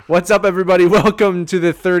What's up, everybody? Welcome to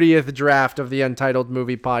the 30th Draft of the Untitled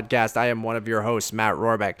Movie Podcast. I am one of your hosts, Matt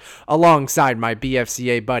Rohrbeck, alongside my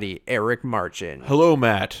BFCA buddy, Eric Marchin. Hello,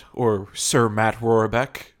 Matt, or Sir Matt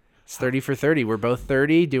Rohrbeck. It's 30 for 30. We're both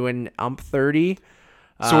 30, doing UMP 30.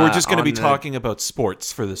 So we're just going to be talking about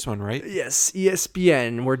sports for this one, right? Yes,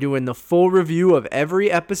 ESPN. We're doing the full review of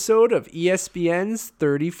every episode of ESPN's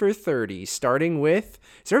 30 for 30, starting with...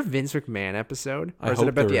 Is there a Vince McMahon episode? Or is it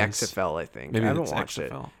about the XFL, I think? Maybe I haven't watched XFL.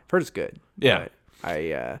 it. I've heard it's good. Yeah.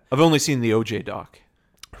 I've only seen the OJ doc.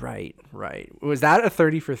 Right. Was that a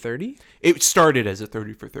 30 for 30? It started as a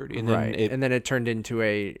 30 for 30. And then and then it turned into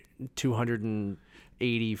a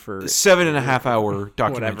 280 for... 7.5 hour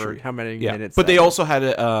documentary. Whatever, how many minutes. But they also had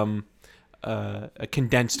a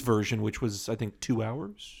condensed version, which was, I think, 2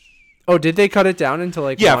 hours. Oh, did they cut it down into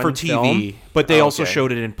one for TV. film? But they also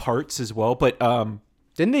showed it in parts as well. But...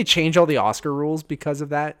 didn't they change all the Oscar rules because of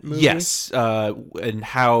that movie? Yes, and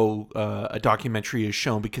how a documentary is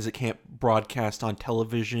shown, because it can't broadcast on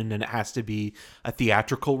television and it has to be a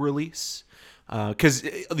theatrical release. Because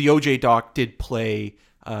the OJ doc did play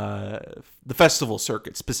the festival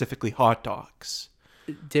circuit, specifically hot dogs.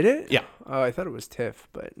 Did it? Yeah. Oh, I thought it was TIFF,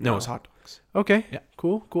 but no, it's hot dogs. Okay. Yeah.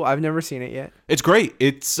 Cool. I've never seen it yet. It's great.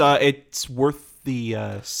 It's worth the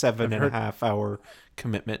 7.5 hour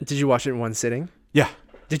commitment. Did you watch it in one sitting? Yeah.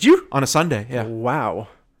 Did you? On a Sunday, yeah. Wow.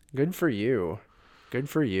 Good for you.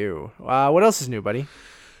 What else is new, buddy?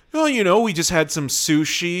 Well, we just had some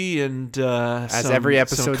sushi and every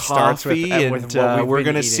episode starts with what we're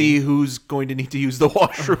going to see who's going to need to use the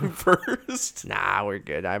washroom first. Nah, we're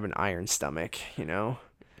good. I have an iron stomach,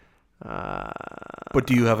 But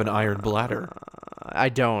do you have an iron bladder? I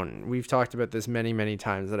don't. We've talked about this many, many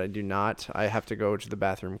times that I do not. I have to go to the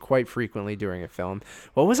bathroom quite frequently during a film.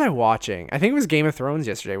 What was I watching? I think it was Game of Thrones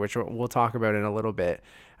yesterday, which we'll talk about in a little bit.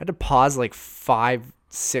 I had to pause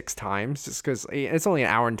 5-6 times just because it's only an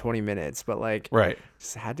hour and 20 minutes, but right.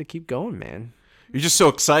 Just had to keep going, man. You're just so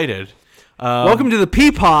excited. Welcome to the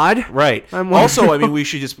P-Pod. Right. Also, we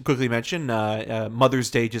should just quickly mention Mother's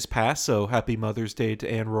Day just passed, so happy Mother's Day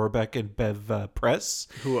to Ann Rohrbeck and Bev Press.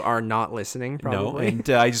 Who are not listening, probably. No, and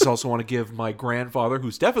I just also want to give my grandfather,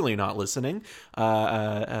 who's definitely not listening,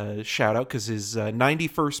 a shout-out, because his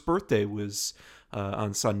 91st birthday was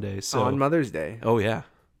on Sunday. So on Mother's Day. Oh, yeah.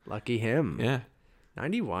 Lucky him. Yeah.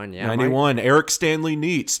 91, yeah. 91. Eric Stanley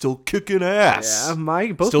Neat, still kicking ass.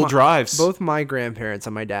 Yeah, drives. Both my grandparents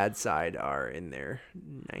on my dad's side are in their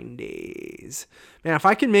 90s. Man, if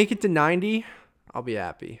I can make it to 90, I'll be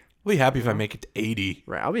happy. I'll be happy if I make it to 80.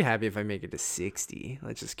 Right, I'll be happy if I make it to 60.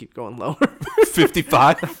 Let's just keep going lower.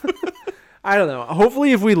 55? I don't know.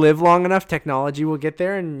 Hopefully, if we live long enough, technology will get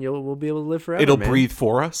there and we'll be able to live forever. It'll breathe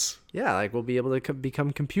for us. Yeah, we'll be able to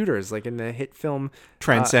become computers, like in the hit film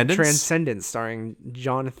Transcendence, starring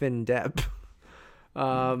Jonathan Depp.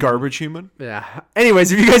 Garbage human. Yeah.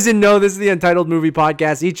 Anyways, if you guys didn't know, this is the Untitled Movie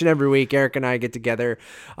Podcast. Each and every week, Eric and I get together.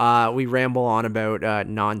 We ramble on about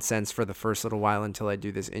nonsense for the first little while until I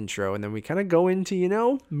do this intro, and then we kind of go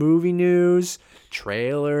into movie news,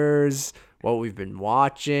 trailers, what we've been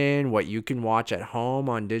watching, what you can watch at home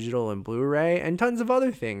on digital and Blu-ray, and tons of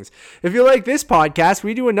other things. If you like this podcast,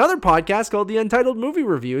 we do another podcast called The Untitled Movie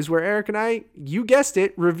Reviews, where Eric and I, you guessed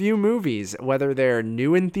it, review movies, whether they're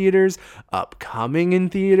new in theaters, upcoming in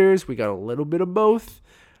theaters. We got a little bit of both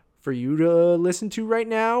for you to listen to right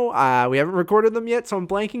now. We haven't recorded them yet, so I'm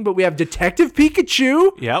blanking, but we have Detective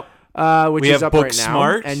Pikachu. Yep. Which we is have up right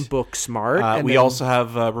now. And Booksmart. And we also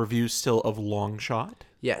have reviews still of Long Shot.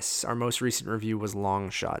 Yes, our most recent review was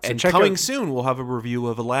Long Shot. So and coming soon, we'll have a review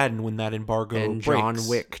of Aladdin when that embargo and breaks. John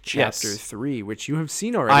Wick Chapter 3, which you have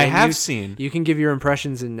seen already. I have seen. You can give your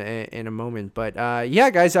impressions in a moment. But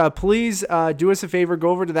yeah, guys, please do us a favor.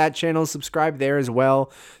 Go over to that channel. Subscribe there as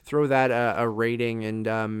well. Throw that a rating.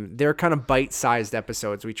 And they're kind of bite-sized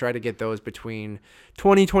episodes. We try to get those between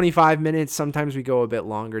 20-25 minutes. Sometimes we go a bit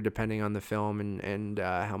longer depending on the film and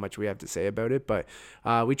how much we have to say about it. But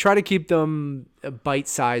we try to keep them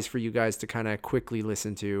bite-sized for you guys to kind of quickly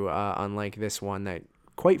listen to, unlike this one that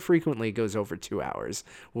quite frequently goes over 2 hours.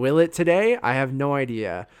 Will it today? I have no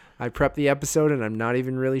idea. I prepped the episode and I'm not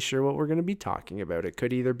even really sure what we're going to be talking about. It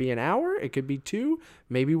could either be an hour, it could be 2.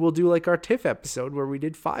 Maybe we'll do like our TIFF episode where we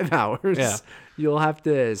did 5 hours. Yeah. You'll have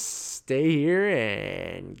to stay here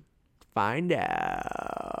and find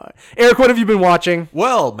out. Eric, what have you been watching?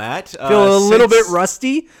 Well, Matt, feel a little bit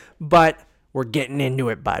rusty, but we're getting into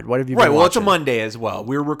it, bud. What have you been watching? Well, it's a Monday as well.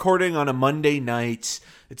 We're recording on a Monday night.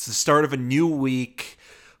 It's the start of a new week.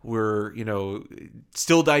 We're,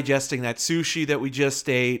 still digesting that sushi that we just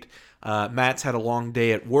ate. Matt's had a long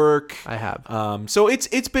day at work. I have. So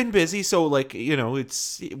it's been busy. So like,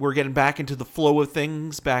 we're getting back into the flow of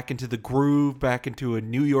things, back into the groove, back into a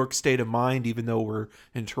New York state of mind, even though we're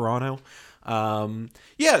in Toronto.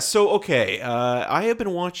 So okay, I have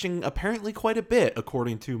been watching apparently quite a bit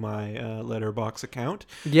according to my Letterboxd account.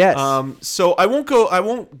 Yes. So I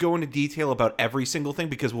won't go into detail about every single thing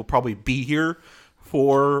because we'll probably be here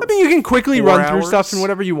for. I mean, you can quickly 4 run through hours. stuff and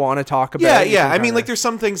whatever you want to talk about. Yeah. I mean, like there's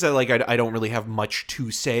some things that like I don't really have much to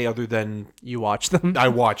say other than you watch them. I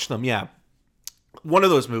watch them. Yeah. One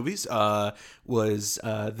of those movies was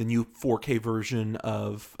the new 4K version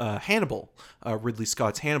of Hannibal, Ridley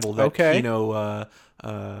Scott's Hannibal that Kino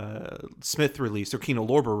Smith released, or Kino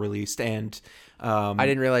Lorber released, and I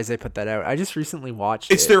didn't realize they put that out. I just recently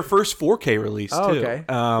watched it. It's their first 4K release too. Okay,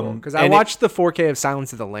 because I watched the 4K of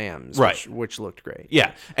Silence of the Lambs, which looked great.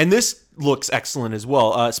 Yeah, and this looks excellent as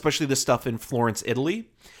well, especially the stuff in Florence, Italy.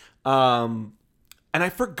 And I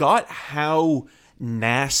forgot how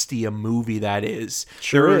nasty a movie that is.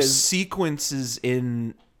 Sure there are is. sequences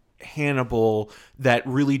in Hannibal that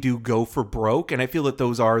really do go for broke, and I feel that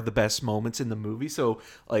those are the best moments in the movie. So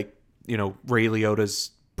like, Ray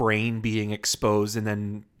Liotta's brain being exposed, and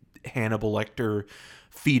then Hannibal Lecter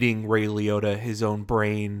feeding Ray Liotta his own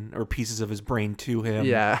brain or pieces of his brain to him.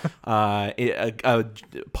 Yeah.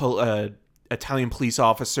 Italian police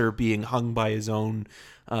officer being hung by his own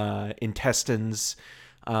intestines.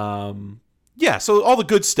 Yeah, so all the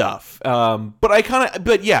good stuff. But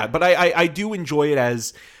I do enjoy it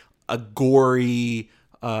as a gory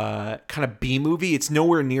kind of B movie. It's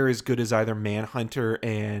nowhere near as good as either Manhunter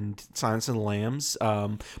and Silence of the Lambs.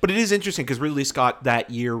 But it is interesting because Ridley Scott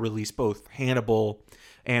that year released both Hannibal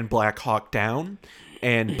and Black Hawk Down.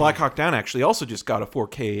 And Black Hawk Down actually also just got a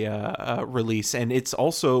 4K release, and it's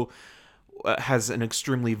also has an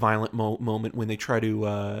extremely violent moment when they try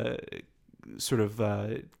to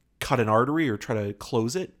cut an artery or try to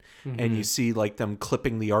close it, and you see like them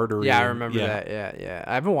clipping the artery. Yeah, I remember that. Yeah.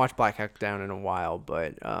 I haven't watched Black Hawk Down in a while,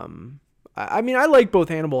 but I mean, I like both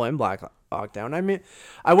Hannibal and Black Hawk Down. I mean,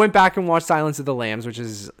 I went back and watched Silence of the Lambs, which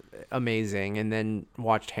is amazing, and then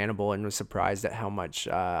watched Hannibal and was surprised at how much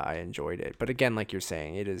I enjoyed it. But again, like you're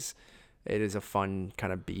saying, it is a fun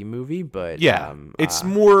kind of B movie, but it's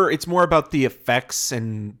more about the effects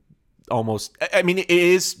and almost, I mean, it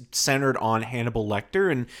is centered on Hannibal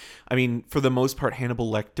Lecter, and I mean, for the most part,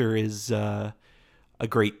 Hannibal Lecter is a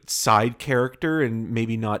great side character and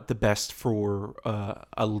maybe not the best for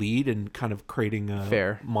a lead and kind of creating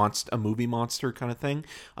a movie monster kind of thing.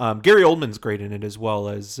 Gary Oldman's great in it, as well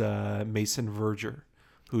as Mason Verger,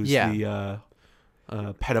 who's the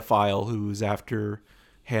pedophile who's after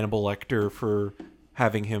Hannibal Lecter for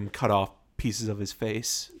having him cut off pieces of his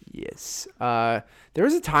face. Yes. There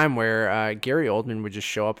was a time where Gary Oldman would just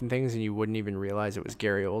show up in things and you wouldn't even realize it was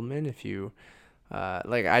Gary Oldman if you he's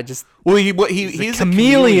a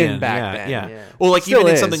chameleon back then. Yeah. Well, like Still even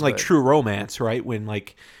in is, something like but- True Romance, right? When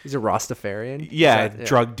like He's a Rastafarian.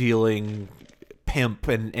 drug dealing pimp,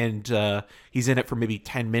 and he's in it for maybe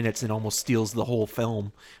 10 minutes and almost steals the whole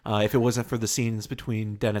film. If it wasn't for the scenes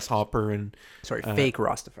between Dennis Hopper and fake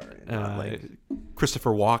Rastafarian. not like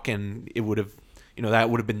Christopher Walken, it would have, that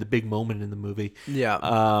would have been the big moment in the movie.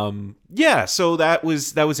 Yeah. So that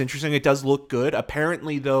was interesting. It does look good.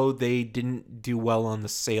 Apparently, though, they didn't do well on the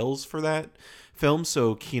sales for that film,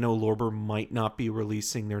 so Kino Lorber might not be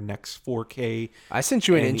releasing their next 4K. I sent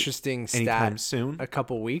you an interesting anytime stat soon. a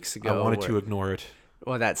couple weeks ago. I wanted to ignore it.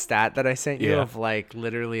 Well, that stat that I sent you Yeah. of like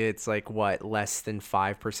literally it's like what, less than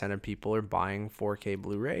 5% of people are buying 4K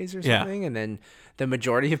Blu-rays or Yeah. something, and then the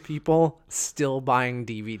majority of people still buying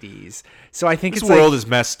DVDs. So I think This it's world like is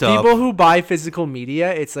messed up. people who buy physical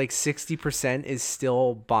media, it's like 60% is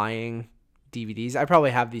still buying DVDs. I probably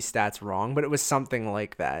have these stats wrong, but it was something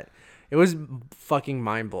like that. It was fucking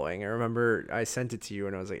mind-blowing. I remember I sent it to you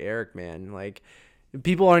and I was like, Eric, man, like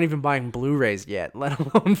people aren't even buying Blu-rays yet, let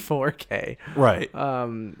alone 4K. Right.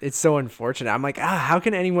 It's so unfortunate. I'm like, how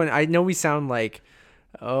can anyone, I know we sound like,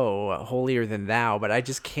 holier than thou, but I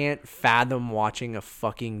just can't fathom watching a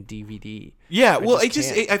fucking DVD. Yeah, well,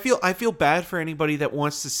 can't. I feel bad for anybody that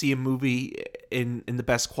wants to see a movie in the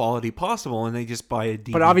best quality possible, and they just buy a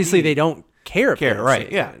DVD. But obviously they don't care.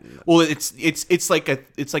 Right? Yeah. Well, it's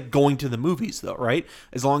like going to the movies, though, right?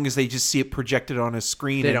 As long as they just see it projected on a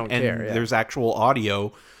screen, They don't care, yeah. There's actual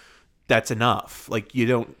audio, that's enough. Like you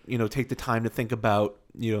don't take the time to think about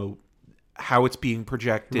how it's being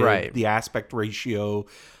projected, Right. the aspect ratio,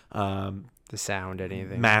 The sound,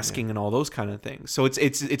 anything. masking, and all those kind of things. So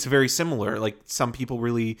it's very similar. Like some people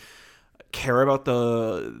really care about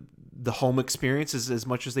the the home experience as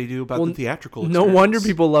much as they do about the theatrical No experience. wonder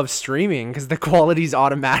people love streaming, because the quality's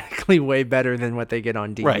automatically way better than what they get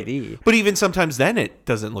on DVD. Right. But even sometimes then it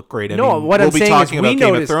doesn't look great. What I'm saying is we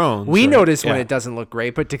notice, we notice when it doesn't look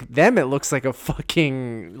great, but to them it looks like a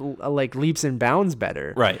fucking like leaps and bounds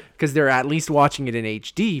better. Right. Because they're at least watching it in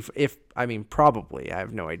HD. Probably. I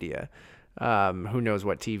have no idea. Who knows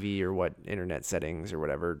what TV or what internet settings or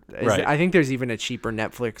whatever. Right. I think there's even a cheaper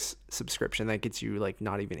Netflix subscription that gets you like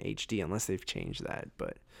not even HD unless they've changed that.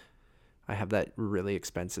 But I have that really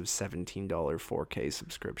expensive $17 4K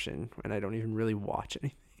subscription, and I don't even really watch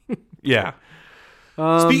anything. Yeah.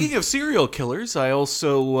 Speaking of serial killers, I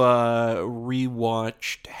also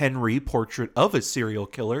rewatched Henry, Portrait of a Serial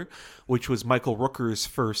Killer, which was Michael Rooker's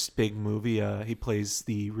first big movie. He plays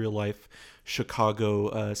the real life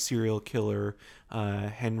Chicago serial killer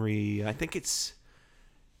Henry. I think it's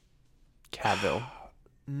Cavill.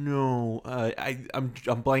 No,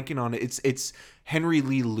 I'm blanking on it. It's Henry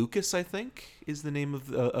Lee Lucas, I think, is the name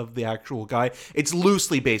of the actual guy. It's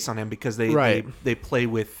loosely based on him because they play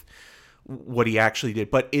with what he actually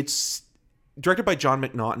did, but it's directed by John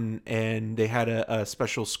McNaughton, and they had a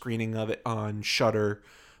special screening of it on Shudder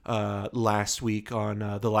last week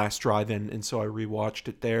on The Last Drive-In, and so I rewatched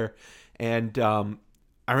it there. And I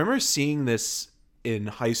remember seeing this in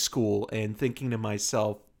high school and thinking to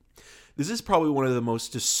myself, this is probably one of the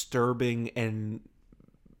most disturbing and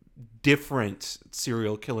different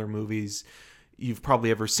serial killer movies you've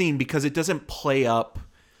probably ever seen, because it doesn't play up,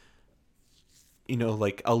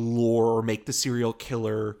 like a lore or make the serial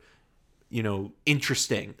killer,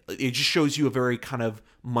 interesting. It just shows you a very kind of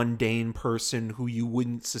mundane person who you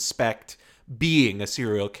wouldn't suspect being a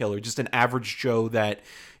serial killer, just an average Joe that,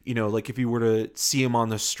 like if you were to see him on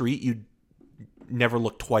the street, you'd never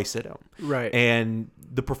look twice at him. Right. And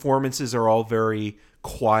the performances are all very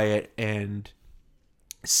quiet and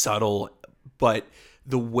subtle, but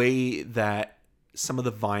the way that some of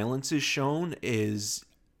the violence is shown is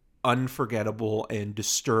unforgettable and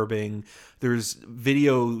disturbing. There's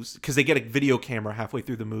videos, because they get a video camera halfway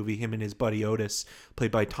through the movie, him and his buddy Otis,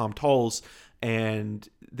 played by Tom Tolles, and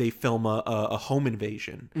they film a home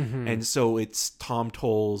invasion. Mm-hmm. And so it's Tom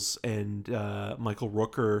Tolles and Michael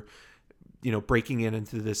Rooker, breaking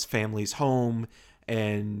into this family's home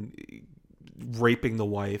and raping the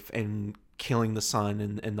wife and killing the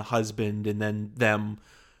son and the husband, and then them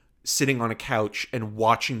sitting on a couch and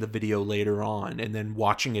watching the video later on and then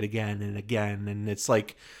watching it again and again. And it's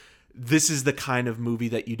like, this is the kind of movie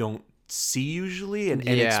that you don't see usually. And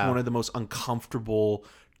it's one of the most uncomfortable,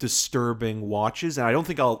 disturbing watches. And I don't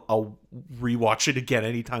think I'll rewatch it again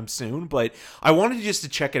anytime soon, but I wanted just to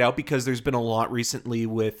check it out because there's been a lot recently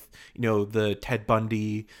with, the Ted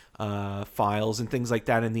Bundy files and things like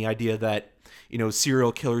that. And the idea that,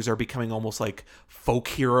 serial killers are becoming almost like folk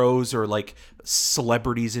heroes or like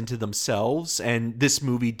celebrities into themselves. And this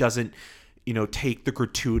movie doesn't, take the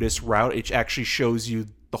gratuitous route. It actually shows you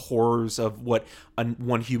the horrors of what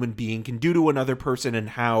one human being can do to another person, and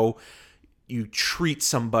how you treat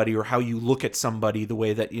somebody or how you look at somebody, the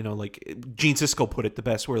way that, like Gene Siskel put it the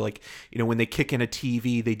best, where like, when they kick in a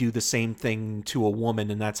TV, they do the same thing to a woman,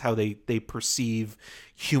 and that's how they perceive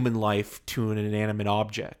human life to an inanimate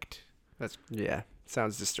object.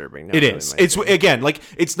 Sounds disturbing. It is. It's again, like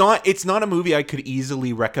it's not a movie I could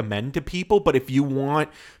easily recommend to people, but if you want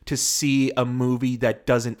to see a movie that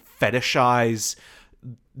doesn't fetishize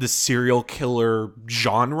the serial killer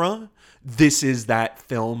genre, this is that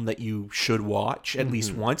film that you should watch at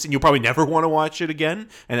least once, and you'll probably never want to watch it again,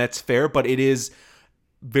 and that's fair, but it is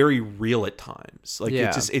very real at times. Like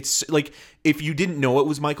it's like, if you didn't know it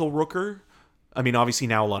was Michael Rooker, I mean, obviously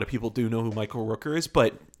now a lot of people do know who Michael Rooker is,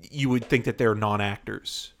 but you would think that they're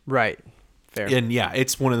non-actors. Right. Fair. And yeah,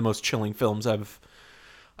 it's one of the most chilling films I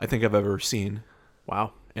think I've ever seen.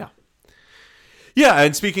 Wow. Yeah. Yeah,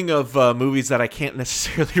 and speaking of movies that I can't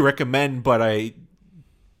necessarily recommend, but I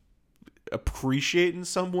appreciate in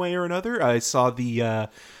some way or another, I saw the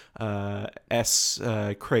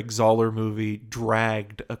Craig Zoller movie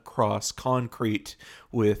Dragged Across Concrete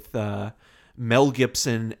with Mel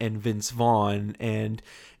Gibson and Vince Vaughn, and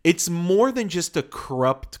it's more than just a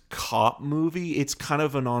corrupt cop movie. It's kind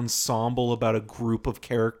of an ensemble about a group of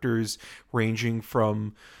characters ranging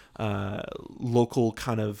from local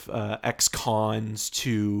kind of ex-cons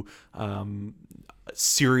to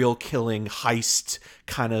serial killing heist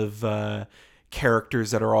kind of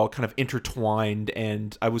characters that are all kind of intertwined.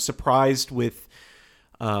 And I was surprised with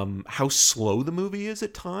how slow the movie is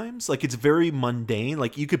at times. Like, it's very mundane.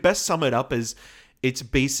 Like, you could best sum it up as it's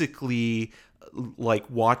basically like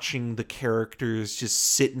watching the characters just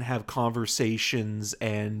sit and have conversations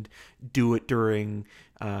and do it during,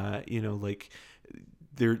 like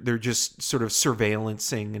they're just sort of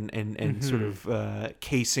surveillancing and sort of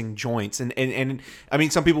casing joints. And I mean,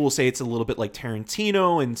 some people will say it's a little bit like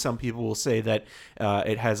Tarantino, and some people will say that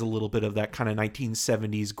it has a little bit of that kind of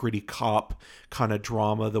 1970s gritty cop kind of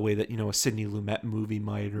drama, the way that, a Sidney Lumet movie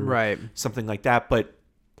might, or something like that. But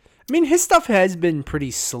I mean, his stuff has been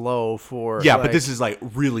pretty slow for... Yeah, but this is, like,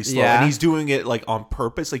 really slow. Yeah. And he's doing it, like, on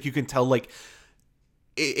purpose. Like, you can tell, like,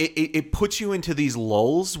 it puts you into these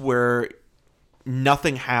lulls where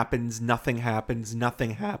nothing happens. And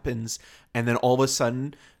then all of a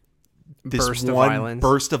sudden, this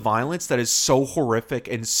burst of violence that is so horrific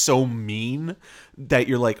and so mean that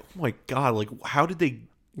you're like, oh, my God, like, how did they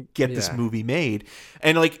get this movie made?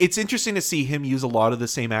 And like, it's interesting to see him use a lot of the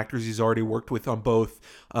same actors he's already worked with on both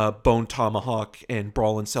Bone Tomahawk and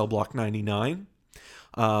Brawl in Cell Block 99.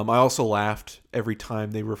 I also laughed every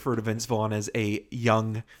time they refer to Vince Vaughn as a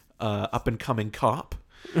young up and coming cop.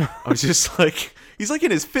 I was just like, he's like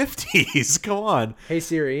in his 50s. Come on. Hey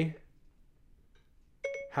Siri,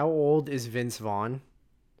 how old is Vince Vaughn?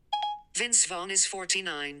 Vince Vaughn is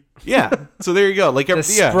 49. Yeah, so there you go. Like the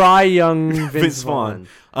spry young Vince Vaughn.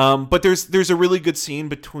 But there's a really good scene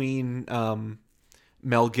between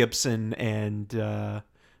Mel Gibson and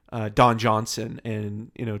Don Johnson,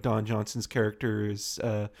 and Don Johnson's character is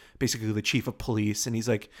basically the chief of police, and he's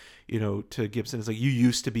like, to Gibson, it's like, you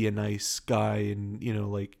used to be a nice guy, and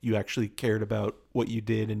like you actually cared about what you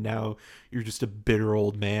did, and now you're just a bitter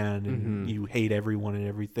old man, and you hate everyone and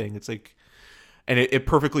everything. It's like. And it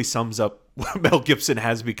perfectly sums up what Mel Gibson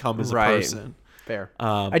has become as a person. Fair.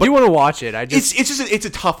 I do want to watch it. It's a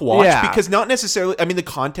tough watch because not necessarily. I mean, the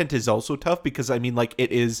content is also tough because I mean, like,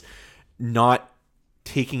 it is not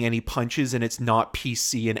taking any punches and it's not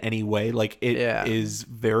PC in any way. Like, it is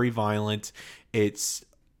very violent. It's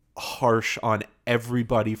harsh on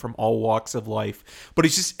everybody from all walks of life, but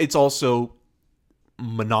it's also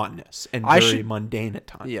monotonous and very mundane at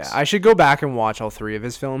times. Yeah, I should go back and watch all three of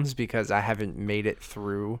his films because I haven't made it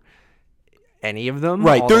through any of them.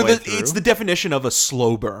 Right, it's the definition of a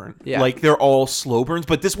slow burn. Yeah, like they're all slow burns,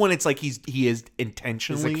 but this one, it's like he is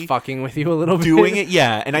intentionally like fucking with you a little bit, doing it.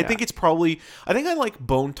 Yeah, and I think it's probably I like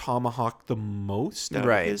Bone Tomahawk the most out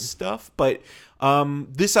of his stuff, but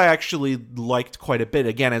this I actually liked quite a bit.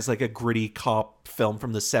 Again, as like a gritty cop film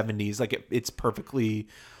from the 70s, like it's perfectly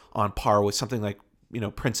on par with something like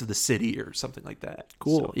Prince of the City or something like that.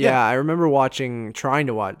 Cool. So, yeah, I remember trying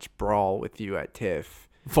to watch Brawl with you at TIFF.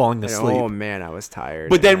 Falling asleep. Oh man, I was tired.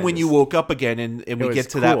 But then when you woke up again and we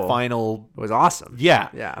get to that final, it was awesome. Yeah.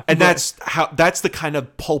 Yeah. And that's the kind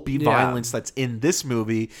of pulpy violence that's in this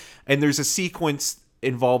movie. And there's a sequence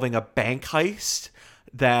involving a bank heist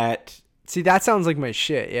that sounds like my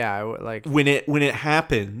shit. Yeah. Like when it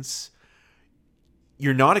happens,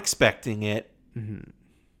 you're not expecting it. Mm-hmm.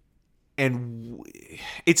 And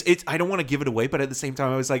it's I don't want to give it away, but at the same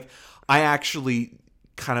time, I was like, I actually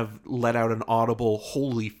kind of let out an audible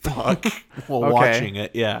 "holy fuck" while watching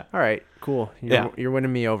it. Yeah. All right. Cool. You're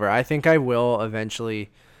winning me over. I think I will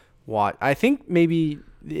eventually watch. I think maybe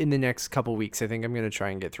in the next couple weeks, I think I'm gonna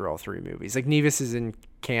try and get through all three movies. Like Nevis is in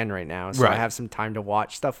Cannes right now, so I have some time to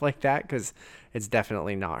watch stuff like that because it's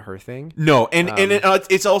definitely not her thing. No, and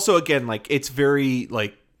it's also again like it's very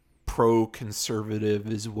like pro-conservative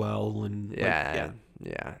as well, and yeah,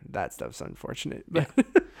 that stuff's unfortunate. But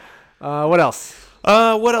what else?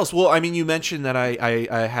 Well, I mean, you mentioned that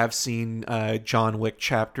I have seen John Wick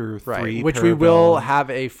Chapter 3, which we will have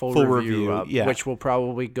a full review of, which will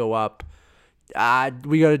probably go up.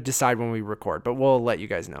 We got to decide when we record, but we'll let you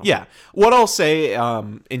guys know. Yeah, what I'll say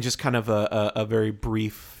in just kind of a very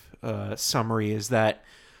brief summary is that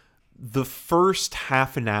the first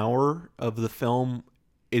half an hour of the film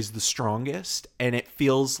is the strongest, and it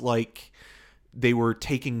feels like they were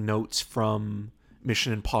taking notes from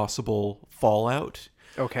Mission Impossible Fallout.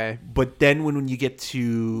 Okay. But then when you get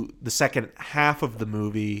to the second half of the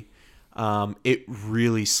movie, it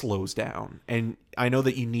really slows down. And I know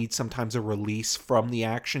that you need sometimes a release from the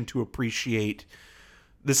action to appreciate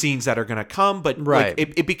the scenes that are going to come, but like,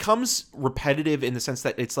 it becomes repetitive in the sense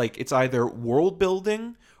that it's like it's either world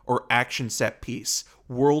building or action set piece.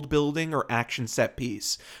 World building or action set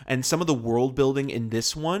piece. And some of the world building in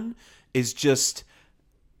this one is just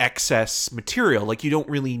excess material. Like, you don't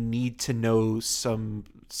really need to know some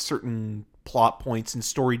certain plot points and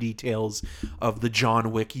story details of the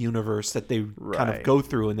John Wick universe that they kind of go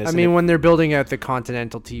through in this. I mean, when they're building out the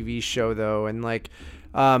Continental TV show though, and like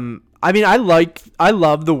I mean, I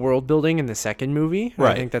love the world building in the second movie.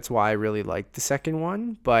 I think that's why I really liked the second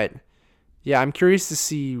one, but Yeah, I'm curious to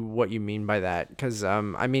see what you mean by that, because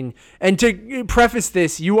I mean, and to preface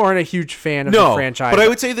this, you aren't a huge fan of the franchise. But I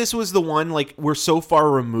would say this was the one, like, we're so far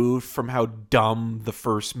removed from how dumb the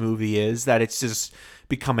first movie is that it's just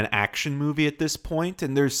become an action movie at this point,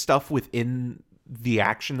 and there's stuff within the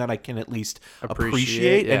action that I can at least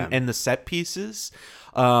appreciate yeah. and the set pieces.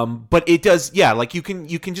 But it does, yeah, like you can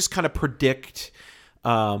just kind of predict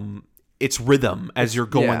its rhythm as you're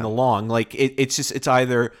going along. Like it's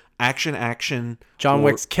either action. John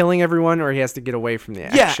Wick's killing everyone, or he has to get away from the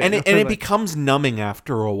action. Yeah, and it becomes numbing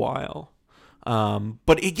after a while.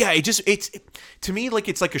 But it's to me, like,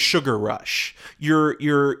 it's like a sugar rush.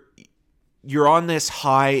 You're on this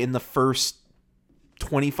high in the first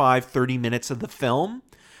 25-30 minutes of the film,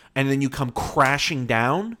 and then you come crashing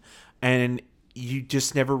down, and you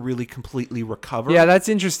just never really completely recover. Yeah, that's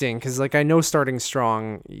interesting, because, like, I know starting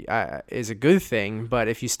strong is a good thing, but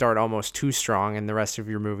if you start almost too strong and the rest of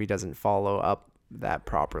your movie doesn't follow up that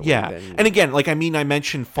properly, then... And again, like, I mean, I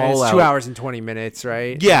mentioned Fallout. It's 2 hours and 20 minutes,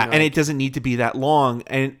 right? Yeah, and like, it doesn't need to be that long,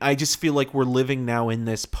 and I just feel like we're living now in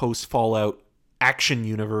this post-Fallout action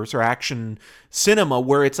universe or action cinema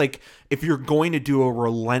where it's like, if you're going to do a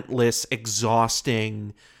relentless,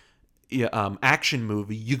 exhausting action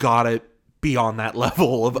movie, you gotta be on that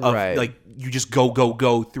level of right. Like, you just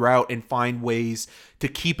go throughout and find ways to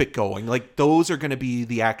keep it going. Like, those are going to be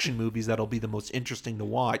the action movies that'll be the most interesting to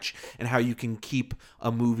watch, and how you can keep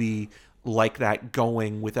a movie like that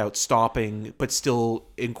going without stopping, but still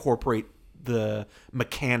incorporate the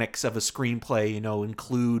mechanics of a screenplay,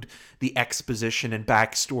 include the exposition and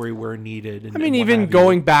backstory where needed. I mean, even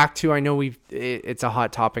going back to, I know it's a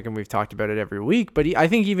hot topic and we've talked about it every week, but I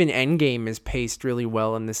think even Endgame is paced really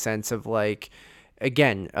well in the sense of, like,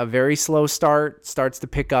 again, a very slow start, starts to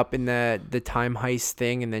pick up in the time heist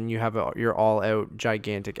thing, and then you have your all-out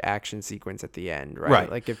gigantic action sequence at the end,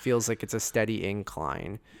 right? Like, it feels like it's a steady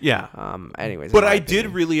incline. Yeah. Anyways. But I did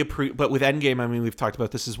really appreciate... But with Endgame, I mean, we've talked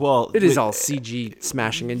about this as well. It is all CG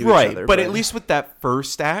smashing into each other. But at least with that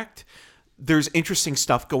first act, there's interesting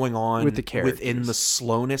stuff going on with the characters within the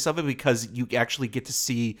slowness of it, because you actually get to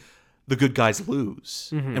see the good guys lose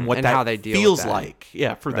and what how they deal feels with that.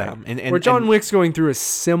 like, for them. And where John Wick's going through a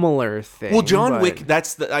similar thing. Well, John Wick,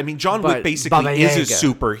 John Wick basically Baba is a Yaga.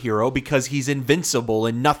 superhero because he's invincible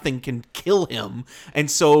and nothing can kill him.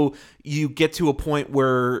 And so you get to a point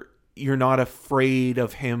where you're not afraid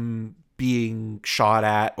of him being shot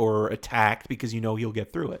at or attacked, because he'll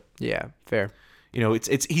get through it. Yeah, fair.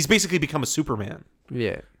 He's basically become a Superman.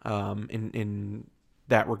 Yeah. In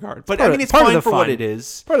that regard, but I mean, it's fine for what it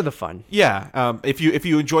is. Part of the fun. Yeah. If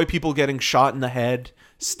you enjoy people getting shot in the head,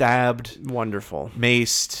 stabbed, wonderful,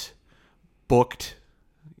 maced, booked,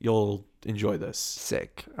 you'll enjoy this.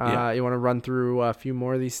 Sick. You want to run through a few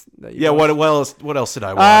more of these? What else did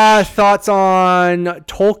I watch? Thoughts on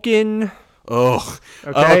Tolkien? Oh,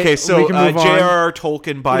 okay. So J.R.R.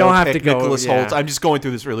 Tolkien biopic, Nicholas Hoult. I'm just going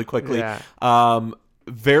through this really quickly. Yeah.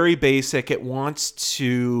 Very basic. It wants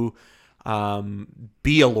to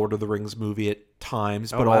be a Lord of the Rings movie at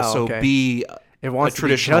times, but also be it wants a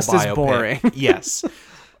traditional to be just biopic. As boring. Yes.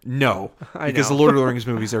 No, because the Lord of the Rings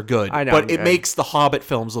movies are good. I know, but it makes the Hobbit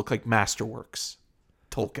films look like masterworks.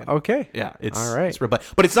 Tolkien. Okay. Yeah, it's all right. It's real bad.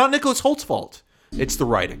 But it's not Nicholas Holt's fault. It's the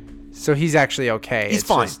writing. So he's actually okay. He's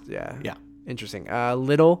fine. Yeah. Interesting.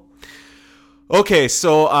 Little. Okay,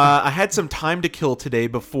 so I had some time to kill today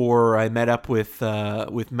before I met up with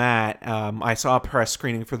Matt. I saw a press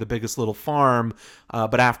screening for The Biggest Little Farm,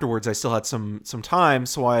 but afterwards I still had some time,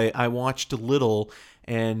 so I watched a little,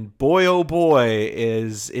 and boy oh boy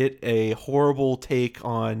is it a horrible take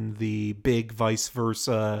on the big vice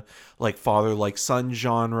versa, like father like son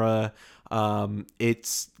genre.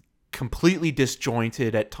 It's completely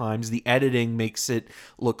disjointed at times. The editing makes it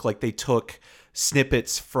look like they took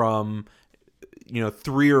snippets from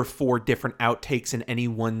 3 or 4 different outtakes in any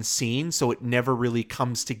one scene, so it never really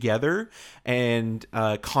comes together. And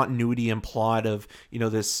continuity and plot of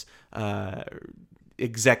this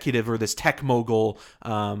executive or this tech mogul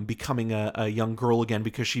becoming a young girl again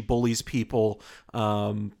because she bullies people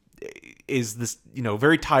is this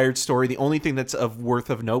very tired story. The only thing that's worth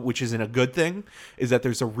note, which isn't a good thing, is that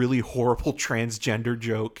there's a really horrible transgender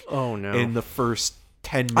joke. Oh no! In the first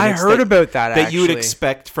 10 minutes. I heard about that. That you would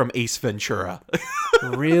expect from Ace Ventura.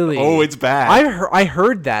 Really? Oh, it's bad. I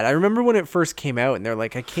heard that. I remember when it first came out, and they're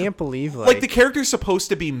like, I can't believe like the character's supposed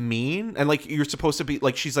to be mean, and like you're supposed to be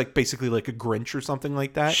like she's like basically like a Grinch or something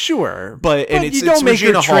like that. Sure, but it's you don't make her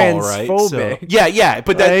Regina Hall, right? transphobic. So, yeah,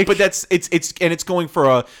 but that's it's going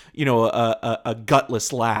for a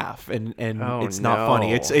gutless laugh, and it's not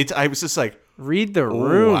funny. It's I was just like, Read the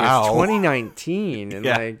Room. wow. It's 2019. And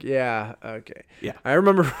Yeah. okay. Yeah. I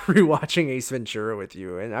remember rewatching Ace Ventura with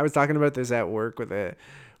you, and I was talking about this at work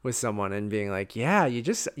with someone and being like, yeah,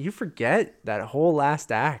 you forget that whole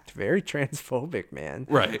last act. Very transphobic, man.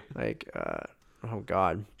 Right. Like, oh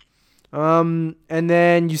God. And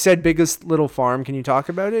then you said Biggest Little Farm. Can you talk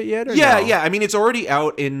about it yet? Or Yeah, no? yeah. I mean, it's already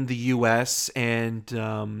out in the U.S. and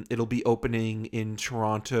it'll be opening in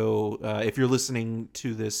Toronto. If you're listening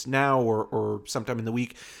to this now or sometime in the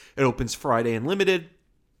week, it opens Friday and limited.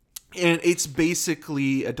 And it's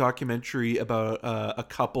basically a documentary about a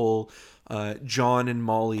couple, John and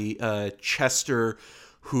Molly Chester,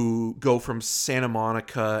 who go from Santa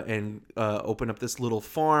Monica and open up this little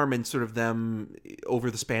farm, and sort of them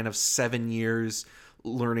over the span of 7 years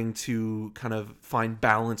learning to kind of find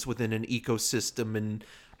balance within an ecosystem and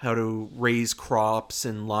how to raise crops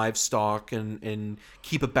and livestock and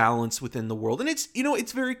keep a balance within the world. And it's,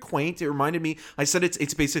 it's very quaint. It reminded me, I said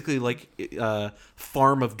it's basically like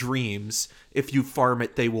Farm of Dreams. If you farm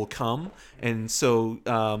it, they will come. And so,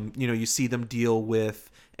 you see them deal with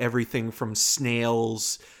everything from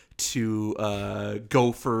snails to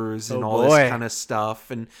gophers and all this kind of stuff.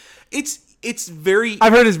 And it's very...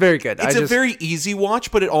 I've heard it's very good. It's a very easy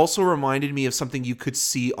watch, but it also reminded me of something you could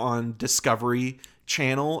see on Discovery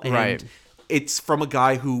Channel. And Right. it's from a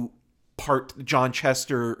guy who John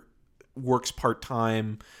Chester works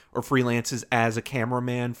part-time or freelances as a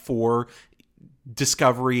cameraman for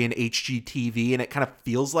Discovery and HGTV, and it kind of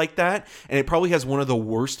feels like that. And it probably has one of the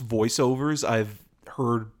worst voiceovers I've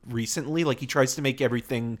heard recently. Like, he tries to make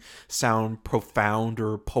everything sound profound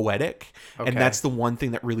or poetic, and that's the one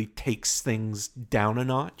thing that really takes things down a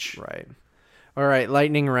notch. Right. All right,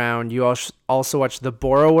 lightning round. You also watched The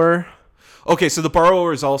Borrower. Okay, so The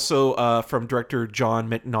Borrower is also from director John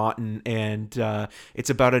McNaughton, and it's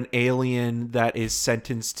about an alien that is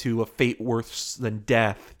sentenced to a fate worse than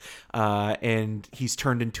death, and he's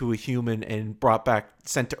turned into a human and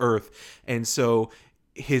sent to Earth, and so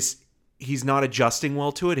he's not adjusting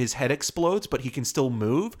well to it. His head explodes, but he can still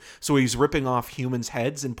move, so he's ripping off humans'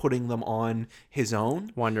 heads and putting them on his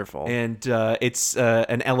own. Wonderful. And it's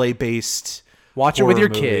an LA-based... Watch it with your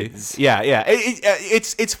movie. kids. Yeah.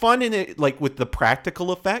 It's fun in it, like with the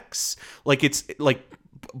practical effects. Like it's like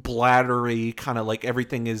bladdery, kind of like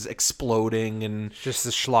everything is exploding and Just a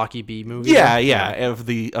schlocky B movie. yeah, of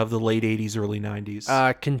the late 80s, early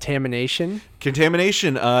 90s. Contamination.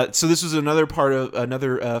 Contamination. So this was another part of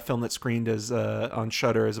another film that screened as on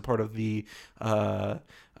Shudder as a part of the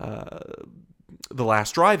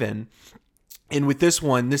Last Drive-In. And with this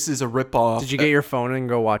one, this is a ripoff. Did you get your phone and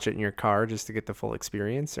go watch it in your car just to get the full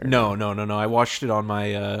experience? Or? No. I watched it on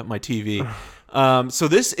my my TV. So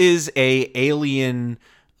this is a alien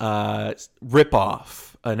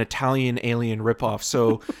ripoff, an Italian alien ripoff.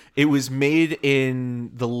 So it was made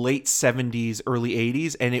in the late 70s, early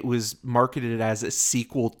 80s, and it was marketed as a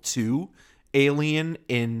sequel to Alien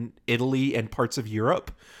in Italy and parts of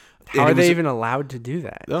Europe. How are they even allowed to do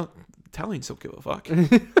that? Well, Italians don't give a fuck.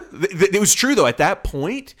 It was true though. At that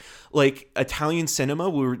point, like Italian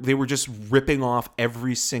cinema, they were just ripping off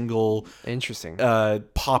every single Interesting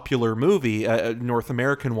popular movie, North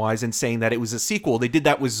American wise, and saying that it was a sequel. They did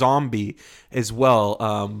that with Zombie as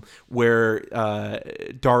well, where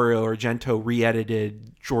Dario Argento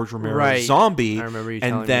re-edited George Romero's Zombie. I remember you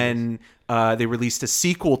telling and then they released a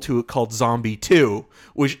sequel to it called Zombie 2,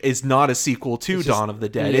 which is not a sequel to Dawn of the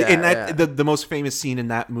Dead. The most famous scene in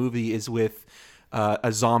that movie is with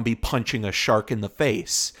a zombie punching a shark in the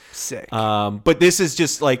face. Sick. But this is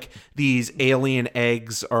just like these alien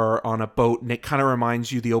eggs are on a boat, and it kind of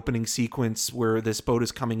reminds you the opening sequence where this boat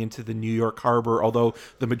is coming into the New York harbor, although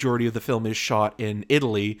the majority of the film is shot in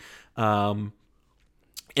Italy. And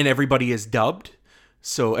everybody is dubbed.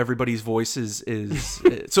 So everybody's voice is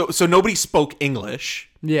so nobody spoke English.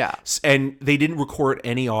 Yeah. And they didn't record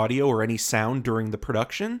any audio or any sound during the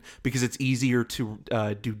production because it's easier to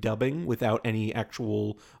do dubbing without any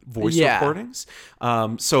actual voice recordings.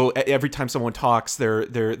 So every time someone talks,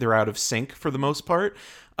 they're out of sync for the most part.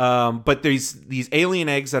 But there's these alien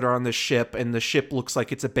eggs that are on the ship, and the ship looks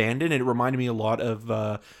like it's abandoned. And it reminded me a lot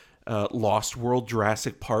of Lost World,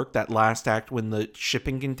 Jurassic Park, that last act when the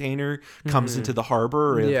shipping container comes into the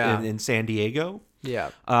harbor in San Diego.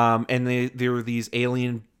 Yeah. And there were these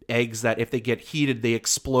alien eggs that if they get heated, they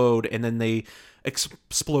explode, and then they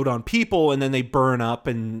explode on people, and then they burn up,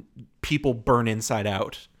 and people burn inside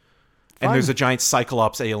out. Fun. And there's a giant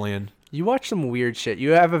Cyclops alien. You watch some weird shit.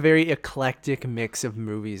 You have a very eclectic mix of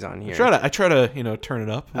movies on here. I try to turn it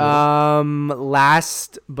up.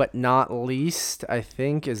 Last but not least, I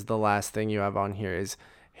think is the last thing you have on here is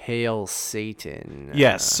Hail Satan.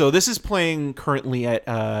 Yes, so this is playing currently at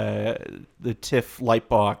the TIFF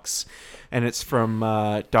Lightbox, and it's from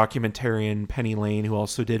documentarian Penny Lane, who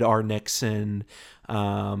also did R. Nixon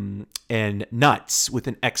and Nuts with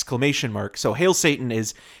an exclamation mark. So Hail Satan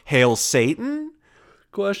is Hail Satan?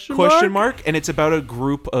 Question mark? And it's about a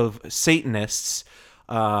group of Satanists,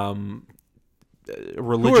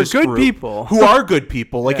 religious who are good group, people. Who are good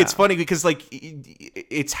people. Like, Yeah. it's funny because, like,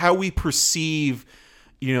 it's how we perceive,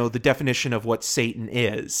 the definition of what Satan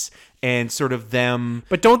is, and sort of them.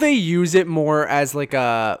 But don't they use it more as like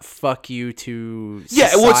a fuck you to Yeah,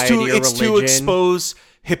 society it's to expose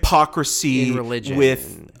hypocrisy in religion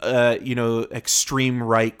with extreme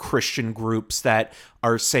right Christian groups that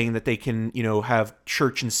are saying that they can have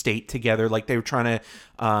church and state together. Like, they were trying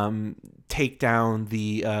to take down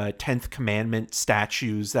the 10th commandment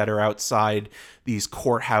statues that are outside these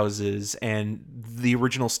courthouses, and the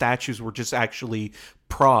original statues were just actually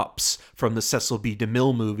props from the Cecil B.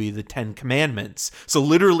 DeMille movie, The 10 Commandments. So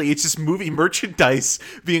literally, it's just movie merchandise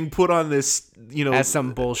being put on this, as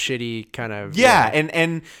some bullshitty kind of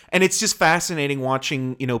and it's just fascinating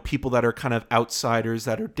watching people that are kind of outsiders,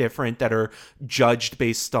 that are different, that are judged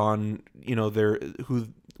based on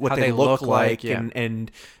what How they look like, yeah.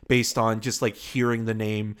 and based on just like hearing the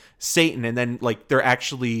name Satan, and then like they're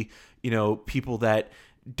actually people that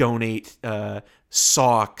donate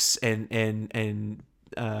socks and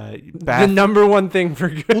the number one thing for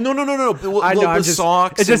good. Well, no. I know. The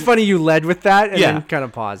socks. It's just funny you led with that and Yeah. then kind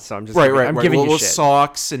of paused. So I'm just right. I'm giving you shit.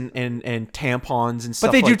 Socks and tampons and stuff.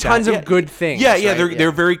 But they do like tons that. of good things. Yeah. Right?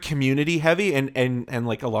 They're very community heavy, and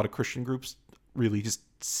like a lot of Christian groups really just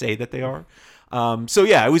say that they are. So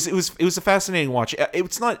yeah, it was a fascinating watch.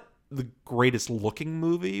 It's not the greatest looking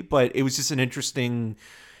movie, but it was just an interesting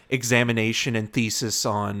examination and thesis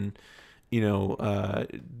on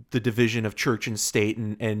the division of church and state,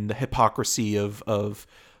 and the hypocrisy of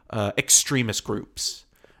extremist groups,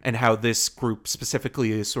 and how this group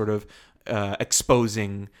specifically is sort of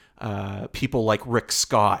exposing people like Rick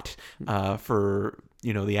Scott for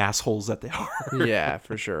the assholes that they are. Yeah,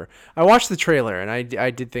 for sure. I watched the trailer and I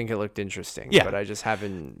did think it looked interesting. Yeah. But I just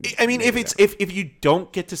haven't. I mean, if you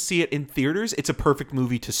don't get to see it in theaters, it's a perfect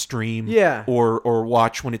movie to stream. Yeah. Or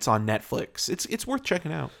watch when it's on Netflix. It's worth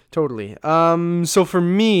checking out. Totally. So for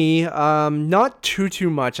me, not too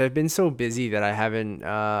much. I've been so busy that I haven't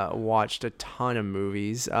watched a ton of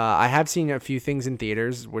movies. I have seen a few things in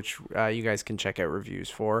theaters, which you guys can check out reviews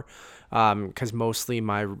for. Because mostly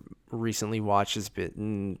my recently watched has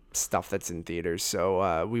been stuff that's in theaters.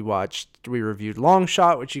 So we reviewed Long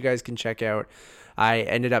Shot, which you guys can check out. I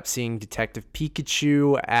ended up seeing Detective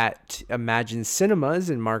Pikachu at Imagine Cinemas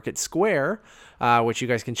in Market Square, which you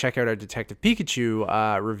guys can check out our Detective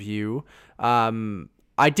Pikachu review.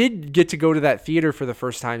 I did get to go to that theater for the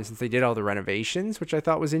first time since they did all the renovations, which I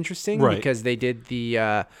thought was interesting, right, because they did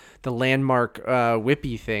the landmark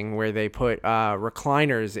Whippy thing where they put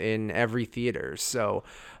recliners in every theater. So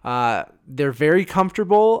they're very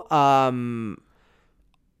comfortable.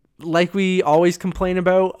 Like we always complain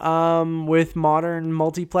about with modern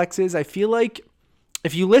multiplexes, I feel like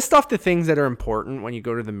if you list off the things that are important when you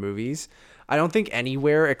go to the movies, I don't think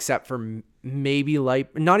anywhere except for maybe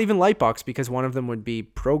not even Lightbox, because one of them would be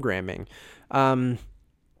programming.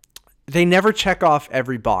 They never check off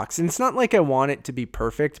every box. And it's not like I want it to be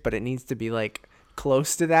perfect, but it needs to be like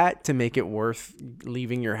close to that to make it worth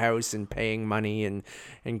leaving your house and paying money and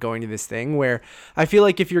going to this thing, where I feel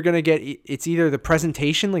like if you're going to get, it's either the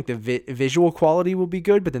presentation, like the visual quality will be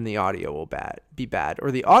good, but then the audio will be bad,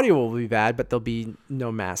 or the audio will be bad, but there'll be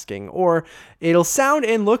no masking, or it'll sound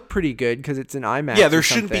and look pretty good because it's an IMAX. Yeah, there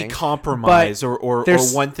shouldn't be compromise, or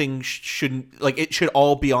one thing shouldn't, like, it should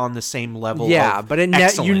all be on the same level. Yeah, of but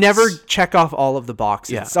excellence. You never check off all of the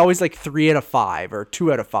boxes. Yeah. It's always like 3 out of 5 or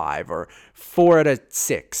 2 out of 5 or 4 out of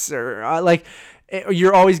 6, or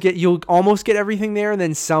you'll almost get everything there, and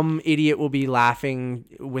then some idiot will be laughing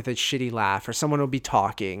with a shitty laugh, or someone will be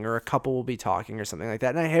talking, or a couple will be talking, or something like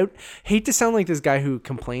that. And I hate to sound like this guy who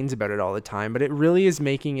complains about it all the time, but it really is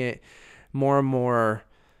making it more and more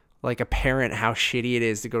like apparent how shitty it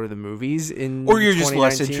is to go to the movies in or you're just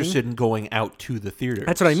less 2019. interested in going out to the theater.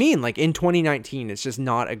 That's what I mean. Like in 2019, it's just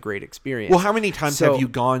not a great experience. Well, how many times have you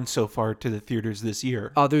gone so far to the theaters this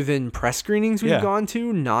year? Other than press screenings we've gone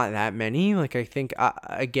to, not that many. Like I think,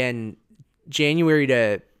 again, January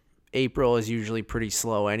to April is usually pretty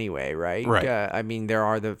slow anyway, right? Right. I mean, there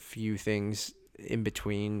are the few things in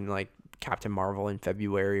between, like Captain Marvel in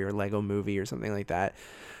February or Lego Movie or something like that.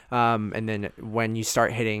 And then when you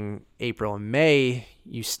start hitting April and May,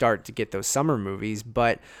 you start to get those summer movies.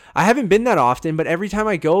 But I haven't been that often, but every time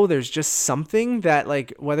I go, there's just something that,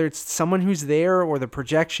 like, whether it's someone who's there or the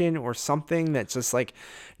projection or something that's just like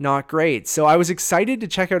not great. So I was excited to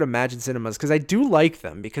check out Imagine Cinemas because I do like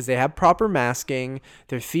them because they have proper masking.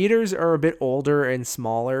 Their theaters are a bit older and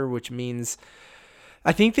smaller, which means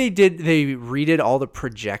I think they redid all the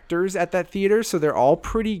projectors at that theater, so they're all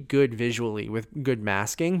pretty good visually with good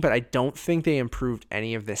masking, but I don't think they improved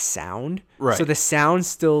any of the sound. Right. So the sound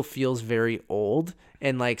still feels very old,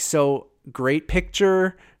 and like, so great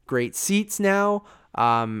picture, great seats now,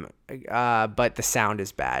 but the sound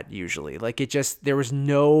is bad usually. Like, there was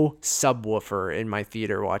no subwoofer in my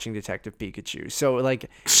theater watching Detective Pikachu. So like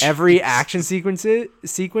every action sequence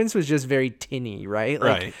was just very tinny, right?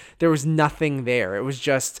 Like, right. There was nothing there. It was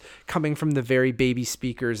just coming from the very baby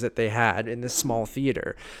speakers that they had in the small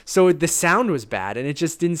theater. So the sound was bad and it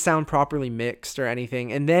just didn't sound properly mixed or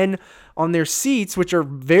anything. And then on their seats, which are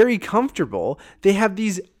very comfortable, they have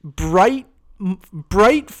these bright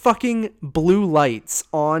fucking blue lights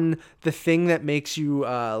on the thing that makes you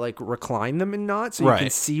like recline them and not, so you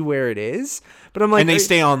can see where it is. But I'm like, and they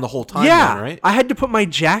stay on the whole time. Yeah, then, right? I had to put my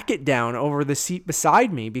jacket down over the seat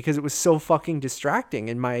beside me because it was so fucking distracting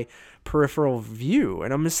in my peripheral view.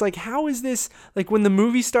 And I'm just like, how is this, like, when the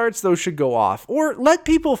movie starts, those should go off, or let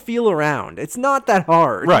people feel around. It's not that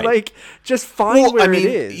hard, right? Like, just find where it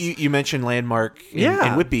is. You mentioned Landmark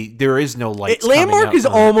and Whitby. There is no lights. Landmark is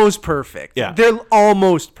almost perfect. Yeah, they're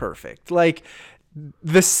almost perfect. Like,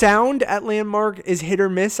 the sound at Landmark is hit or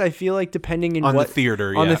miss, I feel like, depending on the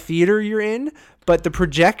theater you're in. But the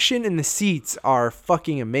projection and the seats are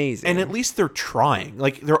fucking amazing. And at least they're trying.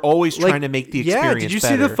 Like, they're always trying to make the experience better. Did you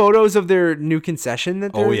see the photos of their new concession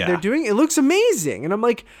that they're doing? It looks amazing. And I'm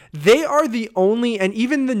like, they are the only, and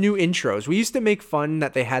even the new intros. We used to make fun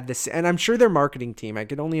that they had this, and I'm sure their marketing team, I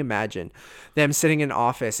could only imagine them sitting in an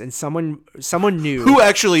office and someone knew. Who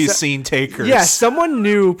actually has seen takers. Yeah, someone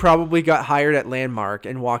new probably got hired at Landmark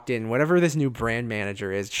and walked in, whatever this new brand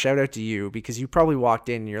manager is, shout out to you, because you probably walked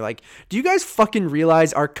in and you're like, do you guys fucking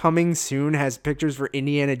realize our coming soon has pictures for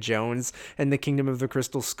Indiana Jones and the Kingdom of the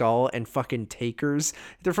Crystal Skull and fucking Takers?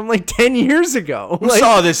 They're from like 10 years ago. We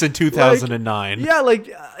saw this in 2009.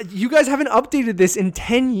 You guys haven't updated this in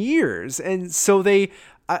 10 years. And so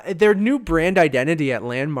their new brand identity at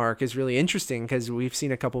Landmark is really interesting because we've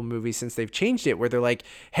seen a couple movies since they've changed it where they're like,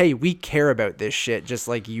 hey, we care about this shit just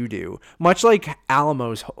like you do. Much like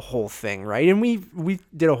Alamo's whole thing, right? And we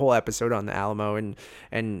did a whole episode on the Alamo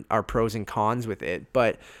and our pros and cons with it.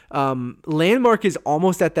 But Landmark is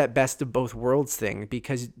almost at that best of both worlds thing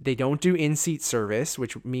because they don't do in-seat service,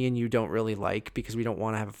 which me and you don't really like because we don't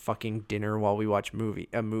want to have a fucking dinner while we watch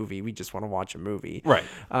a movie. We just want to watch a movie. Right.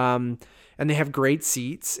 And they have great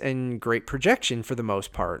seats and great projection for the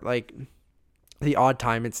most part. Like, the odd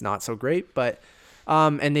time it's not so great, but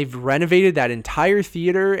and they've renovated that entire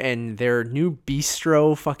theater, and their new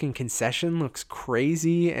bistro fucking concession looks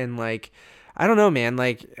crazy. And like, I don't know, man,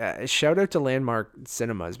 like, shout out to Landmark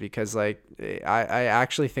Cinemas because like I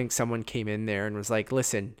actually think someone came in there and was like,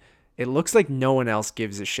 listen, it looks like no one else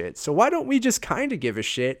gives a shit. So why don't we just kind of give a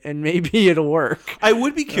shit and maybe it'll work? I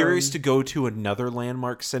would be curious to go to another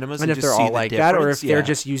Landmark Cinemas and if just they're see all the like difference. that, or if they're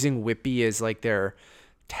just using Whippy as like their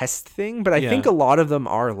test thing. But I think a lot of them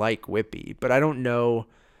are like Whippy, but I don't know.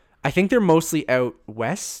 I think they're mostly out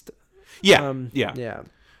west. Yeah.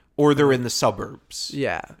 Or they're in the suburbs.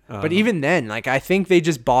 Yeah. But even then, like, I think they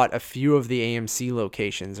just bought a few of the AMC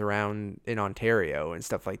locations around in Ontario and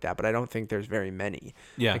stuff like that. But I don't think there's very many.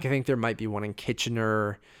 Yeah. Like, I think there might be one in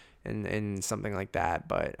Kitchener and something like that.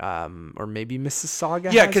 But, or maybe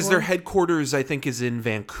Mississauga. Yeah, because their headquarters, I think, is in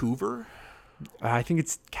Vancouver. I think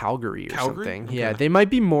it's Calgary or something. Okay. Yeah, they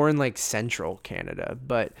might be more in like central Canada.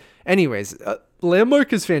 But anyways,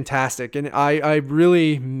 Landmark is fantastic. And I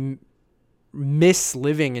really miss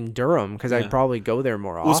living in Durham because I'd probably go there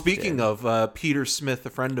more often. Well, speaking of, Peter Smith, a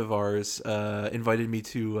friend of ours, invited me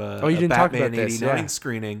to you didn't Batman talk about this, 89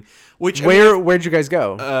 screening. Which where'd you guys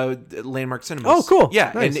go? Landmark Cinemas. Oh, cool.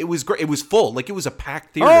 Yeah, nice. And it was great. It was full. Like, it was a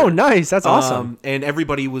packed theater. Oh, nice. That's awesome. And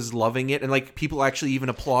everybody was loving it. And like, people actually even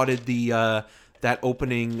applauded the that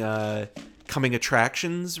opening coming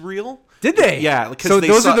attractions reel. Did they? Yeah. So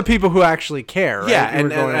those are the people who actually care, right? Yeah,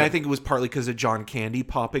 and I think it was partly because of John Candy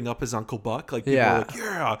popping up as Uncle Buck. Like, people were like,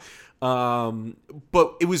 yeah.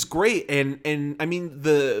 But it was great. And I mean,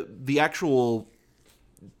 the actual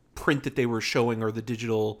print that they were showing, or the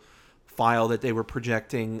digital file that they were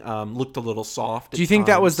projecting looked a little soft. Do you think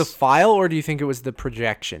that was the file, or do you think it was the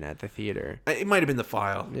projection at the theater? It might have been the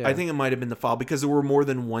file. Yeah. I think it might have been the file because there were more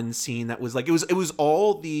than one scene that was like it was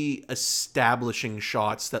all the establishing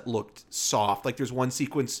shots that looked soft. Like there's one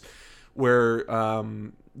sequence where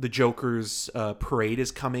the Joker's parade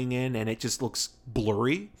is coming in and it just looks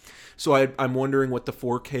blurry. So I'm wondering what the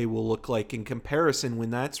 4K will look like in comparison when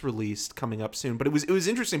that's released coming up soon. But it was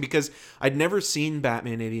interesting because I'd never seen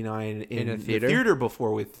Batman 89 in a theater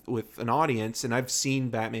before with an audience, and I've seen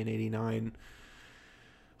Batman 89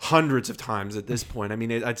 hundreds of times at this point. I mean,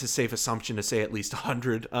 it's a safe assumption to say at least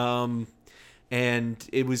 100. And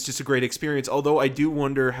it was just a great experience. Although I do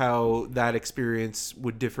wonder how that experience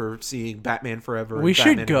would differ seeing Batman Forever. We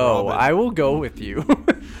should go. I will go with you.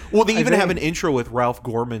 Well, they even have an intro with Ralph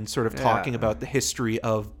Gorman sort of talking about the history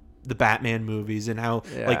of the Batman movies and how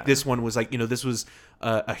like this one was like, this was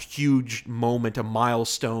a huge moment, a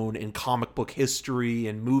milestone in comic book history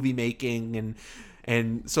and movie making.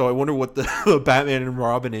 And so I wonder what the Batman and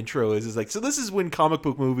Robin intro is like. So this is when comic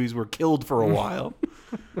book movies were killed for a while.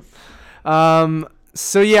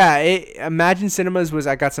 So yeah, Imagine Cinemas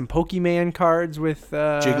I got some Pokemon cards with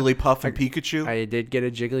Jigglypuff and Pikachu. I did get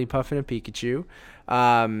a Jigglypuff and a Pikachu.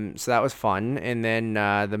 So that was fun. And then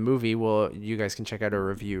the movie, you guys can check out a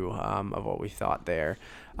review of what we thought there.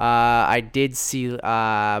 I did see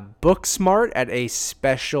Booksmart at a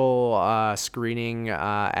special screening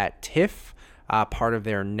at TIFF, part of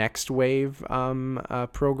their Next Wave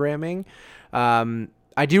programming.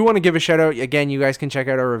 I do want to give a shout out. Again, you guys can check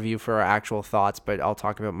out our review for our actual thoughts, but I'll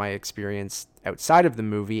talk about my experience outside of the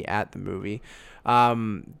movie at the movie.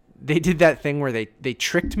 They did that thing where they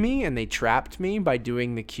tricked me and they trapped me by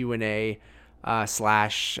doing the Q&A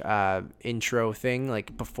 / intro thing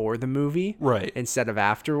like before the movie, right, instead of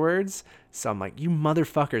afterwards. So I'm like, you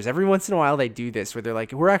motherfuckers. Every once in a while they do this where they're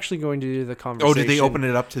like, we're actually going to do the conversation. Oh, did they open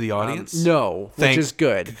it up to the audience? No, which is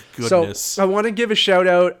good. Goodness. So I want to give a shout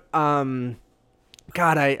out.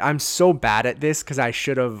 God, I'm so bad at this because I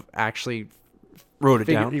should have actually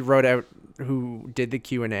wrote out who did the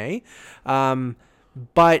Q&A.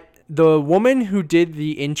 But the woman who did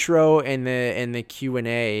the intro and the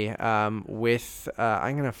Q&A with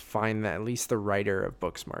I'm gonna find at least the writer of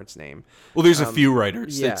Booksmart's name. Well, there's a few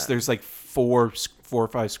writers. Yeah. There's like four or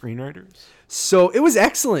five screenwriters. So it was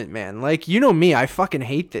excellent, man. Like, you know me, I fucking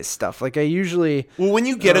hate this stuff. Like I usually. Well, when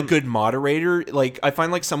you get a good moderator, like I find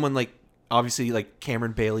like someone like obviously like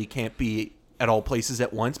Cameron Bailey can't be at all places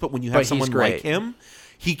at once, but when you have someone like him,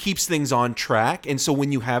 he keeps things on track. And so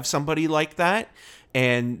when you have somebody like that,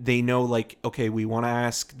 and they know like, okay, we want to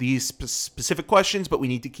ask these specific questions, but we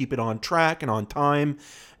need to keep it on track and on time,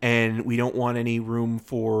 and we don't want any room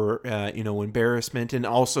for embarrassment, and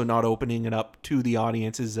also not opening it up to the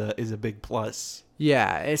audience is a big plus.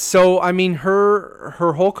 Yeah. So I mean,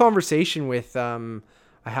 her whole conversation with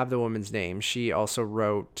I have the woman's name. She also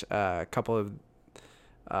wrote a couple of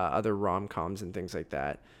other rom-coms and things like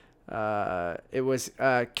that. It was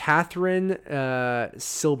Catherine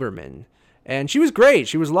Silberman. And she was great.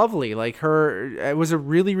 She was lovely. Like it was a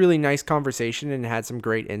really, really nice conversation and had some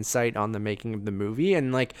great insight on the making of the movie.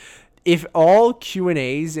 And like, if all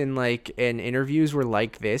Q&As and interviews were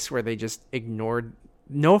like this, where they just ignored,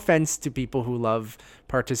 no offense to people who love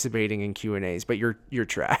participating in Q&As, but you're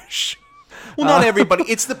trash. Well, not everybody.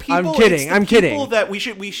 It's the people. I'm kidding. I'm kidding. That we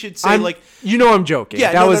should say I'm joking.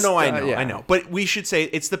 Yeah, I know. But we should say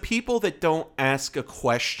it's the people that don't ask a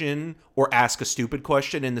question or ask a stupid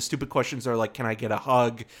question, and the stupid questions are like, "Can I get a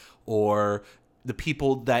hug?" Or the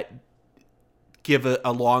people that give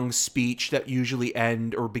a long speech that usually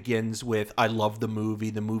end or begins with, "I love the movie.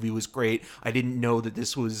 The movie was great. I didn't know that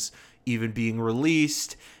this was even being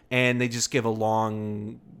released," and they just give a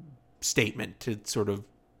long statement to sort of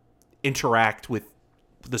interact with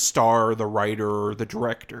the star, the writer, or the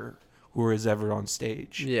director, who is ever on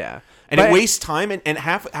stage. Yeah. And it wastes time, and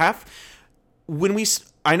half when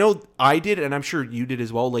I know I did, and I'm sure you did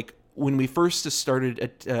as well, like when we first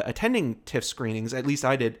started attending TIFF screenings, at least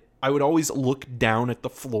I did, I would always look down at the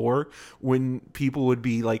floor when people would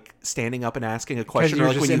be like standing up and asking a question, or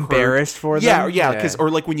like just when you embarrassed for them. Yeah,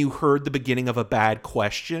 or like when you heard the beginning of a bad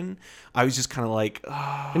question, I was just kind of like,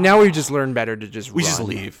 oh. And now we've just learned better to just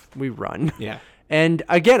leave. We run. Yeah. And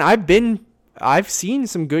again, I've seen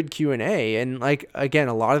some good Q&A, and like again,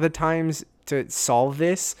 a lot of the times to solve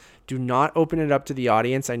this, do not open it up to the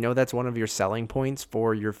audience. I know that's one of your selling points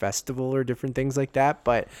for your festival or different things like that,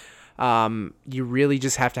 but you really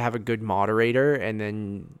just have to have a good moderator, and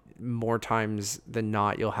then more times than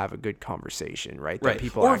not, you'll have a good conversation, right? That Right.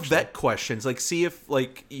 people Or actually, vet questions. Like, see if,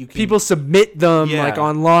 like, you can... people submit them Yeah. like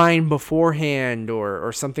online beforehand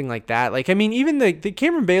or something like that. Like, I mean, even the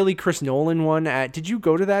Cameron Bailey, Chris Nolan one did you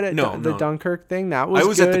go to that at No, the no. Dunkirk thing? That was I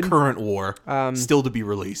was good. at the current war, still to be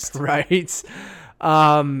released. Right.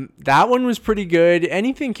 That one was pretty good.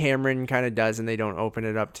 Anything Cameron kind of does and they don't open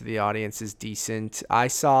it up to the audience is decent. I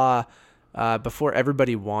saw Before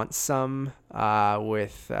Everybody Wants Some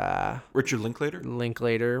with Richard Linklater?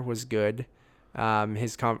 Linklater was good.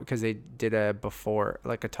 Because they did a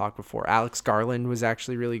talk before. Alex Garland was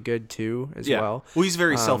actually really good too as well. Well, he's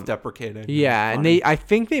very self-deprecating. Yeah, and I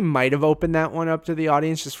think they might have opened that one up to the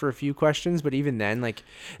audience just for a few questions, but even then, like,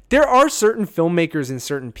 there are certain filmmakers and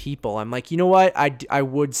certain people. I'm like, you know what? I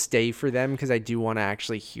would stay for them because I do want to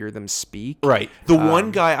actually hear them speak. Right. The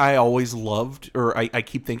one guy I always loved, or I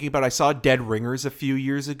keep thinking about, I saw Dead Ringers a few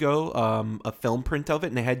years ago, a film print of it,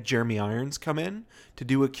 and they had Jeremy Irons come in to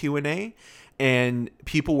do a Q&A. And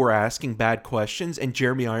people were asking bad questions, and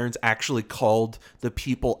Jeremy Irons actually called the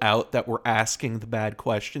people out that were asking the bad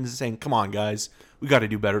questions, saying, "Come on, guys, we got to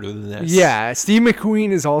do better than this." Yeah, Steve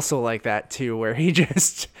McQueen is also like that too, where he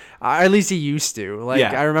just, at least he used to. Like,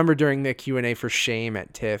 Yeah. I remember during the Q&A for Shame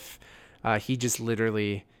at TIFF, he just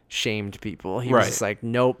literally shamed people. He was Right. just like,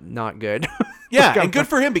 "Nope, not good." Yeah, and good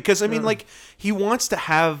for him, because I mean, like, he wants to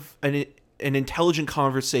have an intelligent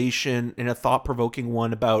conversation and a thought-provoking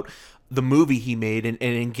one about the movie he made, and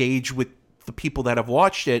engage with the people that have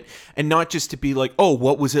watched it, and not just to be like, "Oh,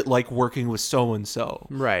 what was it like working with so and so?"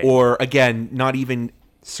 Right. Or again, not even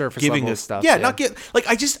Surface giving level us stuff. Yeah, not get like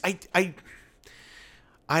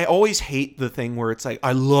I always hate the thing where it's like,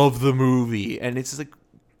 I love the movie, and it's like,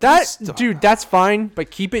 Dude, that's fine, but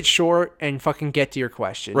keep it short and fucking get to your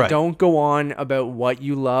question. Right. Don't go on about what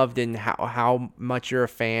you loved and how much you're a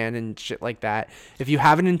fan and shit like that. If you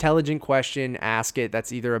have an intelligent question, ask it.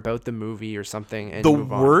 That's either about the movie or something. And the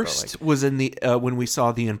move on, worst was in the when we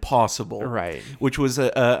saw The Impossible, Right. Which was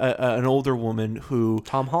an older woman who,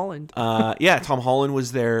 Tom Holland. Tom Holland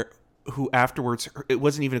was there. Who afterwards, it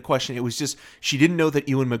wasn't even a question. It was just, she didn't know that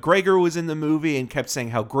Ewan McGregor was in the movie and kept saying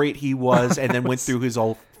how great he was, and then went through his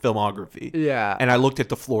whole filmography. Yeah. And I looked at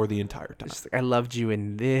the floor the entire time. Just like, I loved you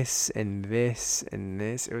in this and this and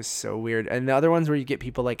this. It was so weird. And the other ones where you get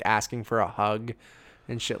people like asking for a hug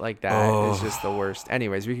and shit like that is just the worst.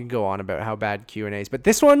 Anyways, we can go on about how bad Q&As, but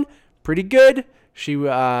this one, pretty good. She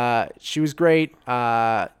was great.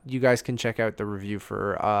 You guys can check out the review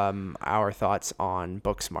for our thoughts on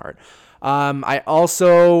Booksmart. I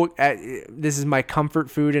also this is my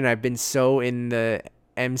comfort food, and I've been so in the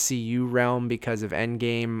MCU realm because of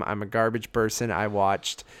Endgame. I'm a garbage person.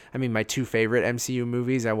 My two favorite MCU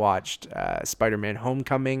movies. I watched Spider-Man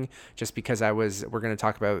Homecoming just because we're going to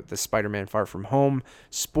talk about the Spider-Man Far From Home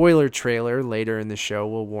spoiler trailer later in the show.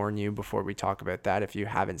 We'll warn you before we talk about that if you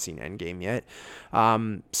haven't seen Endgame yet.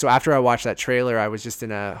 So after I watched that trailer, I was just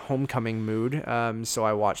in a Homecoming mood. So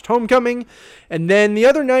I watched Homecoming, and then the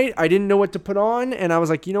other night I didn't know what to put on, and I was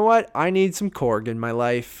like, you know what? I need some Korg in my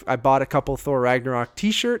life. I bought a couple Thor Ragnarok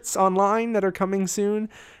t-shirts online that are coming soon,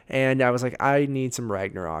 and I was like, I need some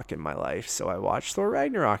Ragnarok in my life. So I watched Thor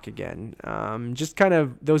Ragnarok again. Just kind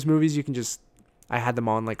of those movies I had them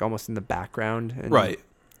on like almost in the background and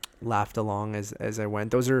laughed along as I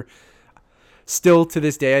went. Those are still to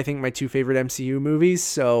this day, I think, my two favorite MCU movies.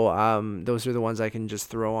 So those are the ones I can just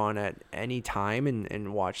throw on at any time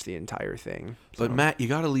and watch the entire thing. But Matt, you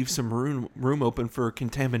got to leave some room open for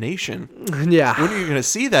contamination. Yeah. When are you going to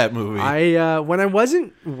see that movie? When I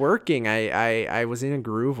wasn't working, I was in a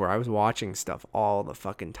groove where I was watching stuff all the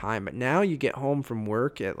fucking time. But now you get home from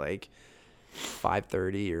work at like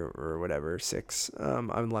 5:30 or whatever, 6.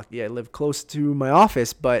 I'm lucky I live close to my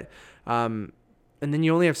office, but and then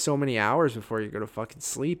you only have so many hours before you go to fucking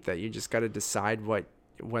sleep that you just got to decide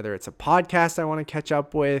whether it's a podcast I want to catch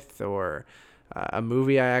up with, or a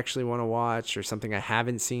movie I actually want to watch, or something I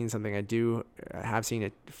haven't seen, something I have seen,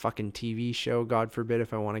 a fucking TV show, God forbid,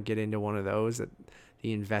 if I want to get into one of those,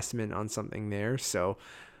 the investment on something there. So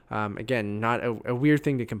again, not a weird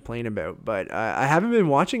thing to complain about, but I haven't been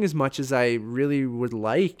watching as much as I really would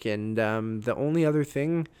like. And the only other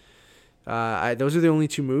thing, those are the only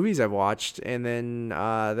two movies I've watched. And then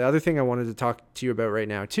the other thing I wanted to talk to you about right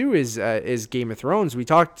now too is Game of Thrones. We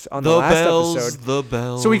talked on the last episode. The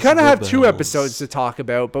bells. So we kind of have two episodes to talk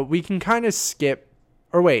about, but we can kind of skip.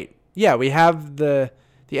 Or wait, yeah, we have the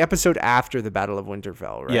episode after the Battle of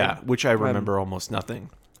Winterfell, right? Yeah, which I remember almost nothing.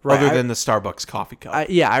 Right, other than the Starbucks coffee cup.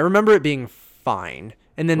 I remember it being fine.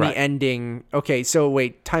 And then Right. the ending. Okay, so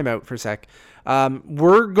wait, time out for a sec.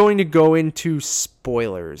 We're going to go into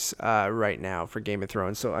spoilers right now for Game of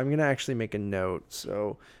Thrones. So I'm going to actually make a note.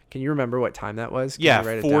 So can you remember what time that was? Can you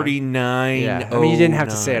write it down? 49. Yeah, I mean, you didn't have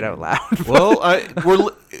to say it out loud.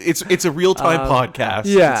 Well, it's a real time podcast.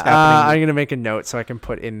 Yeah, It's happening. I'm going to make a note so I can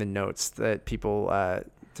put in the notes that people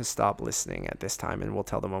to stop listening at this time, and we'll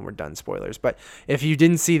tell them when we're done spoilers. But if you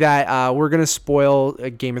didn't see that, we're going to spoil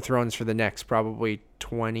Game of Thrones for the next probably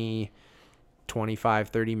 20, 25,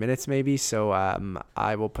 30 minutes maybe. So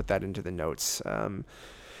I will put that into the notes.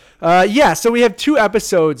 So we have 2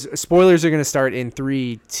 episodes. Spoilers are going to start in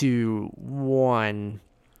 3, 2, 1.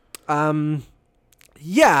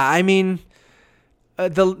 I mean,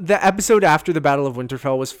 the episode after the Battle of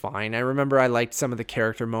Winterfell was fine. I remember I liked some of the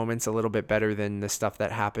character moments a little bit better than the stuff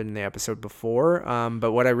that happened in the episode before.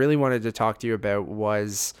 But what I really wanted to talk to you about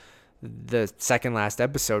was the second last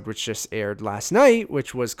episode, which just aired last night,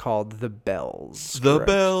 which was called The Bells. The correct?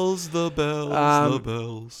 bells, the bells, the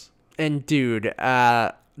bells. And dude,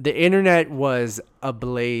 the internet was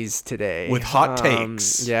ablaze today With hot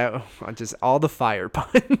takes. Yeah, just all the fire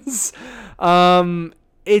puns.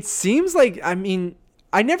 It seems like, I mean,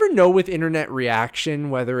 I never know with internet reaction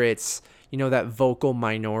whether it's, that vocal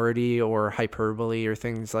minority or hyperbole or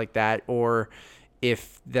things like that, or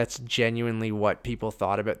if that's genuinely what people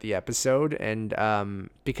thought about the episode. And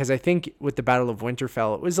because I think with the Battle of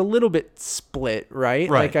Winterfell, it was a little bit split, right?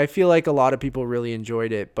 Like, I feel like a lot of people really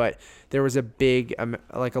enjoyed it, but there was a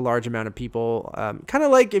large amount of people, kind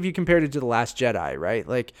of like if you compared it to The Last Jedi, right?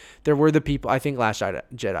 Like, there were the people, I think Last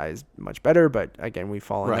Jedi is much better, but again, we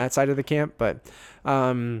fall on that side of the camp. But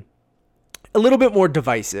a little bit more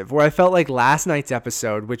divisive, where I felt like last night's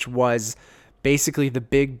episode, which was basically the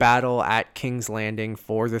big battle at King's Landing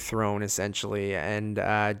for the throne, essentially, and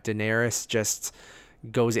Daenerys just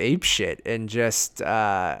goes apeshit and just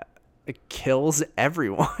kills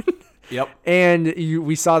everyone. Yep. And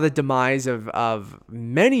we saw the demise of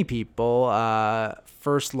many people.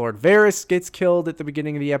 First, Lord Varys gets killed at the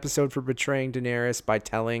beginning of the episode for betraying Daenerys by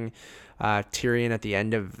telling Tyrion at the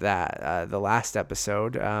end of that the last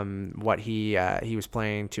episode what he was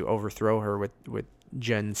planning to overthrow her with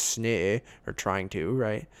Jon Snow, or trying to,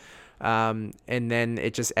 right? And then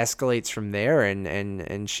it just escalates from there,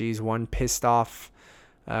 and she's one pissed off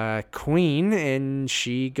queen, and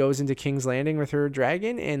she goes into King's Landing with her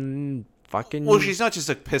dragon and fucking... Well, she's not just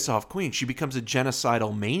a piss off queen. She becomes a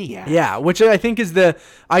genocidal maniac. Yeah, which I think is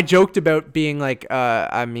I joked about being like,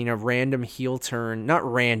 a random heel turn. Not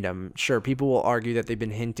random. Sure, people will argue that they've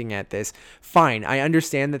been hinting at this. Fine, I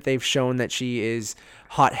understand that they've shown that she is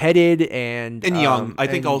hot-headed and young. I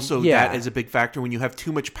think also that is a big factor. When you have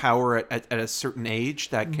too much power at a certain age,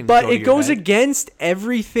 that can But go to it your goes head. against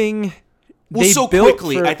everything Well, they so built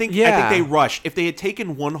quickly. for- I think they rushed. If they had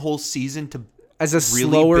taken one whole season to as a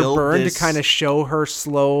really slower build burn this- to kind of show her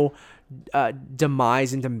slow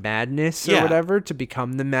demise into madness or whatever, to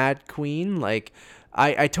become the Mad Queen, like...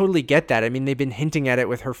 I totally get that. I mean, they've been hinting at it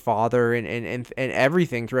with her father and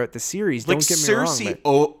everything throughout the series. like Don't get me wrong.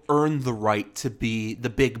 Cersei earned the right to be the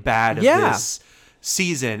big bad of this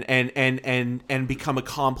season and become a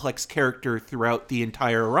complex character throughout the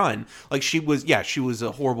entire run. Like she was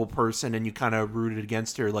a horrible person, and you kind of rooted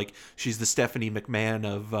against her. Like she's the Stephanie McMahon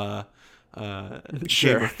of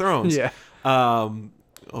Game of Thrones. Yeah.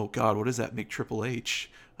 Oh God, what does that make Triple H?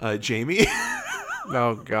 Jamie.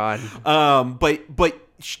 Oh God. But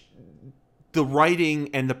the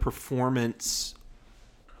writing and the performance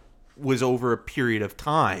was over a period of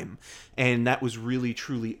time, and that was really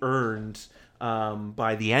truly earned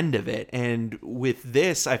by the end of it. And with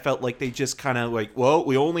this, I felt like they just kind of like, well,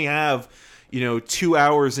 we only have 2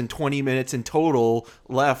 hours and 20 minutes in total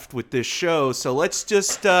left with this show, so let's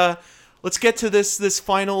just let's get to this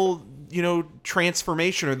final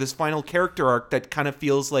transformation, or this final character arc that kind of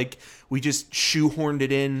feels like we just shoehorned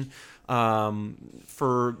it in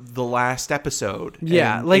for the last episode.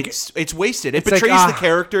 Yeah, and like it's wasted. It it's like, betrays the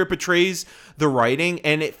character, it betrays the writing,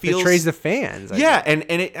 and it feels betrays the fans. and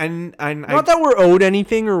Not that we're owed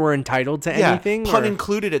anything or we're entitled to anything. pun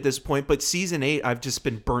included at this point. But season 8, I've just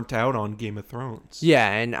been burnt out on Game of Thrones.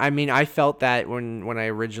 Yeah, and I mean, I felt that when I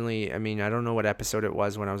originally, I mean, I don't know what episode it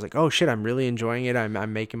was when I was like, oh shit, I'm really enjoying it.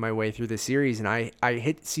 I'm making my way through the series, and I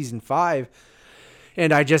hit season 5.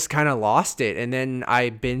 And I just kind of lost it. And then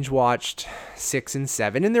I binge watched 6 and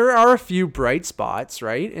 7. And there are a few bright spots,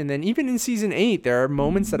 right? And then even in season 8, there are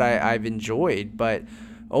moments that I've enjoyed. But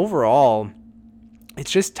overall, it's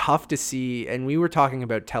just tough to see. And we were talking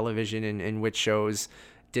about television and which shows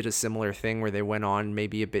did a similar thing where they went on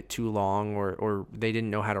maybe a bit too long, or they didn't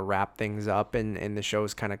know how to wrap things up, and the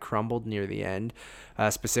show's kind of crumbled near the end.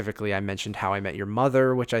 Specifically, I mentioned How I Met Your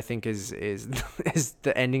Mother, which I think is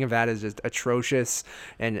the ending of that is just atrocious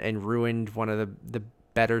and ruined one of the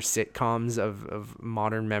better sitcoms of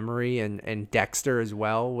modern memory, and Dexter as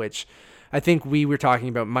well, which I think we were talking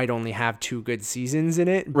about might only have 2 good seasons in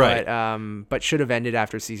it, Right. but should have ended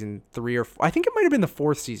after season 3 or 4. I think it might have been the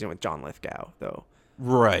 4th season with John Lithgow, though.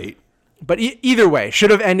 Right. But either way,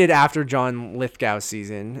 should have ended after John Lithgow's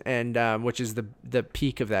season, and which is the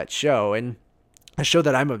peak of that show. And a show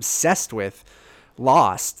that I'm obsessed with,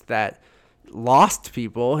 Lost, that lost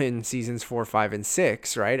people in seasons 4, 5, and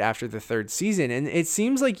 6, right after the 3rd season. And it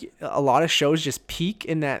seems like a lot of shows just peak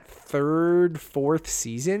in that 3rd, 4th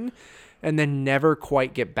season, and then never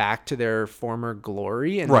quite get back to their former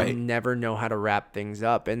glory, and Right. then never know how to wrap things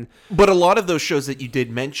up. But a lot of those shows that you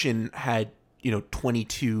did mention had,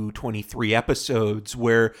 22, 23 episodes,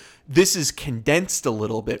 where this is condensed a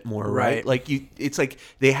little bit more, right? Right. Like it's like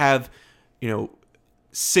they have,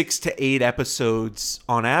 6 to 8 episodes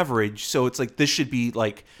on average. So it's like, this should be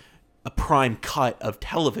like a prime cut of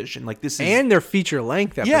television. Like this is, And they're feature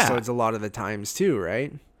length Yeah. episodes a lot of the times too,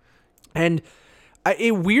 right? And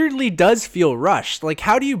it weirdly does feel rushed. Like,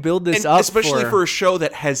 how do you build this and up? especially for a show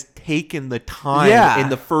that has taken the time Yeah. in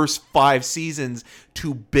the first 5 seasons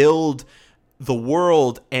to build the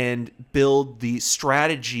world and build the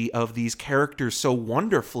strategy of these characters so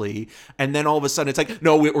wonderfully, and then all of a sudden it's like,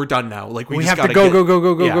 no, we're done now. Like we just have to gotta go, get- go, go,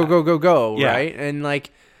 go, go, Yeah. go, Yeah. right? And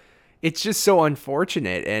like, it's just so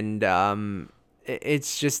unfortunate, and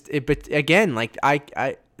it's just it. But again, like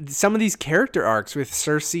I some of these character arcs with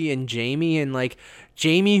Cersei and Jaime, and like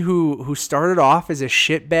Jaime who started off as a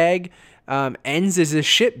shitbag, ends as a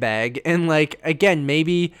shitbag, and like again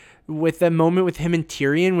maybe with the moment with him and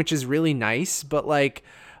Tyrion, which is really nice, but like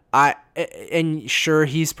and sure,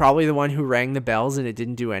 he's probably the one who rang the bells and it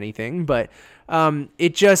didn't do anything, but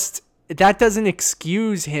it just, that doesn't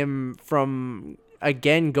excuse him from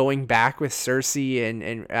again going back with Cersei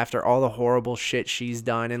and after all the horrible shit she's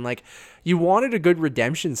done. And like, you wanted a good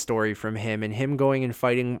redemption story from him, and him going and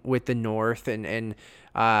fighting with the North, and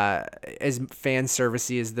as fan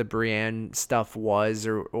servicey as the Brienne stuff was,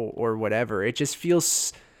 or whatever, it just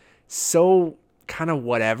feels so kind of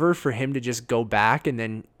whatever for him to just go back, and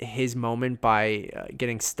then his moment by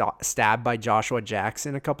getting stabbed by Joshua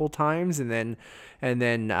Jackson a couple times, and then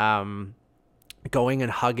going and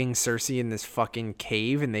hugging Cersei in this fucking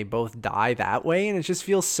cave, and they both die that way, and it just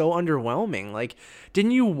feels so underwhelming. Like,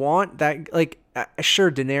 didn't you want that? Like, sure,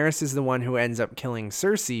 Daenerys is the one who ends up killing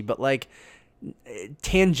Cersei, but like,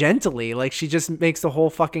 tangentially, like, she just makes the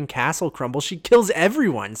whole fucking castle crumble. She kills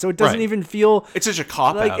everyone, so it doesn't Right. even feel, It's such a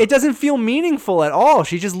cop like, out. it doesn't feel meaningful at all.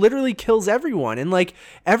 She just literally kills everyone, and like,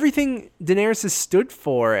 everything Daenerys has stood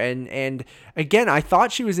for, and again, I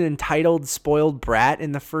thought she was an entitled, spoiled brat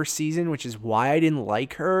in the first season, which is why I didn't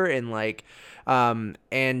like her, and like,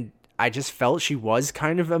 and I just felt she was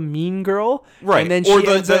kind of a mean girl, Right. And then Or she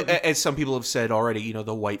ends up, as some people have said already,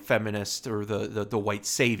 the white feminist, or the white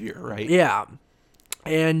savior, right? yeah.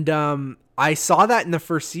 And I saw that in the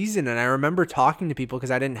first season, and I remember talking to people, because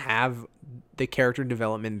I didn't have the character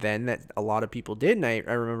development then that a lot of people did, and I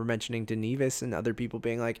remember mentioning to Nevis and other people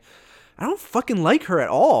being like, I don't fucking like her at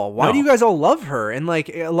all. Why No. do you guys all love her? And like,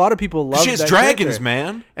 a lot of people love She has that dragons, character.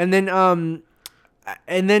 man.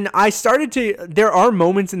 And then I started to, there are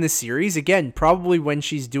moments in the series, again, probably when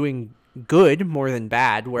she's doing good more than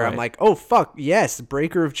bad, where I'm Right. like, oh fuck, yes,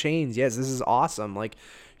 breaker of chains, yes, this is awesome. Like,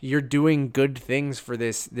 you're doing good things for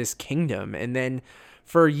this kingdom. And then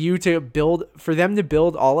for them to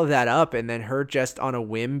build all of that up, and then her just on a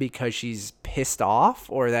whim because she's pissed off,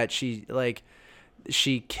 or that she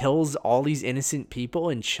kills all these innocent people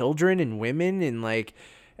and children and women, and like,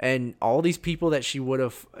 and all these people that she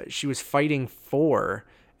was fighting for,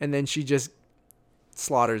 and then she just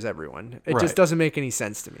slaughters everyone. It Right. just doesn't make any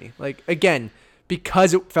sense to me. Like, again,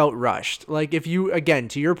 because it felt rushed. Like, if you, again,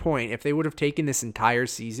 to your point, if they would have taken this entire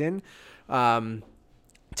season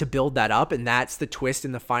to build that up, and that's the twist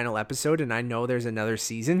in the final episode, and I know there's another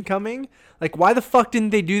season coming, like, why the fuck didn't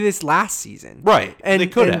they do this last season? Right. They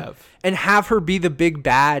could have. And have her be the big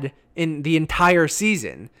bad in the entire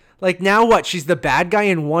season. Like, now what? She's the bad guy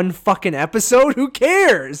in one fucking episode? Who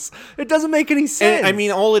cares? It doesn't make any sense. And, I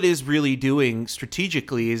mean, all it is really doing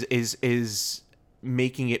strategically is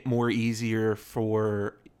making it more easier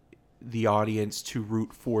for the audience to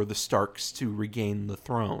root for the Starks to regain the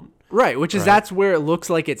throne. right, which is, Right. that's where it looks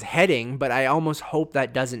like it's heading, but I almost hope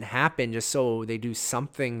that doesn't happen, just so they do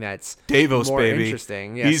something that's Davos, more baby.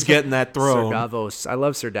 interesting. He's getting that throne. Sir Davos. I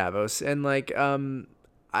love Sir Davos. And like,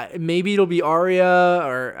 maybe it'll be Arya,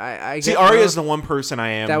 or I See, guess Arya is the one person I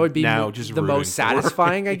am that would be now just the rooting most for.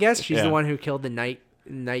 satisfying, I guess. She's Yeah. the one who killed the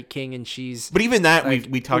Night King, and she's. But even that, like,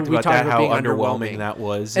 we talked we about talked that, about how being underwhelming that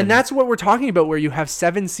was. And that's what we're talking about, where you have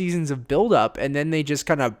 7 seasons of build-up, and then they just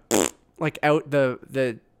kind of like out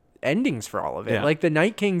the endings for all of it. Yeah. Like the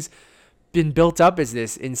Night King's been built up as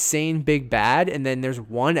this insane big bad, and then there's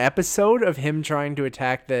one episode of him trying to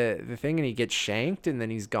attack the thing, and he gets shanked, and then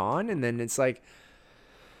he's gone, and then it's like,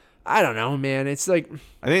 I don't know, man. It's like,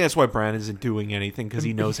 I think that's why Bran isn't doing anything, because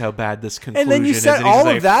he knows how bad this conclusion and then you is. set And he's all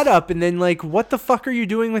like, of that up, and then like, what the fuck are you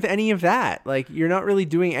doing with any of that? Like, you're not really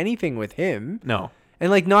doing anything with him. No. And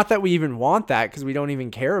like, not that we even want that, because we don't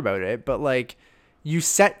even care about it, but like, you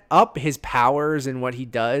set up his powers and what he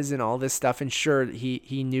does and all this stuff, and sure,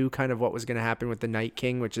 he knew kind of what was going to happen with the Night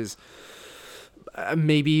King, which is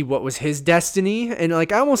maybe what was his destiny. And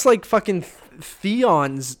like, I almost like fucking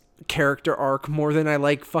Theon's character arc more than I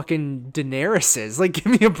like fucking Daenerys's. Like, give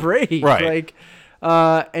me a break. Right. Like,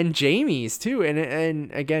 and Jaime's too.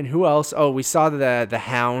 And again, who else? Oh, we saw the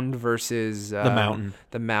Hound versus The Mountain.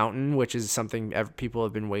 The Mountain, which is something people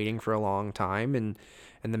have been waiting for a long time, and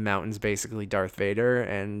the Mountain's basically Darth Vader,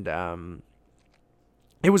 and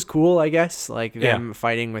it was cool, I guess, like them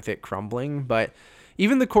fighting with it crumbling. But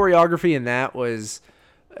even the choreography in that was,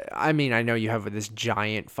 I mean, I know you have this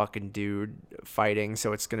giant fucking dude fighting,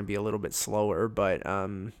 so it's going to be a little bit slower, but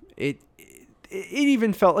it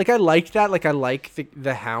even felt like I liked that. Like, I like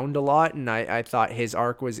the Hound a lot, and I thought his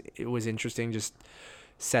arc was interesting, just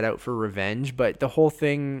set out for revenge. But the whole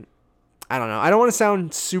thing, I don't know. I don't want to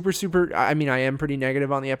sound super. I mean, I am pretty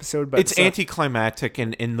negative on the episode, but it's anticlimactic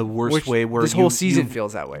in the worst way. Where this whole season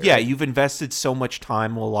feels that way. Yeah, right? you've invested so much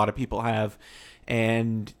time. Well, a lot of people have,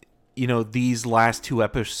 and these last 2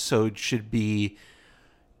 episodes should be,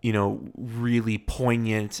 really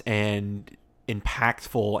poignant and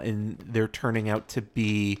impactful, and they're turning out to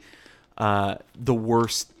be the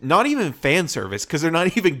worst. Not even fan service, because they're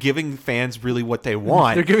not even giving fans really what they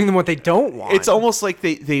want. They're giving them what they don't want. It's almost like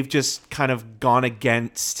they've just kind of gone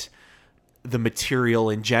against the material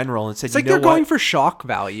in general and said, it's like they're going for shock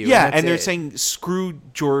value. Yeah, and they're saying, screw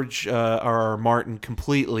George R.R. Martin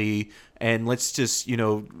completely, and let's just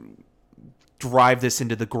drive this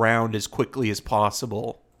into the ground as quickly as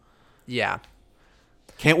possible. Yeah.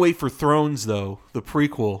 Can't wait for Thrones, though, the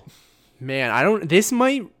prequel. Man,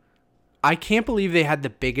 I can't believe they had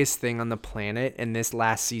the biggest thing on the planet, and this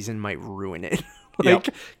last season might ruin it.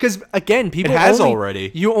 Because again, people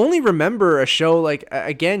already. You only remember a show like,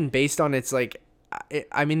 again, based on its like,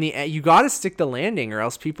 I mean, you got to stick the landing, or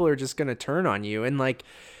else people are just gonna turn on you. And like,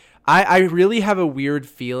 I really have a weird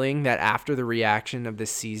feeling that after the reaction of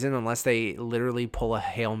this season, unless they literally pull a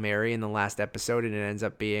Hail Mary in the last episode and it ends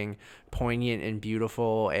up being poignant and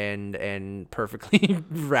beautiful and perfectly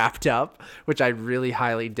wrapped up, which I really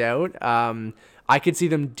highly doubt, I could see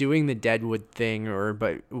them doing the Deadwood thing, or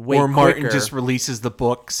Martin just releases the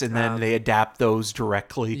books and then they adapt those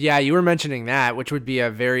directly. Yeah, you were mentioning that, which would be a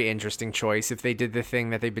very interesting choice if they did the thing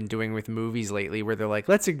that they've been doing with movies lately, where they're like,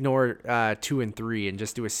 let's ignore 2 and 3 and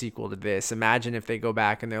just do a sequel to this. Imagine if they go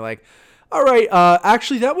back and they're like, all right,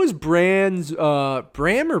 actually that was Bran's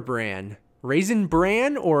Bram or Bran? Raisin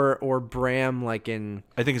Bran or Bram, like in...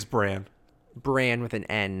 I think it's Bran. Bran with an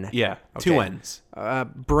N. Yeah, okay. 2 N's.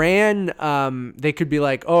 Bran, they could be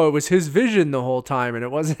like, oh, it was his vision the whole time, and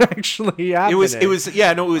it wasn't actually happening. It was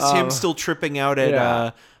him still tripping out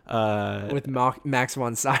at with Max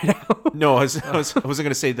von Sydow. No, I wasn't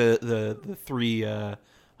gonna say the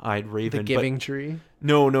 3-eyed raven. The Giving Tree.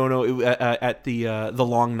 No. At the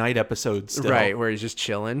Long Night episode still. Right, where he's just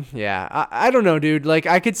chilling. Yeah, I don't know, dude. Like,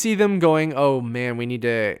 I could see them going, oh man, we need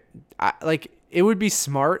to, it would be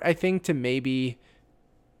smart, I think, to maybe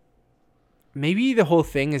the whole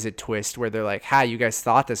thing is a twist where they're like, you guys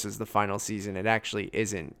thought this was the final season. It actually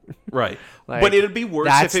isn't. Right. Like, but it'd be worse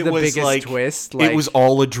if it was like twist. It was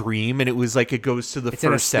all a dream, and it was like it goes to the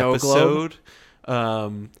first episode.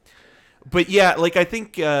 But yeah, like, I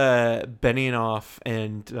think Benioff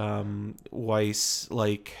and Weiss,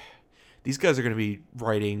 like, these guys are going to be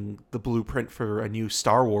writing the blueprint for a new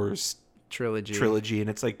Star Wars trilogy, and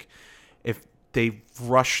it's like, if they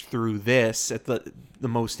rush through this at the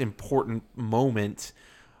most important moment,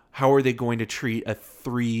 how are they going to treat a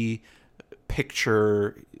 3-picture,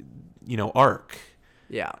 arc?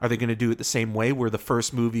 Yeah. Are they going to do it the same way, where the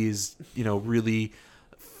first movie is, really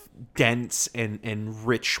dense and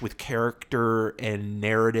rich with character and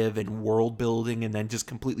narrative and world building, and then just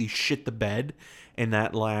completely shit the bed in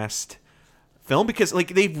that last film? Because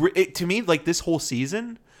like, to me, like, this whole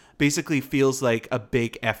season basically feels like a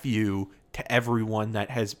big FU to everyone that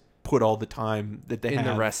has put all the time that they in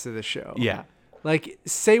have the rest of the show. Yeah. Like,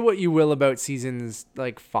 say what you will about seasons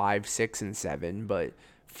like 5, 6, and 7, but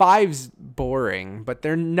 5's boring, but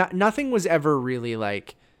nothing was ever really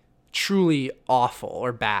like truly awful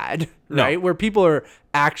or bad, right? No. Where people are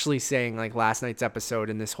actually saying like last night's episode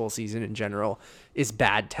and this whole season in general is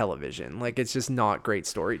bad television. Like, it's just not great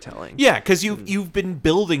storytelling. Yeah, because you've been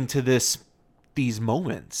building to these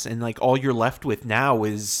moments, and like all you're left with now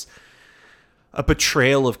is a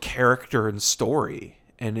betrayal of character and story,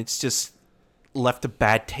 and it's just left a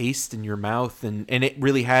bad taste in your mouth, and it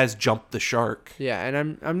really has jumped the shark. Yeah,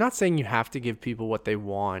 and I'm not saying you have to give people what they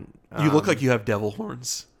want. You look like you have devil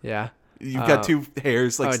horns. Yeah. You've got two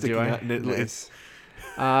hairs like sticking do I? out, and Nice.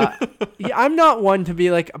 Yeah, I'm not one to be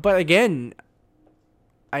like, but again,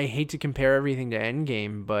 I hate to compare everything to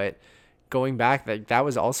Endgame, but going back, that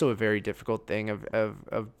was also a very difficult thing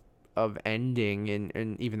of ending,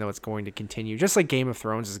 and even though it's going to continue, just like Game of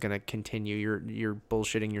Thrones is going to continue, you're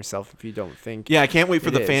bullshitting yourself if you don't think. Yeah, I can't wait for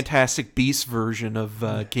the Fantastic Beasts version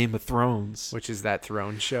of Game of Thrones, which is that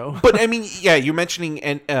Throne show. But I mean, yeah, you're mentioning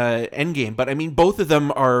Endgame, but I mean, both of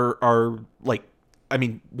them are like, I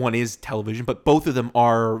mean, one is television, but both of them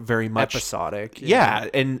are very much episodic. Yeah,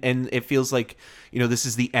 and it feels like, this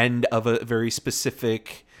is the end of a very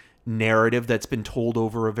specific narrative that's been told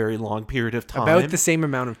over a very long period of time, about the same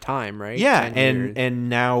amount of time, right? Yeah, and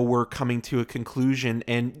now we're coming to a conclusion.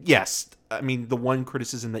 And yes, I mean, the one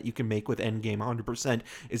criticism that you can make with Endgame 100%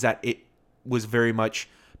 is that it was very much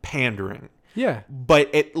pandering. Yeah,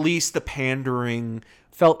 but at least the pandering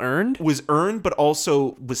felt earned, but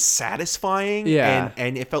also was satisfying. Yeah,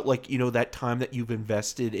 and it felt like, that time that you've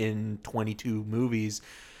invested in 22 movies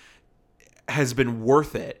has been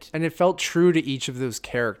worth it, and it felt true to each of those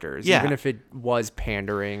characters, yeah, even if it was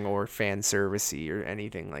pandering or fan servicey or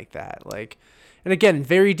anything like that. Like, and again,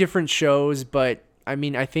 very different shows, but I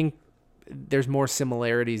mean, I think there's more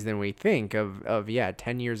similarities than we think of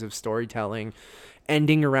 10 years of storytelling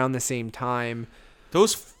ending around the same time.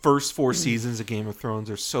 Those first 4 seasons of Game of Thrones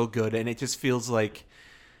are so good, and it just feels like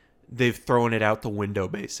they've thrown it out the window,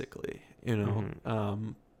 basically.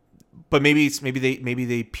 But maybe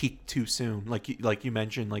they peaked too soon, like you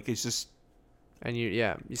mentioned. Like, it's just, and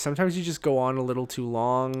sometimes you just go on a little too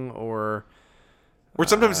long, or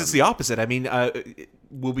sometimes it's the opposite. I mean,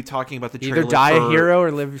 we'll be talking about the trailer either die a hero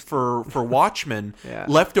or live for Watchmen. Yeah.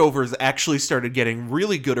 Leftovers actually started getting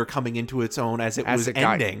really good or coming into its own as it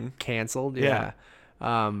ending. Got canceled. Yeah.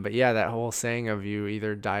 But yeah, that whole saying of you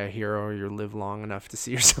either die a hero or you live long enough to see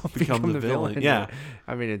yourself become the villain. Yeah.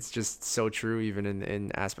 I mean, it's just so true, even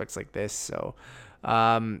in aspects like this. So,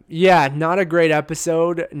 not a great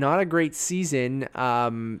episode, not a great season.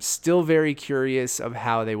 Still very curious of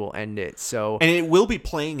how they will end it. So, and it will be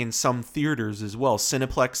playing in some theaters as well.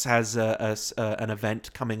 Cineplex has an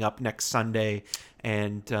event coming up next Sunday,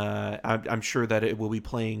 and I'm sure that it will be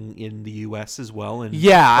playing in the U.S. as well. And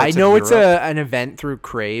I know it's an event through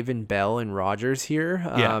Crave and Bell and Rogers here.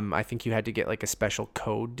 I think you had to get like a special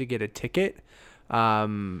code to get a ticket.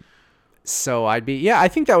 So I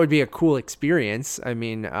think that would be a cool experience. I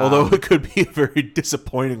mean, although it could be a very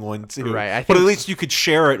disappointing one too. Right. But at least you could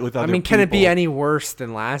share it with other people. Can it be any worse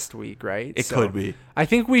than last week, right? It could be. I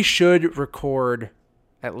think we should record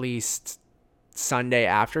at least Sunday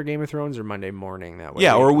after Game of Thrones or Monday morning. That way.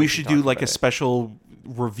 Yeah, or we should do like a special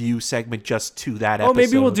review segment just to that episode. Oh,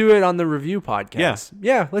 maybe we'll do it on the review podcast.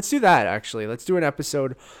 Yeah, let's do that, actually. Let's do an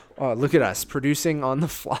episode. Look at us producing on the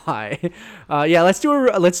fly. Let's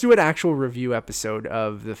do an actual review episode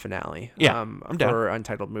of the finale. Yeah, I'm down. For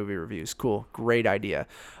Untitled Movie Reviews. Cool. Great idea.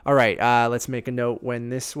 All right, let's make a note when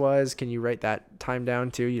this was. Can you write that time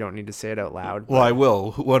down too? You don't need to say it out loud. Well, I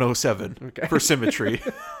will. 107 for symmetry.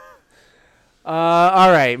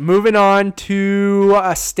 All right, moving on to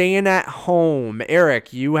staying at home.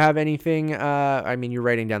 Eric, you have anything? You're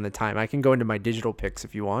writing down the time. I can go into my digital picks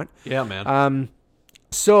if you want. Yeah, man.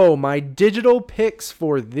 So my digital picks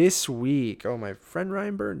for this week. Oh, my friend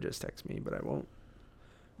Ryan Byrne just texted me, but I won't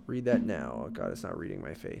read that now. Oh God, it's not reading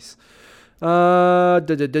my face. Show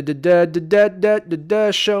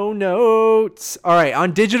notes. All right,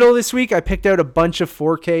 on digital this week, I picked out a bunch of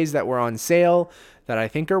 4Ks that were on sale that I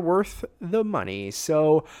think are worth the money.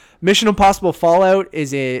 So Mission Impossible Fallout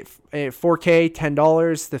is a 4K,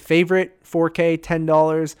 $10. The Favorite, 4K,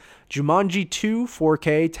 $10. Jumanji 2,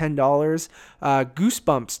 4K, $10.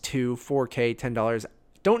 Goosebumps 2, 4K, $10.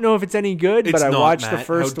 Don't know if it's any good, but I watched the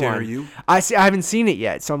first one. How dare you? I haven't seen it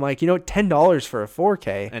yet, so I'm like, $10 for a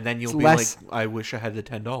 4K. And then you'll be like, I wish I had the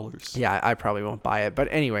 $10. Yeah, I probably won't buy it. But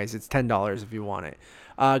anyways, it's $10 if you want it.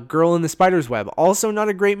 Girl in the Spider's Web, also not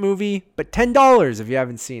a great movie, but $10 if you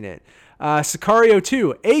haven't seen it. Sicario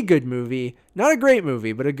 2, a good movie. Not a great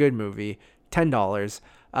movie, but a good movie. $10.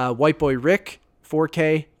 White Boy Rick,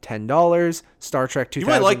 4K, $10. Star Trek 2000.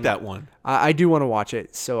 You might like that one. I do want to watch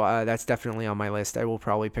it, so that's definitely on my list. I will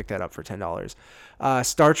probably pick that up for $10.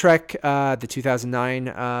 Star Trek, the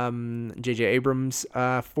 2009, J.J. Abrams,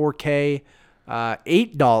 4K,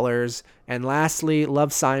 $8. And lastly,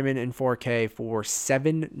 Love, Simon in 4K for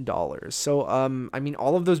 $7. So, I mean,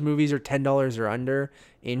 all of those movies are $10 or under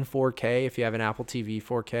in 4K if you have an Apple TV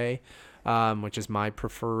 4K, which is my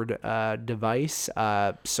preferred device.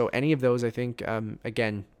 So any of those, I think,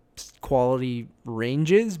 again, quality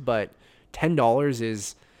ranges, but $10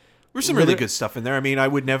 is... There's some really good stuff in there. I mean, I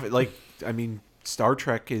would never, Star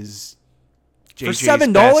Trek is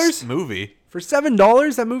JJ's best movie. For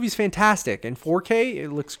 $7, that movie's fantastic. And 4K, it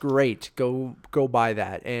looks great. Go buy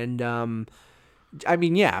that. And I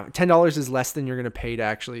mean, yeah, $10 is less than you're going to pay to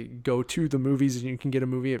actually go to the movies, and you can get a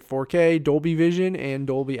movie at 4K, Dolby Vision, and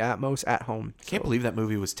Dolby Atmos at home. I can't believe that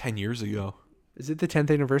movie was 10 years ago. Is it the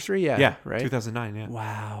 10th anniversary? Yeah. Yeah, right? 2009, yeah.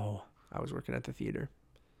 Wow. I was working at the theater.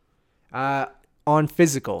 On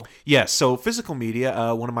physical. Yes, so physical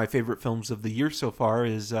media, one of my favorite films of the year so far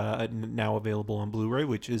is now available on Blu-ray,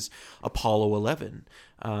 which is Apollo 11.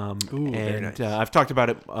 Very nice. I've talked about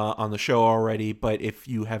it on the show already, but if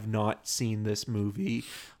you have not seen this movie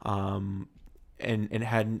and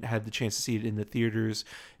hadn't had the chance to see it in the theaters,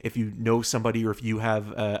 if you know somebody or if you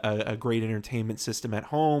have a great entertainment system at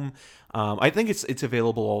home, I think it's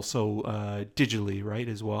available also digitally, right,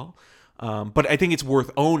 as well. But I think it's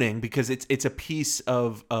worth owning because it's a piece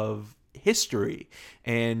of history,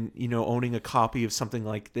 and owning a copy of something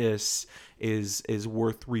like this is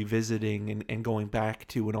worth revisiting and going back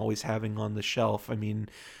to and always having on the shelf. I mean,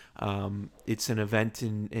 it's an event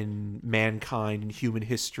in mankind and human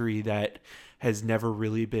history that has never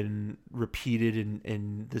really been repeated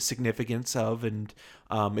in the significance of, and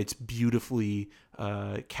it's beautifully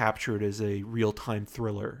captured as a real-time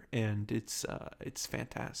thriller, and it's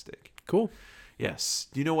fantastic. Cool. Yes.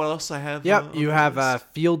 Do you know what else I have? Yep. You have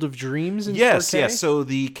Field of Dreams in 4K? Yes. So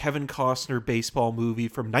the Kevin Costner baseball movie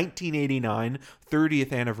from 1989,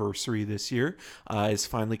 30th anniversary this year, is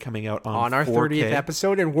finally coming out on our 4K. 30th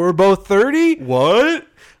episode, and we're both 30? What?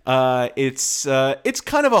 It's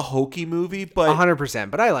kind of a hokey movie, but 100%,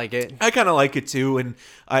 but I like it. I kind of like it too, and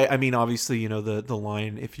I mean, obviously, the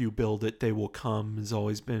line "If you build it, they will come" has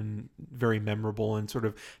always been very memorable and sort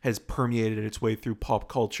of has permeated its way through pop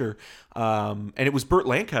culture. And it was Burt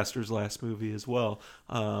Lancaster's last movie as well.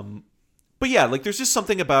 But yeah, there's just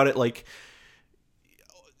something about it,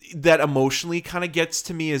 that emotionally kind of gets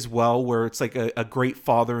to me as well, where it's like a great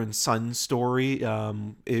father and son story.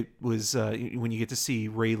 It was when you get to see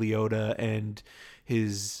Ray Liotta and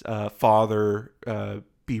his father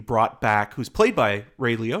be brought back, who's played by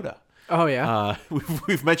Ray Liotta. Oh yeah.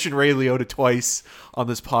 We've mentioned Ray Liotta twice on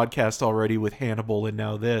this podcast already with Hannibal and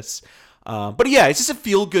now this. But yeah, it's just a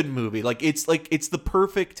feel good movie. It's the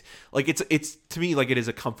perfect, it's to me, it is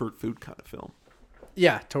a comfort food kind of film.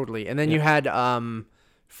 Yeah, totally. And then you had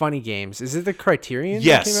Funny Games. Is it the Criterion?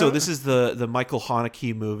 Yes. So this is the Michael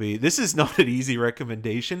Haneke movie. This is not an easy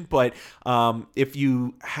recommendation, but if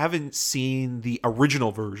you haven't seen the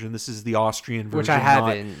original version, this is the Austrian version, which I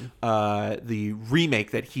haven't. Not, the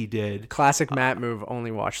remake that he did. Classic Matt move.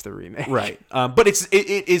 Only watch the remake. Right. But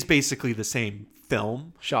it is basically the same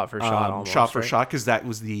film, shot for shot, almost, shot for shot, because that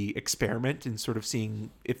was the experiment in sort of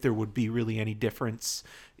seeing if there would be really any difference,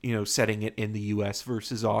 setting it in the U.S.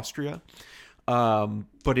 versus Austria.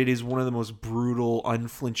 But it is one of the most brutal,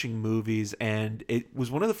 unflinching movies, and it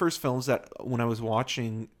was one of the first films that when I watched,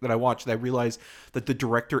 that I realized that the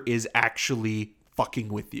director is actually fucking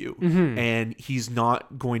with you, and he's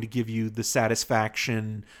not going to give you the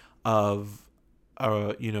satisfaction of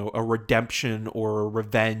a redemption or a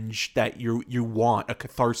revenge that you want, a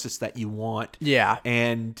catharsis that you want. Yeah.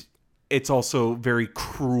 And it's also very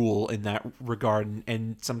cruel in that regard,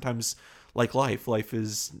 and sometimes, like life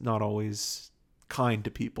is not always kind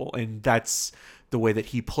to people, and that's the way that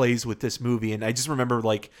he plays with this movie. And I just remember,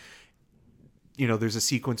 there's a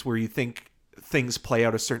sequence where you think things play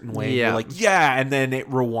out a certain way, and you're like, yeah, and then it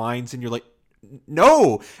rewinds and you're like,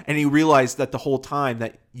 no, and you realize that the whole time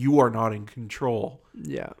that you are not in control.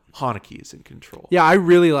 Yeah, Haneke is in control. Yeah, I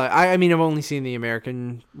really like. I mean, I've only seen the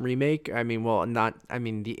American remake.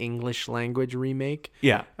 The English language remake.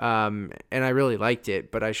 Yeah. And I really liked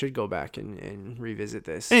it, but I should go back and revisit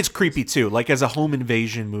this. And it's creepy too. As a home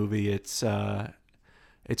invasion movie, it's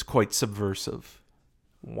quite subversive.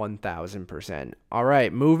 1000%. All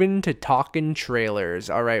right, moving to talking trailers.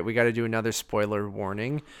 All right, we got to do another spoiler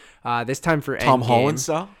warning. This time for Tom Endgame. Holland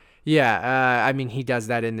style? Yeah, I mean, he does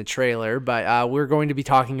that in the trailer, but we're going to be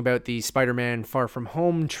talking about the Spider-Man Far From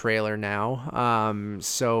Home trailer now.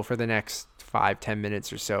 So for the next 5-10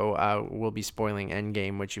 minutes or so, we'll be spoiling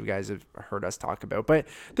Endgame, which you guys have heard us talk about. But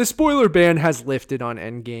the spoiler ban has lifted on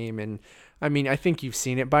Endgame, and I mean, I think you've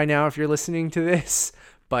seen it by now if you're listening to this,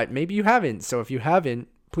 but maybe you haven't. So if you haven't,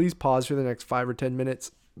 please pause for the next 5 or 10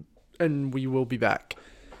 minutes, and we will be back.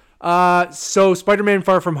 So Spider-Man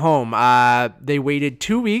Far From Home, they waited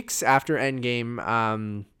 2 weeks after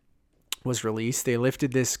Endgame, was released. They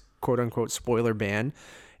lifted this quote unquote spoiler ban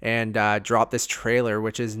and, dropped this trailer,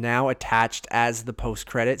 which is now attached as the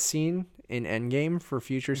post-credit scene in Endgame for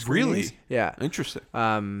future screenings. Really? Yeah. Interesting.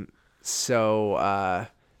 So,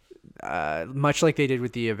 much like they did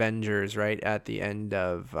with the Avengers, right? At the end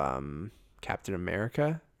of, Captain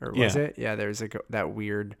America, or was it? Yeah. There's that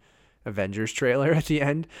weird Avengers trailer at the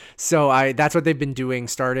end. So that's what they've been doing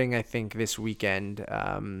starting, I think, this weekend,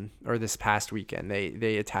 or this past weekend.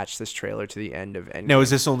 They attached this trailer to the end of Endgame. Now, is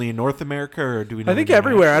this only in North America, or do we know? I think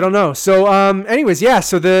everywhere. I don't know. So, anyways, yeah.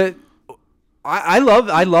 So I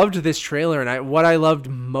loved this trailer, and what I loved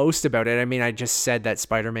most about it, I mean, I just said that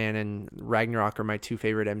Spider-Man and Ragnarok are my two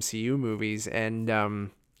favorite MCU movies, and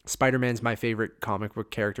Spider-Man's my favorite comic book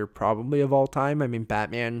character probably of all time. I mean,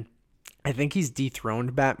 Batman, I think he's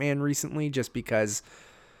dethroned Batman recently just because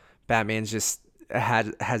Batman's just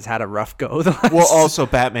has had a rough go. Well, also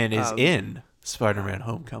Batman is in Spider-Man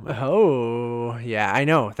Homecoming. Oh, yeah, I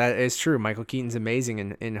know. That is true. Michael Keaton's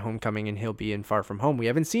amazing in Homecoming, and he'll be in Far From Home. We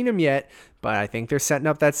haven't seen him yet, but I think they're setting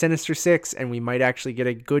up that Sinister Six, and we might actually get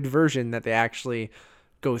a good version that they actually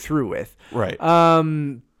go through with. Right.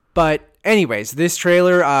 But anyways, this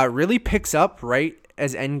trailer really picks up right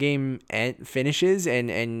as Endgame finishes,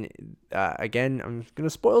 and again, I'm gonna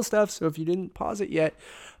spoil stuff, so if you didn't pause it yet,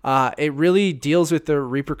 it really deals with the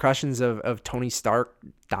repercussions of Tony Stark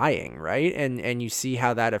dying, right? And you see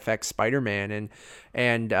how that affects Spider-Man,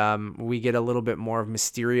 and we get a little bit more of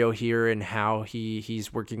Mysterio here, and how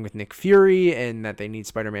he's working with Nick Fury, and that they need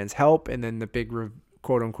Spider-Man's help, and then the big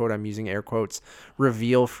quote unquote, I'm using air quotes,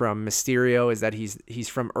 reveal from Mysterio is that he's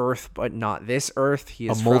from Earth, but not this Earth. He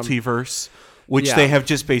is a multiverse. Which they have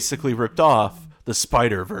just basically ripped off the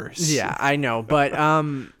Spider-Verse. Yeah, I know. But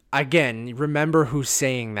again, remember who's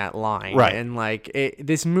saying that line. Right. And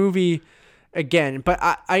this movie, again, but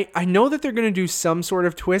I know that they're going to do some sort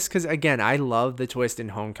of twist because, again, I love the twist in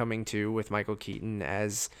Homecoming 2 with Michael Keaton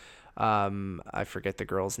as, I forget the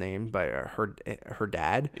girl's name, but her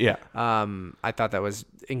dad. Yeah. I thought that was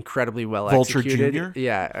incredibly well Vulture executed. Jr.?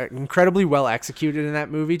 Yeah, incredibly well executed in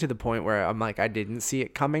that movie to the point where I'm like, I didn't see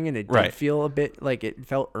it coming, and it did feel a bit like it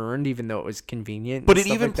felt earned, even though it was convenient. But it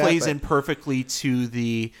even plays in perfectly to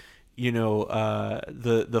the,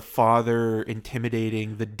 the father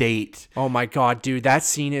intimidating the date. Oh my god, dude, that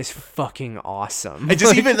scene is fucking awesome. And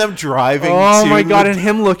just even them driving. Oh my god, and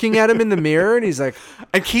him looking at him in the mirror, and he's like,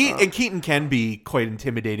 and Keaton can be quite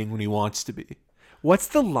intimidating when he wants to be. What's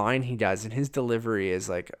the line he does? And his delivery is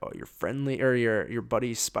like, "Oh, you're friendly," or your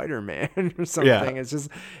buddy's Spider-Man or something. Yeah.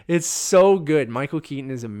 It's so good. Michael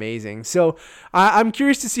Keaton is amazing. So I'm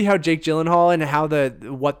curious to see how Jake Gyllenhaal and how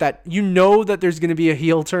that there's going to be a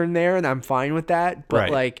heel turn there, and I'm fine with that.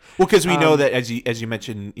 But because we know that as you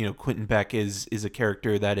mentioned, Quentin Beck is a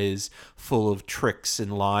character that is full of tricks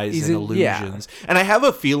and lies and illusions, and I have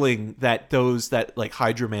a feeling that those that like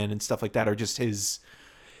Hydra Man and stuff like that are just his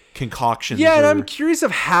concoctions. Yeah, and I'm curious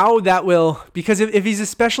of how that will, because if he's a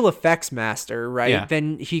special effects master, right,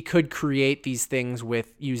 then he could create these things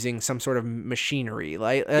with using some sort of machinery.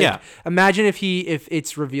 Like imagine if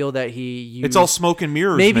it's revealed that he used, it's all smoke and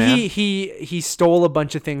mirrors. Maybe man. he stole a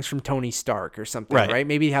bunch of things from Tony Stark or something, right?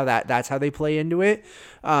 Maybe that's how they play into it,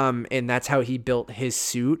 and that's how he built his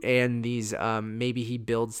suit, and these maybe he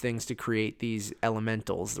builds things to create these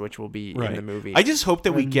elementals, which will be in the movie. I just hope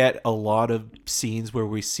that we get a lot of scenes where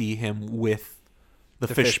we see him with the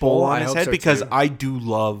fishbowl on his head, because I do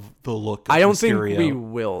love the look of Mysterio. I don't think we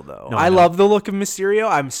will, though. No, I love the look of Mysterio.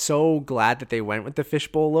 I'm so glad that they went with the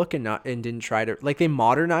fishbowl look and didn't try to, they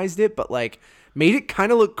modernized it, but made it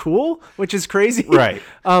kind of look cool, which is crazy. Right.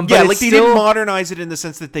 But they didn't modernize it in the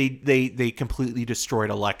sense that they completely destroyed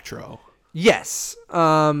Electro. Yes.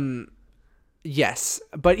 Yes,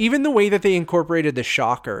 but even the way that they incorporated the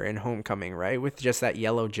Shocker in Homecoming, right, with just that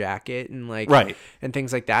yellow jacket and and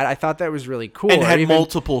things like that, I thought that was really cool. And had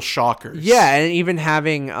multiple Shockers. Yeah, and even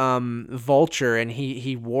having Vulture, and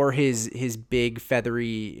he wore his big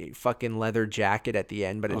feathery fucking leather jacket at the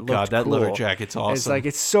end, but it looked cool. That leather jacket's awesome.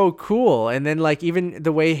 It's so cool, and then even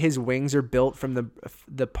the way his wings are built from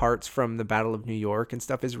the parts from the Battle of New York and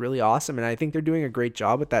stuff is really awesome, and I think they're doing a great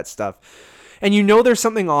job with that stuff. And there's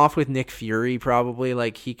something off with Nick Fury, probably.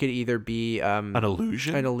 Like, he could either be An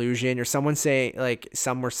illusion, or some were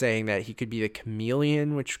saying that he could be the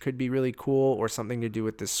chameleon, which could be really cool, or something to do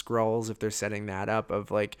with the Skrulls if they're setting that up.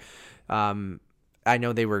 Of like, I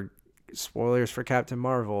know they were, spoilers for Captain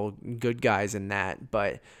Marvel, good guys in that,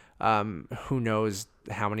 but who knows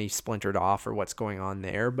how many splintered off or what's going on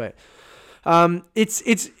there, but.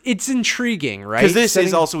 It's intriguing, right? Because this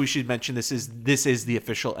is also, we should mention, this is the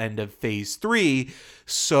official end of Phase 3,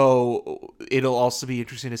 so it'll also be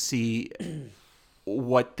interesting to see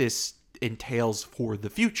what this entails for the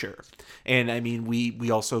future. And I mean, we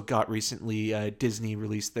also got recently Disney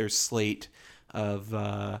released their slate of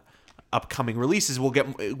upcoming releases. We'll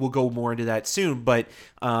go more into that soon, but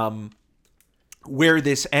where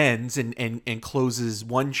this ends and closes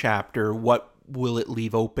one chapter, what will it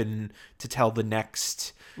leave open to tell the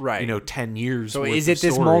next 10 years? So is it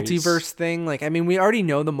this multiverse thing? Like, I mean, we already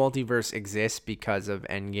know the multiverse exists because of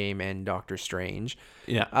Endgame and Doctor Strange.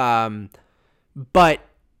 Yeah. But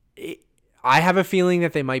I have a feeling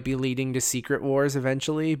that they might be leading to Secret Wars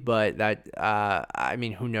eventually, but that I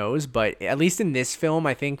mean, who knows? But at least in this film,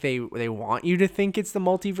 I think they want you to think it's the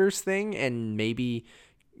multiverse thing, and maybe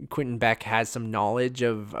Quentin Beck has some knowledge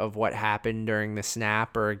of what happened during the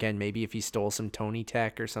snap, or again, maybe if he stole some Tony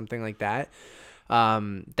tech or something like that.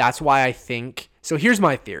 That's why I think, so here's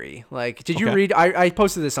my theory. Like, did you read, I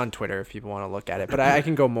posted this on Twitter if people want to look at it, but I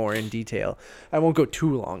can go more in detail. I won't go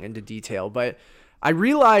too long into detail, but I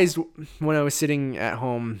realized when I was sitting at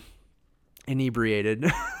home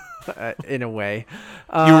inebriated, in a way,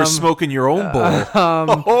 you were smoking your own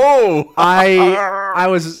bowl. I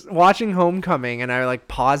was watching Homecoming, and I like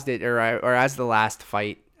paused it, or as the last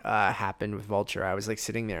fight happened with Vulture, I was like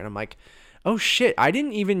sitting there, and I'm like, oh shit, I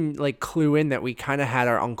didn't even like clue in that we kind of had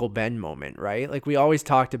our Uncle Ben moment, right? Like, we always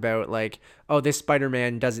talked about like, oh, this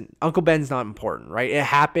Spider-Man Uncle Ben's not important, right? It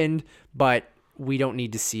happened, but we don't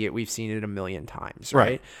need to see it. We've seen it a million times,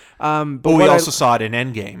 right? But we also saw it in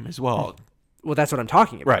Endgame as well. Well, that's what I'm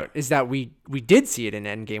talking about, right? Is that we did see it in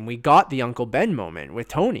Endgame. We got the Uncle Ben moment with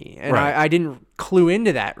Tony, and right. I didn't clue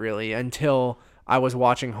into that really until I was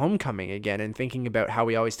watching Homecoming again and thinking about how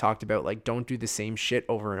we always talked about, like, don't do the same shit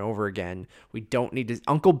over and over again. We don't need to.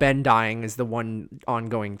 Uncle Ben dying is the one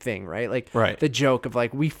ongoing thing, right? Like, right. The joke of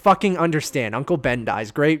like, we fucking understand. Uncle Ben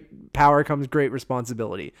dies. Great power comes great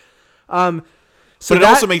responsibility. So but it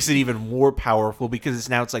also makes it even more powerful because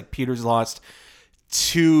it's like Peter's lost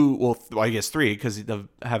 2, well, I guess 3, because of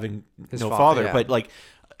having no father. Yeah. But like,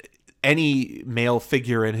 any male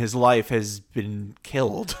figure in his life has been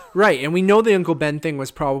killed. Right, and we know the Uncle Ben thing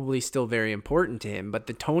was probably still very important to him, but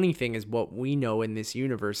the Tony thing is what we know in this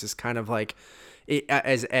universe is kind of like,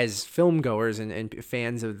 as film goers and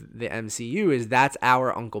fans of the MCU, is that's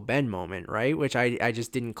our Uncle Ben moment, right? Which I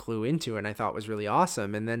just didn't clue into, and I thought was really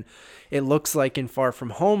awesome. And then it looks like in Far From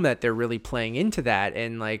Home that they're really playing into that,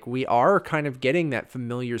 and like, we are kind of getting that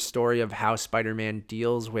familiar story of how Spider-Man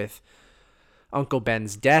deals with Uncle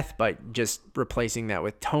Ben's death, but just replacing that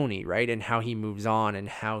with Tony, right? And how he moves on and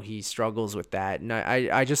how he struggles with that. And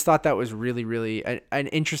I just thought that was really, really an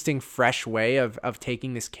interesting, fresh way of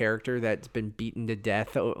taking this character that's been beaten to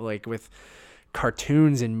death, like with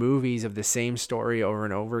cartoons and movies of the same story over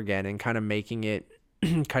and over again, and kind of making it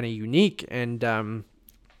kind of unique. And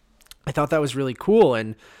I thought that was really cool.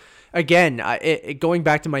 And again, going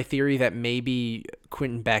back to my theory that maybe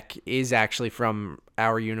Quentin Beck is actually from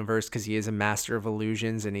our universe because he is a master of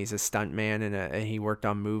illusions and he's a stuntman and he worked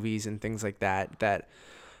on movies and things like that, that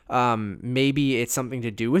maybe it's something to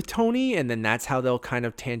do with Tony, and then that's how they'll kind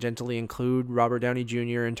of tangentially include Robert Downey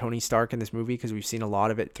Jr. and Tony Stark in this movie, because we've seen a lot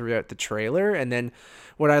of it throughout the trailer. And then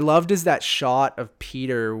what I loved is that shot of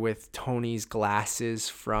Peter with Tony's glasses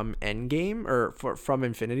from Endgame, or from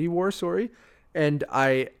Infinity War, sorry. And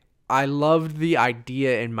I loved the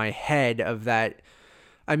idea in my head of that.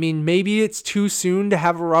 I mean, maybe it's too soon to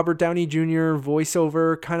have a Robert Downey Jr.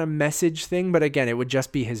 voiceover kind of message thing, but again, it would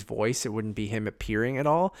just be his voice. It wouldn't be him appearing at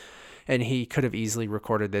all. And he could have easily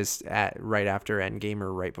recorded this right after Endgame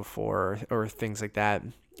or right before, or things like that.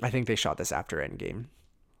 I think they shot this after Endgame.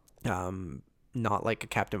 Not like a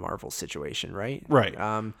Captain Marvel situation, right? Right.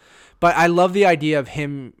 But I love the idea of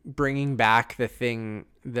him bringing back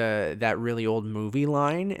that really old movie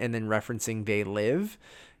line, and then referencing "They Live,"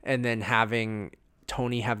 and then having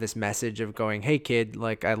Tony have this message of going, "Hey kid,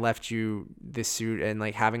 like, I left you this suit," and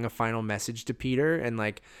like having a final message to Peter, and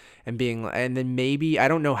like, and then maybe, I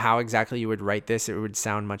don't know how exactly you would write this. It would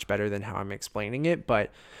sound much better than how I'm explaining it,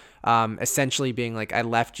 but essentially being like, I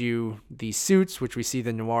left you these suits, which we see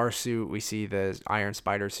the noir suit, we see the Iron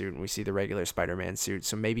Spider suit, and we see the regular Spider-Man suit.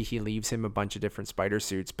 So maybe he leaves him a bunch of different spider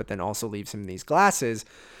suits, but then also leaves him these glasses,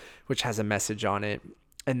 which has a message on it.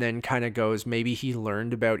 And then kind of goes, maybe he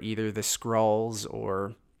learned about either the Skrulls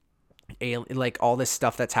or like all this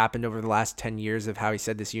stuff that's happened over the last 10 years of how he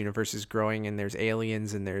said this universe is growing and there's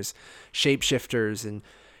aliens and there's shapeshifters and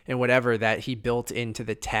whatever, that he built into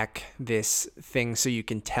the tech this thing so you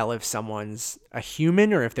can tell if someone's a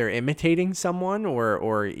human or if they're imitating someone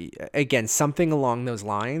or again, something along those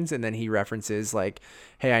lines. And then he references like,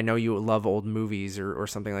 hey, I know you love old movies or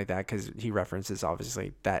something like that, because he references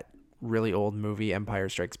obviously that really old movie Empire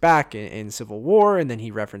Strikes Back in Civil War, and then he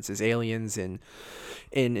references aliens in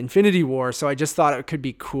Infinity War. So I just thought it could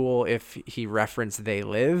be cool if he referenced They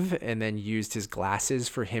Live and then used his glasses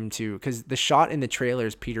for him to, because the shot in the trailer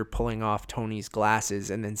is Peter pulling off Tony's glasses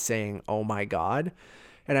and then saying, oh my God.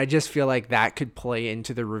 And I just feel like that could play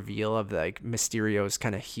into the reveal of like Mysterio's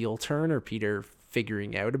kind of heel turn, or Peter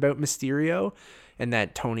figuring out about Mysterio, and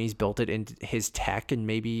that Tony's built it into his tech. And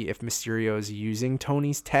maybe if Mysterio is using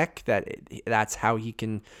Tony's tech, that's how he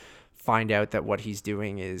can find out that what he's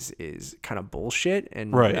doing is kind of bullshit.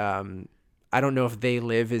 And right. I don't know if They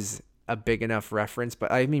Live is a big enough reference,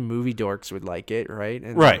 but I mean, movie dorks would like it, right?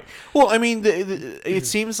 And right. Well, I mean, it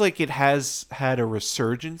seems like it has had a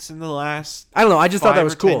resurgence in the last. I don't know. I just thought that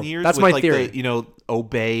was cool. That's my theory.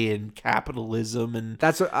 Obey and capitalism and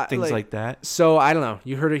that's what things like that. So I don't know.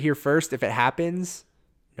 You heard it here first. If it happens,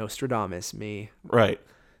 Nostradamus, me. Right.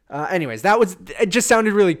 Anyways, it just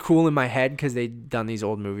sounded really cool in my head because they'd done these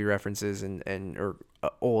old movie references or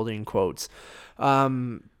old in quotes.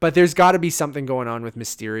 But there's got to be something going on with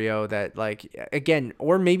Mysterio that, like, again,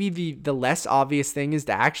 or maybe the less obvious thing is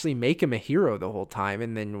to actually make him a hero the whole time,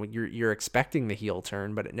 and then you're expecting the heel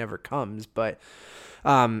turn, but it never comes. But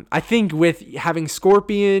I think with having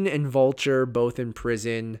Scorpion and Vulture both in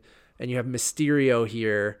prison, and you have Mysterio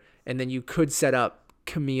here, and then you could set up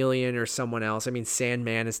Chameleon or someone else. I mean,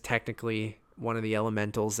 Sandman is technically one of the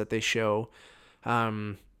elementals that they show,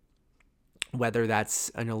 whether that's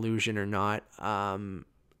an illusion or not.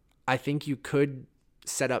 I think you could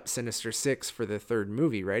set up Sinister Six for the third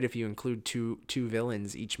movie, right? If you include two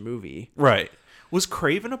villains each movie. Right. Was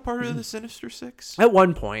Kraven a part of the Sinister Six? At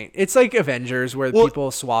one point. It's like Avengers where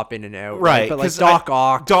people swap in and out. Right. But like Doc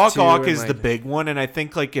Ock is the big one. And I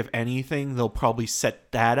think, like, if anything, they'll probably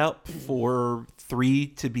set that up for 3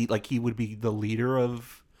 to be like, he would be the leader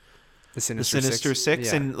of the Sinister Six.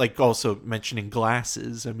 Yeah. And like also mentioning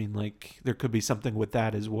glasses. I mean, like, there could be something with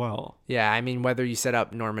that as well. Yeah. I mean, whether you set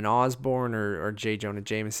up Norman Osborn or J. Jonah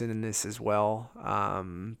Jameson in this as well.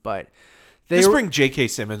 But Just bring J.K.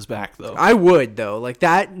 Simmons back, though. I would, though. Like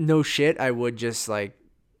that, no shit. I would just bring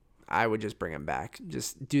him back.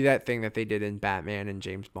 Just do that thing that they did in Batman and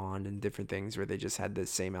James Bond and different things where they just had the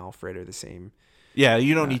same Alfred or the same. Yeah,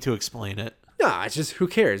 you don't need to explain it. No, it's just, who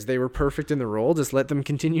cares? They were perfect in the role. Just let them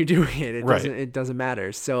continue doing it. It doesn't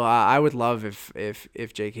matter. So I would love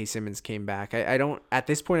if J.K. Simmons came back. I don't, at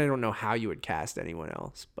this point, I don't know how you would cast anyone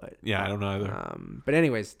else. But yeah, I don't know either. But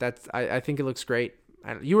anyways, I think it looks great.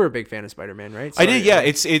 You were a big fan of Spider-Man, right? I did, yeah.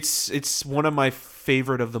 It's one of my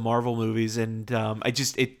favorite of the Marvel movies, and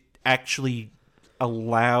it actually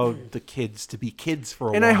allowed the kids to be kids for a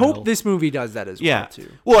while. And I hope this movie does that as well,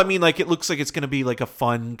 too. Well, I mean, like, it looks like it's going to be like a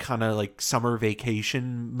fun kind of like summer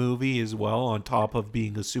vacation movie as well, on top of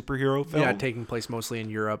being a superhero film. Yeah, taking place mostly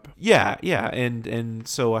in Europe. Yeah, and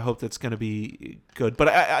so I hope that's going to be good.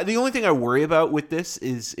 But the only thing I worry about with this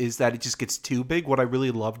is that it just gets too big. What I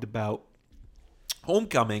really loved about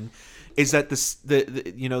Homecoming is that the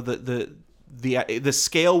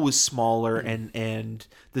scale was smaller and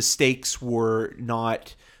the stakes were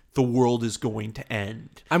not the world is going to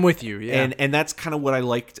end. I'm with you, yeah. And that's kind of what I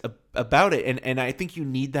liked about it. And I think you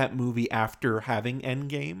need that movie after having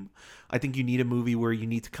Endgame. I think you need a movie where you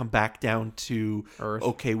need to come back down to Earth.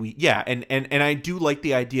 Okay, and I do like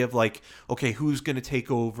the idea of, like, okay, who's going to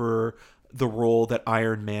take over the role that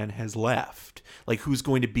Iron Man has left? Like, who's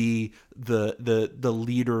going to be the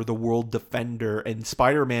leader, the world defender? And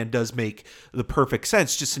Spider-Man does make the perfect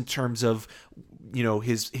sense, just in terms of,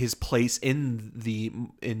 his place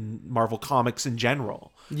in Marvel Comics in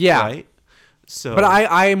general. Yeah. Right? So, but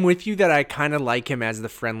I am with you that I kind of like him as the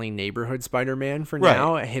friendly neighborhood Spider-Man for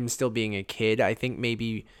now. Him still being a kid, I think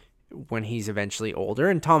maybe when he's eventually older.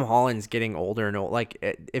 And Tom Holland's getting older and old. Like,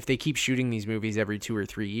 if they keep shooting these movies every 2 or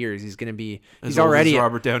 3 years, he's going to be... As He's old already... as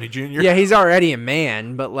Robert Downey Jr.? Yeah, he's already a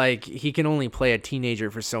man, but, like, he can only play a teenager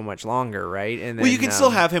for so much longer, right? And then, Well, you can still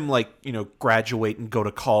have him, like, you know, graduate and go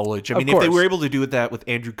to college. I mean, if course. they were able to do that with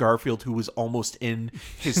Andrew Garfield, who was almost in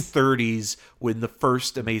his 30s when the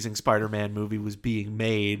first Amazing Spider-Man movie was being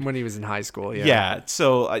made. When he was in high school, yeah. Yeah,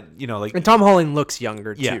 so, you know, like... And Tom Holland looks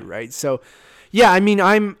younger, too, Yeah. right? So... Yeah, I mean,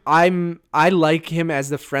 I like him as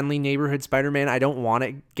the friendly neighborhood Spider-Man. I don't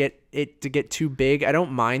want it to get too big. I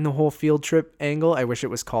don't mind the whole field trip angle. I wish it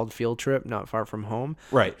was called Field Trip, not Far From Home.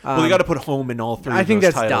 Right. Well, you got to put home in all three. I of think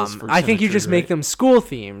those that's titles dumb. for I think you symmetry, just make right? them school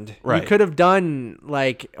themed. Right. You could have done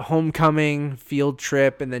like Homecoming, Field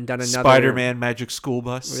Trip, and then done another Spider-Man Magic School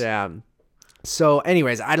Bus. Yeah. So,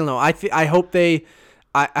 anyways, I don't know. I hope they.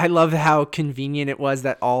 I love how convenient it was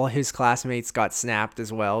that all his classmates got snapped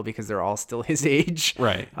as well because they're all still his age.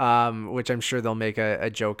 Right. Which I'm sure they'll make a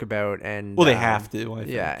joke about. And Well, they have to. I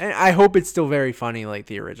think. Yeah, and I hope it's still very funny like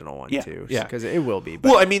the original one too. Yeah. Because it will be.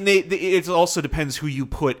 But Well, I mean, it also depends who you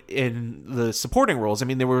put in the supporting roles. I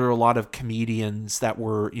mean, there were a lot of comedians that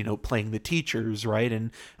were, you know, playing the teachers, right?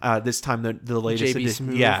 And this time the latest JB edition,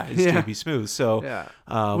 Smoove. it's JB Smoove. So,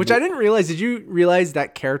 yeah. Which I didn't realize. Did you realize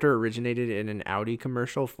that character originated in an Audi commercial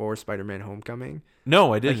for Spider-Man Homecoming?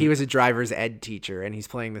 No, I didn't. Like he was a driver's ed teacher, and he's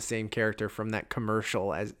playing the same character from that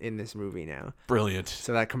commercial as in this movie now. Brilliant.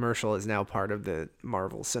 So that commercial is now part of the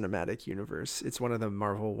Marvel Cinematic Universe. It's one of the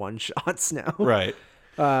Marvel one-shots now. Right.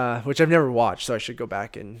 Which I've never watched, so I should go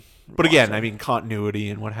back and But watch again, it. I mean, continuity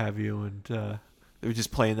and what have you, and they were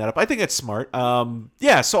just playing that up. I think that's smart.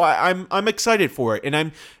 Yeah, so I'm excited for it, and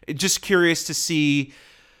I'm just curious to see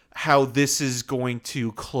how this is going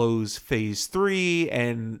to close Phase 3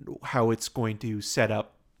 and how it's going to set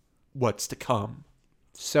up what's to come.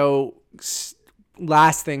 So,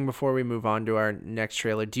 last thing before we move on to our next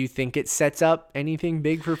trailer, do you think it sets up anything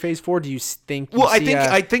big for Phase 4? Do you think? Well,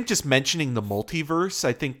 I think just mentioning the multiverse,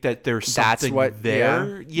 I think that there's something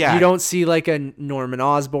there. Yeah. You don't see like a Norman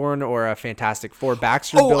Osborn or a Fantastic Four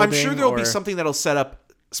Baxter. Oh, I'm building sure there'll be or- something that'll set up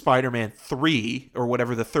Spider-Man 3 or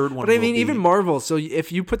whatever the third one But I will mean, be. even Marvel. So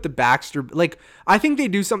if you put the Baxter, like, I think they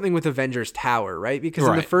do something with Avengers Tower, right? Because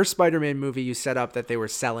in the Right. first Spider-Man movie, you set up that they were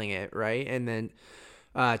selling it, right? And then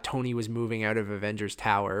Tony was moving out of Avengers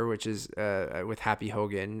Tower, which is with Happy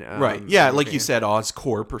Hogan. Right. Yeah, like moving you it. said,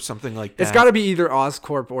 Oscorp or something like that. It's got to be either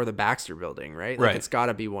Oscorp or the Baxter Building, right? Like Right. It's got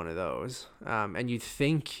to be one of those. And you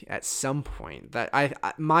think at some point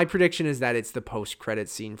that my prediction is that it's the post-credit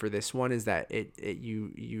scene for this one is that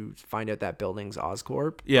you find out that building's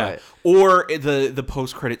Oscorp. Yeah. Or the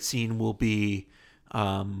post-credit scene will be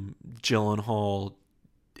Gyllenhaal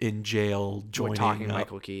in jail We're joining talking up.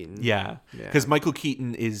 Michael Keaton. Yeah. Because Michael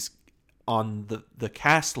Keaton is on the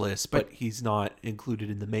cast list, but he's not included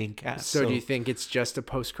in the main cast. So do you think it's just a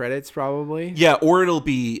post-credits probably? Yeah, or it'll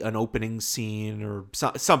be an opening scene or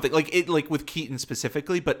something like with Keaton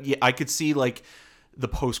specifically. But yeah, I could see like the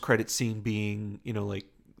post-credit scene being, you know, like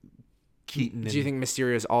Keaton. Do you think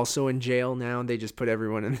Mysterio's also in jail now? They just put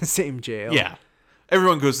everyone in the same jail. Yeah,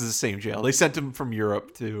 everyone goes to the same jail. They sent him from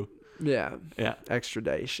Europe to. Yeah.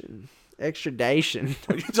 Extradition.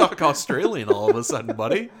 You talk Australian all of a sudden,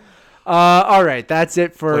 buddy. All right, that's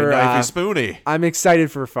it for Play Knifey Spoony. I'm excited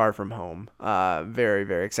for Far From Home. Very,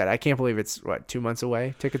 very excited. I can't believe it's 2 months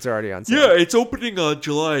away. Tickets are already on sale. Yeah, it's opening on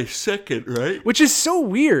July 2nd, right? Which is so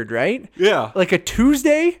weird, right? Yeah. Like a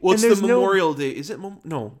Tuesday? What's and the there's no- Memorial Day? Is it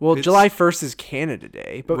no? Well, it's- July 1st is Canada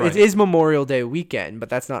Day, but Right. it is Memorial Day weekend, but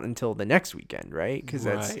that's not until the next weekend, right? Because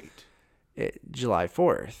that's July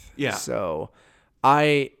 4th. Yeah. So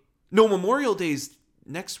No, Memorial Day's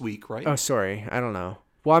next week, right? Oh, sorry. I don't know.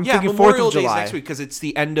 Well, I'm yeah, thinking 4th Memorial of Day's July next week because it's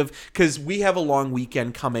the end of because we have a long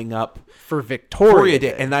weekend coming up for Victoria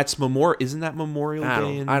Day. and that's Isn't that Memorial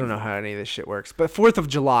Day? I don't know how any of this shit works, but 4th of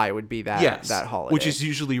July would be that holiday, which is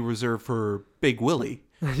usually reserved for Big Willie.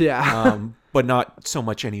 Yeah. But not so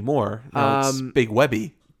much anymore. Now it's Big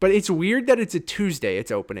Webby. But it's weird that it's a Tuesday it's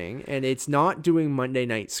opening, and it's not doing Monday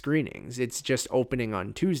night screenings. It's just opening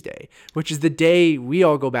on Tuesday, which is the day we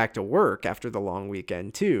all go back to work after the long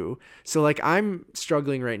weekend too. So like I'm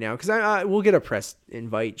struggling right now because I we'll get a press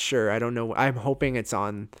invite, sure. I don't know. I'm hoping it's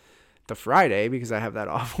on the Friday because I have that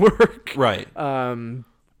off work. Right.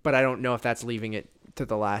 But I don't know if that's leaving it to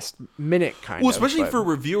the last minute kind of. Well, especially for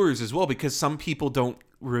reviewers as well, because some people don't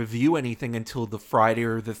review anything until the Friday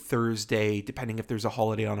or the Thursday, depending if there's a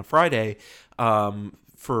holiday on a Friday,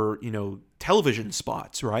 for, television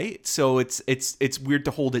spots, right? So it's weird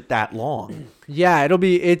to hold it that long. Yeah,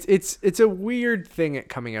 it's a weird thing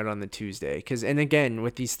coming out on the Tuesday and again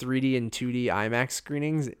with these 3D and 2D IMAX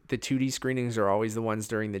screenings, the 2D screenings are always the ones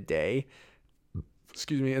during the day.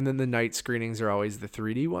 Excuse me, and then the night screenings are always the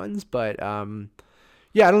 3D ones. But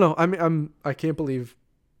yeah, I don't know. I can't believe.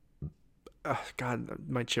 God,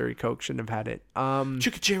 my cherry Coke shouldn't have had it.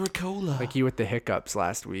 Chicka Cola. Like you with the hiccups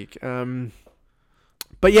last week.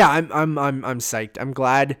 But yeah, I'm psyched. I'm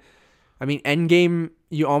glad. I mean, Endgame,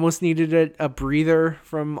 you almost needed a breather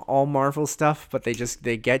from all Marvel stuff, but they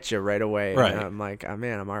get you right away. Right. And I'm like, oh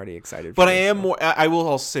man, I'm already excited. But I will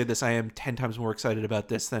also say this: I am 10 times more excited about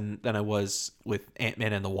this than I was with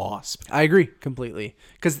Ant-Man and the Wasp. I agree completely,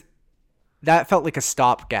 because that felt like a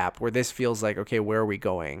stopgap where this feels like, okay, where are we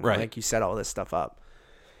going? Right. Like you set all this stuff up.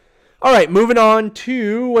 All right, moving on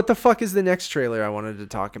to what the fuck is the next trailer I wanted to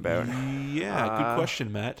talk about? Yeah, good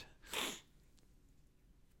question, Matt.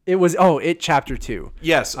 It was It Chapter 2.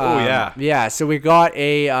 Yes. Yeah. Yeah, so we got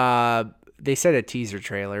they said a teaser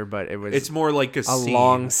trailer, but it's more like a scene.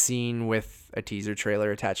 Long scene with a teaser trailer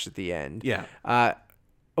attached at the end. Yeah. A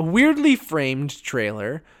weirdly framed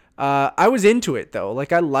trailer. I was into it though.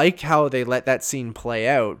 Like I like how they let that scene play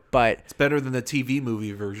out, but it's better than the TV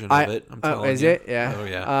movie version of it. I'm telling you. Is it? Yeah. Oh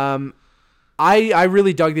yeah. I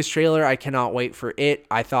really dug this trailer. I cannot wait for it.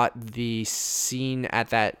 I thought the scene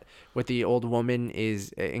with the old woman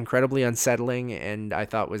is incredibly unsettling, and I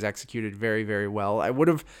thought was executed very, very well. I would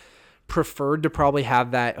have preferred to probably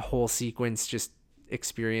have that whole sequence just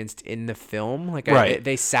experienced in the film. Like right.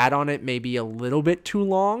 They sat on it maybe a little bit too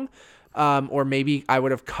long. Or maybe I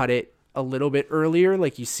would have cut it a little bit earlier.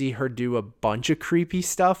 Like you see her do a bunch of creepy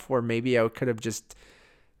stuff, or maybe I could have just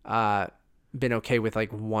been okay with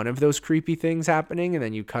like one of those creepy things happening, and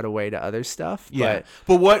then you cut away to other stuff. Yeah.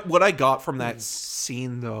 But what I got from that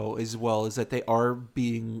scene though, as well, is that they are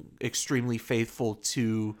being extremely faithful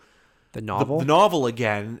to the novel, the novel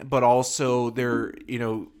again, but also they're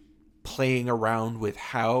playing around with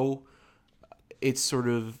how it's sort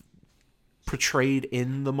of portrayed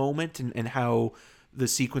in the moment and how the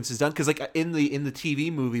sequence is done, because like in the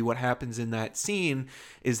TV movie, what happens in that scene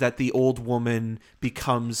is that the old woman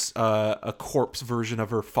becomes a corpse version of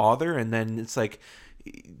her father, and then it's like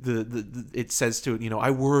it says to it,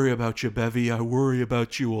 I worry about you, Bevy, I worry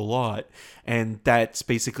about you a lot, and that's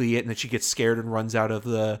basically it. And then she gets scared and runs out of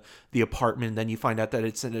the apartment, and then you find out that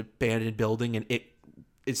it's an abandoned building, and it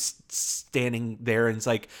is standing there, and it's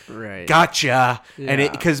like, right, gotcha. Yeah.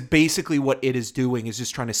 And because basically what it is doing is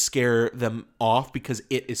just trying to scare them off, because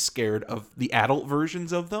it is scared of the adult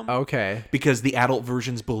versions of them. Okay. Because the adult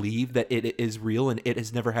versions believe that it is real, and it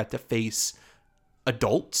has never had to face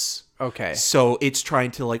adults. Okay. So it's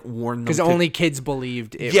trying to like warn them, because only kids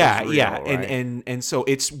believed it. Yeah, was real, yeah, right? and so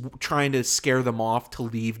it's trying to scare them off to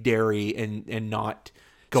leave Derry and not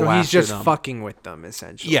go after them. So he's just fucking with them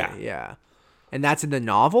essentially. Yeah. Yeah. And that's in the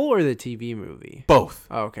novel or the TV movie? Both.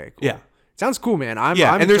 Oh, okay, cool. Yeah. Sounds cool, man. I'm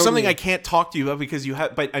and there's totally... something I can't talk to you about because you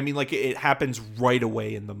have, but I mean, like it happens right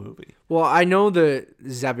away in the movie. Well, I know the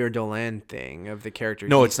Xavier Dolan thing of the character.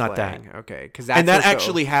 No, he's it's not playing. that. Okay, because that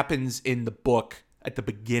actually happens in the book at the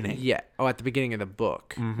beginning. Yeah. Oh, at the beginning of the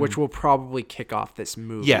book, which will probably kick off this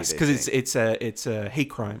movie. Yes, because it's a hate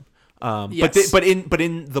crime. Yes. But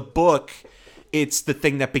in the book, it's the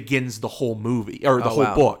thing that begins the whole movie or the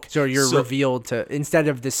whole book. So you're revealed to, instead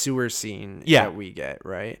of the sewer scene that we get,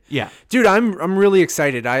 right? Yeah. Dude, I'm really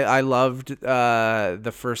excited. I loved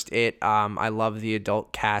the first It. I love the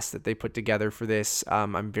adult cast that they put together for this.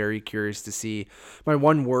 I'm very curious to see. My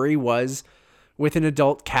one worry was with an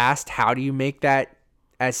adult cast, how do you make that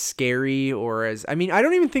as scary or as, I mean, I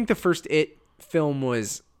don't even think the first It film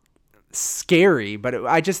was scary, but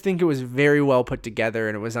I just think it was very well put together,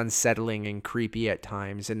 and it was unsettling and creepy at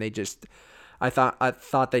times, and I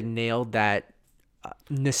thought they nailed that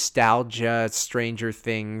nostalgia, Stranger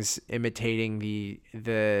Things imitating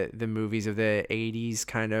the movies of the 80s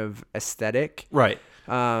kind of aesthetic, right?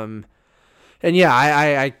 And yeah,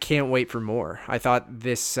 I can't wait for more. I thought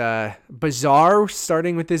this bizarre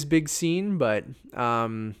starting with this big scene, but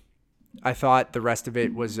I thought the rest of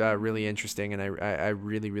it was really interesting, and I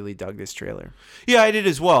really, really dug this trailer. Yeah, I did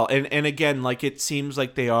as well. And again, like it seems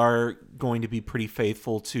like they are going to be pretty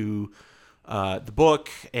faithful to the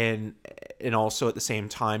book, and also at the same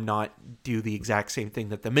time not do the exact same thing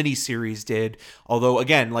that the miniseries did. Although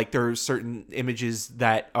again, like there are certain images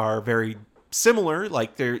that are very similar,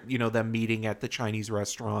 like they're them meeting at the Chinese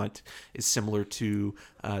restaurant is similar to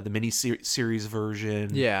the mini-series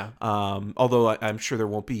version. Yeah. Although I'm sure there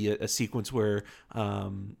won't be a sequence where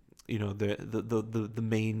the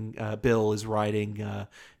main Bill is riding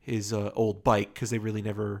his old bike, because they really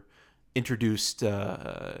never introduced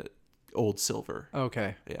old Silver.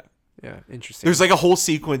 Okay. Yeah, Interesting. there's like a whole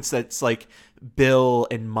sequence that's like Bill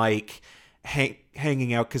and Mike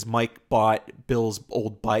hanging out because Mike bought Bill's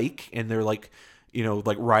old bike, and they're like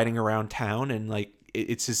riding around town, and like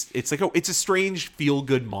it's a strange feel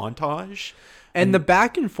good montage, and the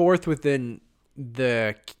back and forth within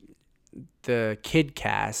the kid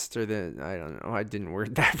cast, or I don't know, I didn't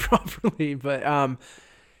word that properly, but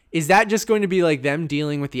is that just going to be like them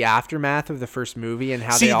dealing with the aftermath of the first movie and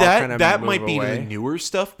how they all kind of that move might be away? the newer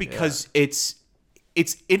stuff, because it's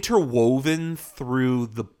interwoven through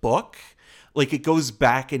the book. Like, it goes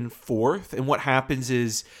back and forth, and what happens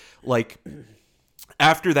is, like,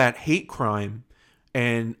 after that hate crime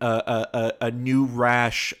and a new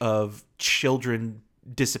rash of children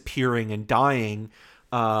disappearing and dying,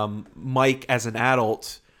 Mike, as an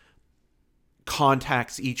adult,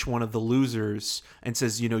 contacts each one of the losers and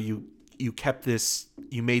says, you kept this,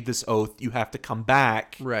 you made this oath, you have to come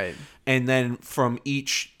back. Right. And then from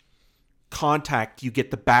each contact, you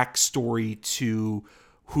get the backstory to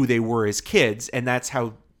who they were as kids, and that's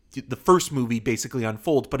how the first movie basically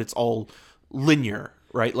unfolds, but it's all linear.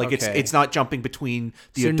 Right, like it's not jumping between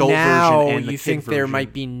the adult version and the you kid think there version.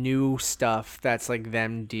 might be new stuff that's like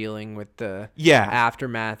them dealing with the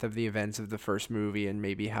aftermath of the events of the first movie, and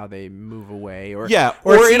maybe how they move away, or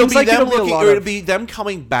it'll be like them looking, or it'll be them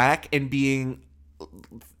coming back and being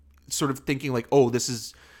sort of thinking like, oh, this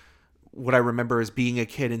is what I remember as being a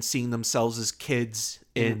kid, and seeing themselves as kids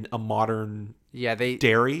in a modern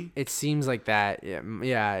dairy. It seems like that,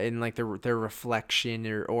 and like their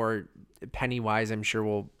reflection or Pennywise, I'm sure,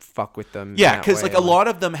 will fuck with them. Yeah, because like a lot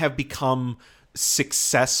of them have become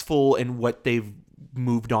successful in what they've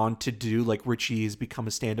moved on to do. Like Richie has become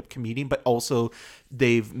a stand-up comedian, but also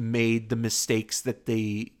they've made the mistakes that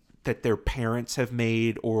their parents have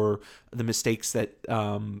made, or the mistakes that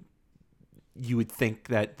you would think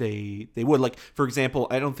that they would. Like, for example,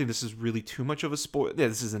 I don't think this is really too much of a spoiler. Yeah,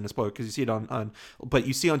 this isn't a spoiler because you see it but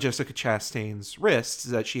you see on Jessica Chastain's wrists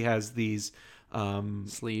that she has these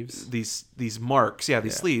sleeves, these marks,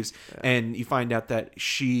 sleeves, and you find out that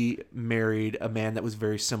she married a man that was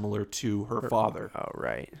very similar to her father. Oh,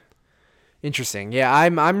 right. Interesting. Yeah,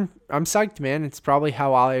 I'm psyched, man. It's probably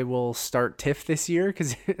how I will start TIFF this year,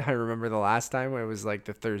 because I remember the last time it was like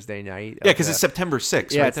the Thursday night. Yeah, because it's September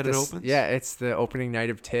 6th, right? That it opens. Yeah, it's the opening night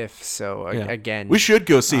of TIFF. So again, we should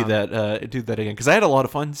go see that. Do that again, because I had a lot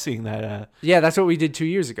of fun seeing that. Yeah, that's what we did 2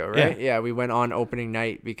 years ago, right? Yeah, we went on opening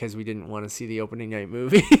night because we didn't want to see the opening night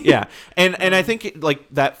movie. Yeah, and I think like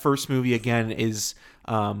that first movie again is.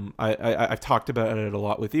 I've talked about it a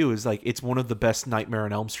lot with you, is like it's one of the best Nightmare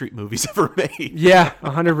on Elm Street movies ever made. Yeah,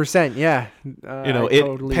 100%. Yeah,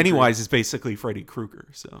 totally Pennywise is basically Freddy Krueger.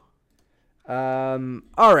 So,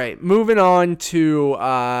 all right, moving on to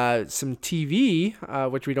some TV,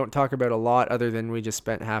 which we don't talk about a lot, other than we just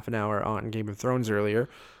spent half an hour on Game of Thrones earlier.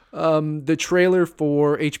 The trailer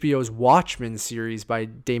for HBO's Watchmen series by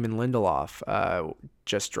Damon Lindelof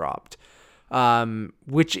just dropped.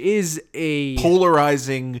 Which is a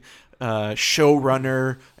polarizing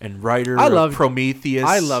showrunner and writer of Prometheus.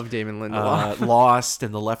 I love Damon Lindelof. Lost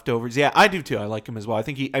and The Leftovers. Yeah, I do too. I like him as well. I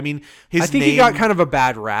think he got kind of a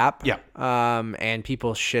bad rap. Yeah. And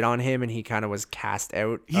people shit on him, and he kind of was cast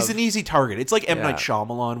out. He's an easy target. It's like M. Night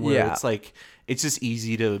Shyamalan, where it's like it's just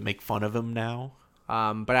easy to make fun of him now.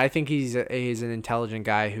 But I think he's an intelligent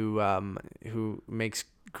guy who makes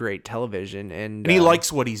great television, and he likes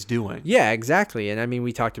what he's doing. Yeah, exactly. And I mean,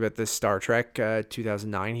 we talked about the Star Trek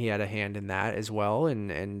 2009. He had a hand in that as well.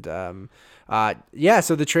 So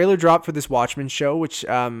the trailer dropped for this Watchmen show, which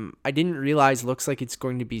I didn't realize looks like it's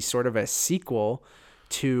going to be sort of a sequel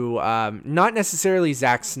to not necessarily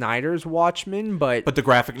Zack Snyder's Watchmen, but the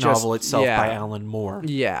graphic novel itself by Alan Moore.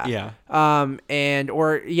 Yeah. But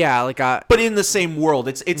in the same world.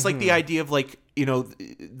 It's like the idea of like, you know,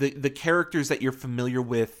 the characters that you're familiar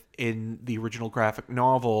with in the original graphic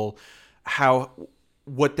novel,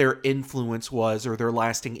 what their influence was, or their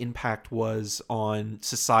lasting impact was on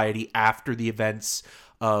society after the events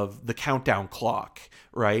of the countdown clock,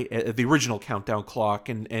 right? The original countdown clock,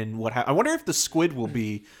 and what I wonder if the squid will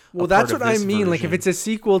be. Well, that's what I mean. Version. Like, if it's a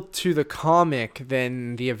sequel to the comic,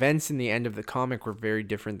 then the events in the end of the comic were very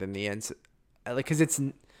different than the ends. Like, because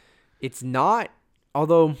it's not.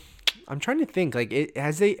 Although, I'm trying to think. Like,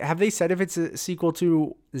 have they said if it's a sequel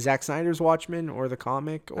to Zack Snyder's Watchmen or the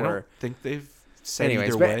comic? Or I don't think they've.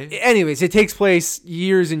 Anyways, it takes place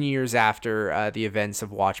years and years after the events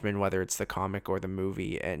of Watchmen, whether it's the comic or the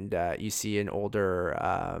movie, and you see an older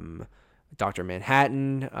Dr.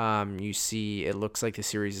 Manhattan. You see, it looks like the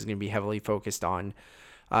series is going to be heavily focused on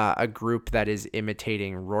a group that is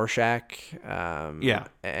imitating Rorschach.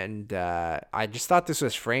 And I just thought this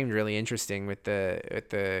was framed really interesting with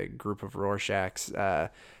the group of Rorschachs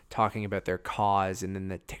talking about their cause, and then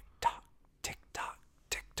the tick tock, tick tock,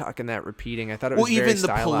 tick tock, and that repeating. I thought it was very even the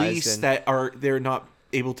stylized. police that they're not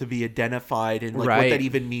able to be identified, and like what that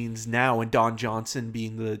even means now, and Don Johnson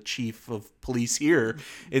being the chief of police here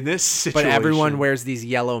in this situation. But everyone wears these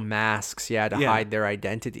yellow masks, to hide their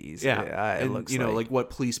identities. Yeah, it and looks like what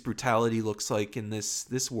police brutality looks like in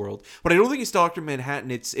this world. But I don't think it's Dr.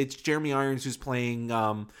 Manhattan. It's Jeremy Irons who's playing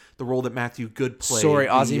the role that Matthew Good played. Sorry,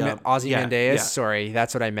 Ozymandias. Sorry,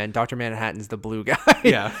 that's what I meant. Dr. Manhattan's the blue guy.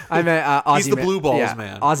 Yeah, I meant he's the blue balls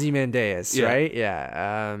man. Ozymandias, right?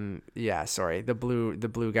 Yeah. Sorry, the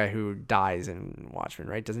blue guy who dies in Watchmen,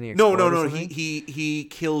 right? Doesn't he? No. He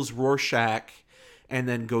kills Rorschach and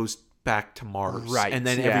then goes back to Mars, right? And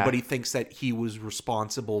then everybody thinks that he was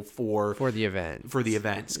responsible for the event,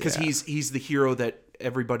 because he's the hero that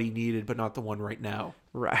everybody needed, but not the one right now.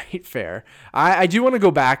 Right, fair. I do want to go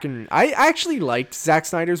back, and I actually liked Zack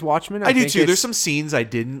Snyder's Watchmen. I do too. There's some scenes I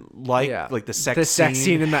didn't like the sex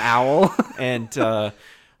scene in the owl, and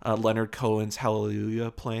Leonard Cohen's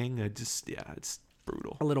Hallelujah playing. It's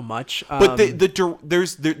brutal. A little much. But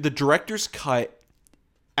the director's cut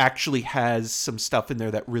actually has some stuff in there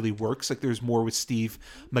that really works. Like there's more with Steve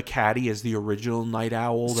McCaddy as the original Night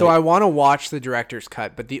Owl. So I want to watch the director's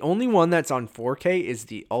cut, but the only one that's on 4K is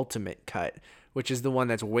the Ultimate Cut, which is the one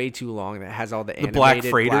that's way too long, that has all the animated Black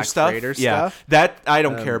Freighter stuff. Yeah, that I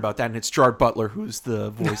don't care about that, and it's Gerard Butler who's the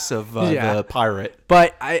voice of the pirate.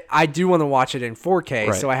 But I do want to watch it in 4K,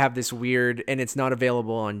 right. So I have this weird, and it's not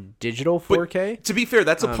available on digital 4K. But to be fair,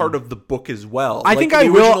 that's a part of the book as well. I think the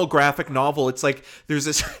original graphic novel. It's like there's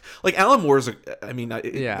this like Alan Moore's.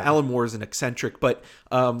 Alan Moore is an eccentric, but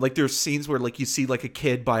like there's scenes where like you see like a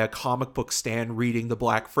kid by a comic book stand reading the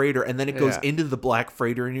Black Freighter, and then it goes into the Black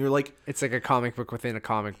Freighter, and you're like, it's like a comic book within a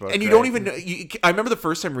comic book, and you don't even know. I remember the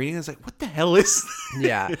first time reading it, I was like, what the hell is this?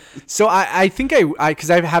 Yeah. So I think I because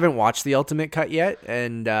I haven't watched the Ultimate Cut yet,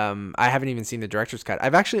 and I haven't even seen the director's cut.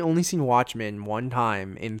 I've actually only seen Watchmen one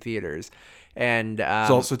time in theaters, and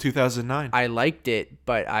it's also 2009. I liked it,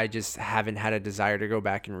 but I just haven't had a desire to go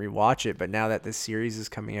back and rewatch it. But now that this series is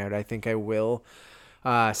coming out, I think I will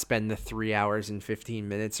spend the 3 hours and 15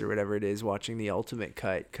 minutes or whatever it is watching the Ultimate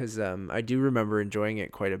Cut, because I do remember enjoying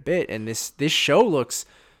it quite a bit, and this show looks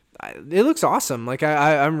awesome. Like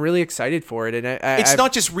I'm really excited for it, and it's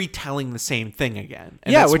not just retelling the same thing again.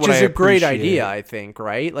 And which is a great idea, I think.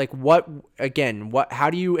 Right? Like how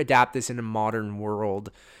do you adapt this in a modern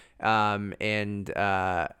world, and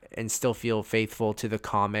still feel faithful to the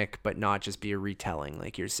comic, but not just be a retelling,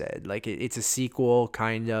 like you said. Like it's a sequel,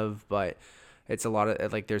 kind of, but it's a lot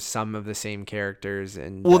of like there's some of the same characters.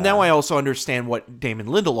 And now I also understand what Damon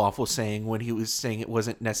Lindelof was saying when he was saying it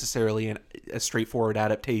wasn't necessarily a straightforward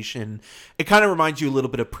adaptation. It kind of reminds you a little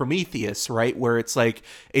bit of Prometheus, right? Where it's like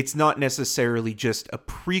it's not necessarily just a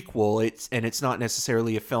prequel. It's not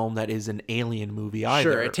necessarily a film that is an alien movie either.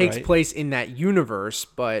 Sure, it takes place in that universe,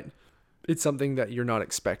 but it's something that you're not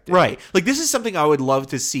expecting. Right. Like this is something I would love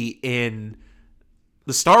to see in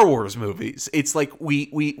the Star Wars movies. It's like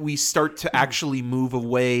we start to actually move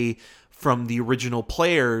away from the original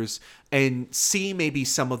players and see maybe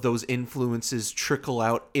some of those influences trickle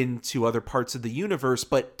out into other parts of the universe,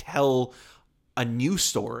 but tell a new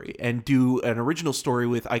story and do an original story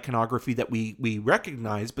with iconography that we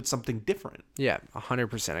recognize, but something different. Yeah,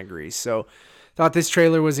 100% agree. So thought this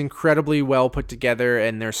trailer was incredibly well put together,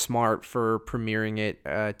 and they're smart for premiering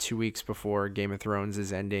it 2 weeks before Game of Thrones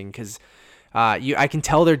is ending, because I can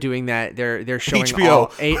tell they're doing that. They're showing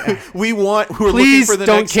HBO. We're please looking for the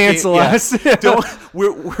don't next cancel us.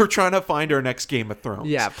 We're trying to find our next Game of Thrones.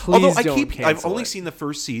 Yeah, please don't cancel I've only seen the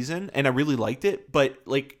first season and I really liked it, but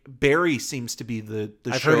like Barry seems to be the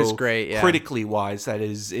I've show heard it's great, yeah. Critically wise that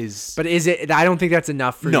is. But is it? I don't think that's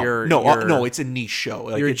enough for no. It's a niche show.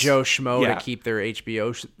 Like your Joe Schmo to keep their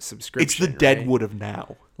HBO subscription. It's the Deadwood of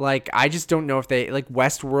now. Like, I just don't know if they, like,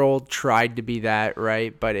 Westworld tried to be that,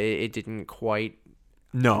 right? But it didn't quite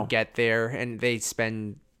get there. And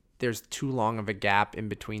there's too long of a gap in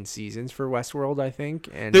between seasons for Westworld, I think.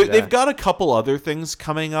 And they've got a couple other things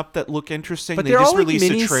coming up that look interesting. But they they're just all like released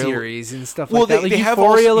mini a trailer series and stuff like that. Like they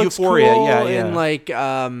Euphoria have looks Euphoria, cool, yeah. And like,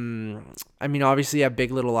 I mean, obviously, you have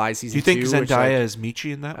Big Little Lies season 2. Do you think Zendaya is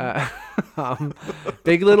Michi in that one?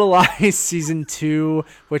 Big Little Lies season 2,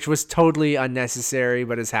 which was totally unnecessary,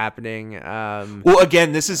 but is happening. Well,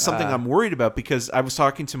 again, this is something I'm worried about, because I was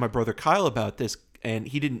talking to my brother Kyle about this, and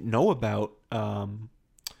he didn't know about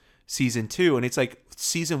season 2, and it's like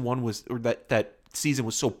season 1 was, or that season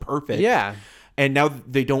was so perfect. Yeah. And now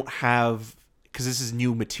they don't have, because this is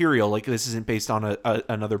new material, like this isn't based on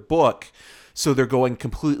another book, so they're going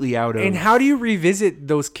completely out of. And how do you revisit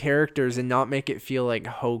those characters and not make it feel like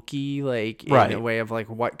hokey, like in a way of like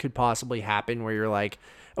what could possibly happen, where you're like,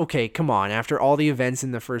 okay, come on, after all the events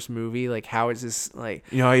in the first movie, like how is this like?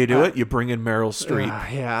 You know how you do it? You bring in Meryl Streep.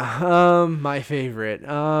 My favorite.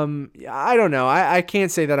 I don't know. I can't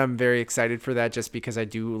say that I'm very excited for that, just because I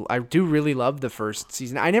do really love the first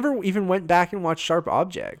season. I never even went back and watched Sharp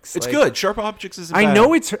Objects. It's good. Sharp Objects is. I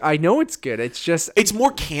know it's good. It's just it's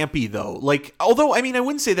more campy though. Like, although I mean, I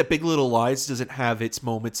wouldn't say that Big Little Lies doesn't have its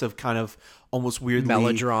moments of kind of almost weirdly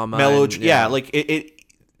melodrama. Yeah, like it.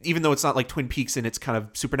 Even though it's not like Twin Peaks in its kind of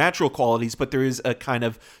supernatural qualities, but there is a kind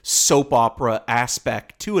of soap opera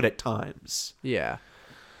aspect to it at times. Yeah.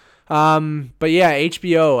 But yeah,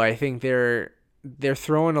 HBO, I think they're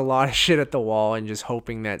throwing a lot of shit at the wall and just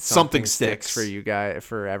hoping that something sticks for you guys,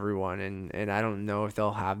 for everyone. And I don't know if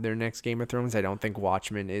they'll have their next Game of Thrones. I don't think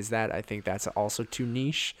Watchmen is that. I think that's also too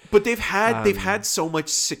niche. But they've had so much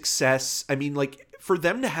success. I mean, like, for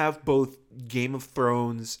them to have both Game of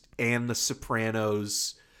Thrones and The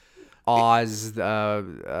Sopranos, Oz,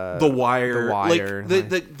 The Wire.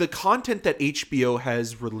 Like the content that HBO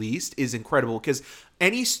has released is incredible, because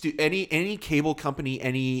any cable company,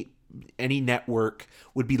 any network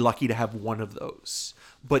would be lucky to have one of those.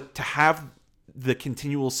 But to have the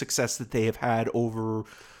continual success that they have had over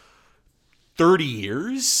 30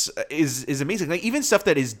 years is amazing. Like, even stuff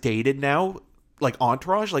that is dated now, like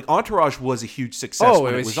Entourage. Like, Entourage was a huge success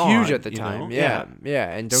when it was huge on, at the time. Yeah.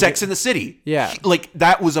 And Sex in the City. Yeah. Like,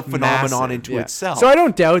 that was a phenomenon into itself. So I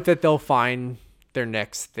don't doubt that they'll find their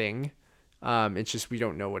next thing. It's just we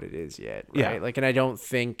don't know what it is yet, right? Yeah. Like, and I don't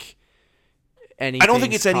think anything. I don't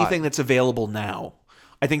think it's anything that's available now.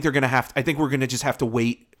 I think they're gonna have. I think we're gonna just have to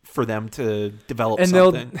wait for them to develop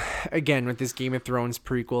something. They'll, again, with this Game of Thrones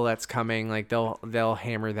prequel that's coming, like they'll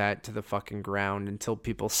hammer that to the fucking ground until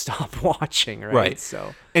people stop watching, right?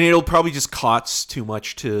 So, and it'll probably just cost too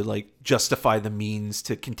much to like justify the means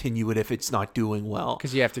to continue it if it's not doing well.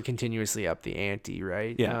 Because you have to continuously up the ante,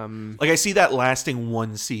 right? Yeah. Like, I see that lasting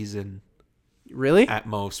one season. Really? At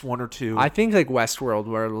most, 1 or 2. I think like Westworld,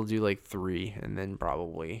 where it'll do like 3 and then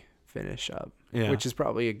probably finish up. Yeah. Which is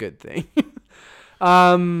probably a good thing.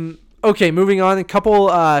 Okay, moving on. A couple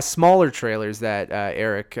smaller trailers that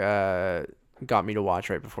Eric got me to watch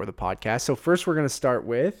right before the podcast. So first, we're going to start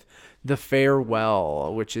with The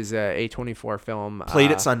Farewell, which is a A24 film.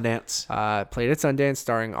 Played at Sundance.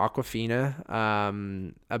 Starring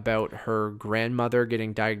Awkwafina, about her grandmother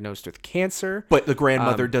getting diagnosed with cancer. But the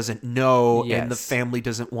grandmother doesn't know, yes. and the family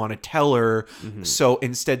doesn't want to tell her. Mm-hmm. So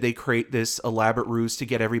instead, they create this elaborate ruse to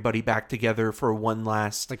get everybody back together for one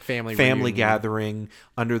last like family gathering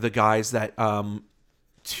under the guise that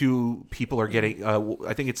 2 people are getting.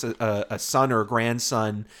 I think it's a son or a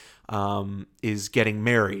grandson is getting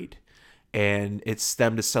married. And it's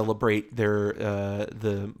them to celebrate their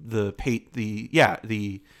the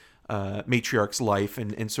matriarch's life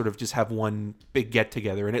and sort of just have one big get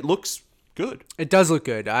together, and it looks good. It does look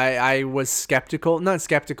good. I was not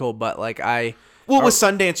skeptical, but like with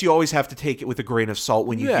Sundance, you always have to take it with a grain of salt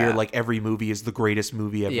when you hear like every movie is the greatest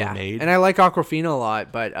movie ever made. And I like Awkwafina a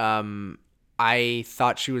lot, but I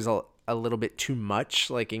thought she was a little bit too much,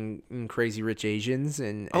 like in Crazy Rich Asians,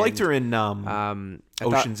 and I liked her in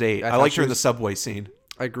Ocean's 8. I liked her in the subway scene.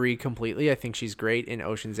 I agree completely. I think she's great in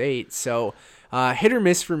Ocean's 8. So hit or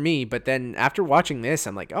miss for me. But then after watching this,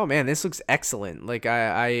 I'm like, oh man, this looks excellent. Like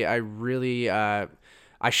I really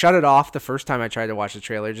I shut it off the first time I tried to watch the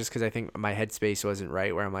trailer, just because I think my headspace wasn't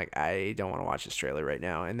right, where I'm like, I don't want to watch this trailer right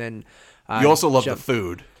now. And then you also love the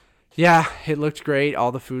food. Yeah, it looked great.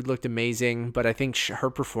 All the food looked amazing, but I think her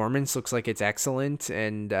performance looks like it's excellent,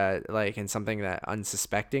 and and something that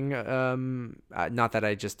unsuspecting. Not that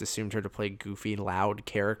I just assumed her to play goofy, loud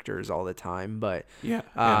characters all the time, but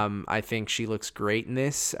I think she looks great in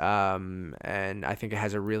this, and I think it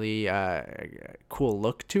has a really cool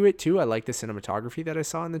look to it too. I like the cinematography that I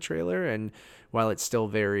saw in the trailer, and while it's still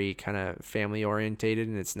very kind of family orientated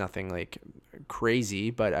and it's nothing like crazy,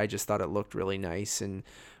 but I just thought it looked really nice. And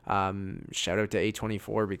shout out to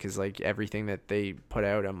A24, because like everything that they put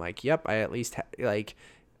out, I'm like, yep, I at least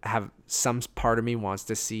have some part of me wants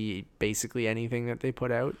to see basically anything that they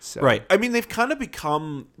put out. So. Right. I mean, they've kind of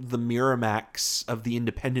become the Miramax of the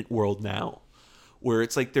independent world now, where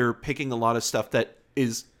it's like they're picking a lot of stuff that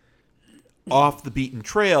is off the beaten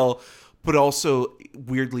trail, but also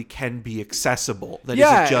weirdly can be accessible. That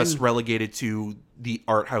isn't just relegated to the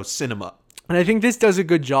art house cinema. And I think this does a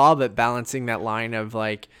good job at balancing that line of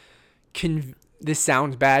like, this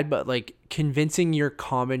sounds bad, but like convincing your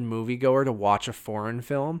common moviegoer to watch a foreign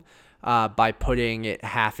film by putting it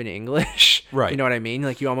half in English. Right. You know what I mean?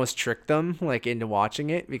 Like you almost trick them like into watching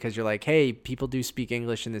it because you're like, hey, people do speak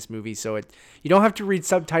English in this movie, so you don't have to read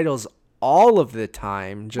subtitles all of the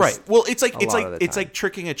time. Just right. Well, it's like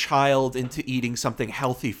tricking a child into eating something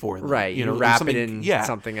healthy for them. Right. You wrap it in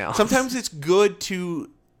something else. Sometimes it's good to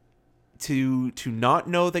not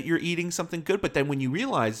know that you're eating something good, but then when you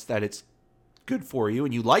realize that it's good for you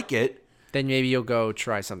and you like it, then maybe you'll go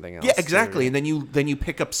try something else. Yeah, exactly. And then you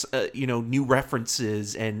pick up new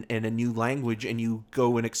references and a new language, and you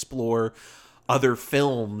go and explore other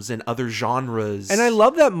films and other genres. And I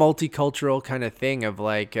love that multicultural kind of thing of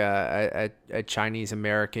like a Chinese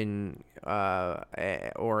American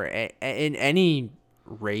or in any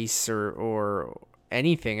race or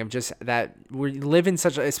anything, of just that we live in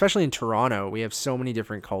especially in Toronto, we have so many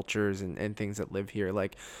different cultures and things that live here.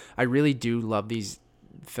 Like I really do love these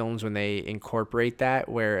films when they incorporate that,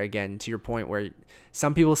 where again, to your point, where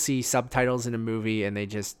some people see subtitles in a movie and they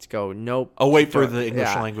just go, nope. I'll wait for the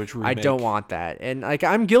English language remake. I don't want that. And like,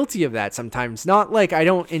 I'm guilty of that sometimes. Not like I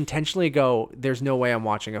don't intentionally go, there's no way I'm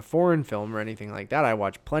watching a foreign film or anything like that. I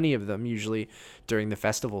watch plenty of them, usually during the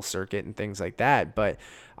festival circuit and things like that. But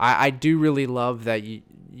I do really love that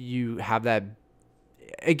you have that.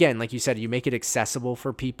 Again, like you said, you make it accessible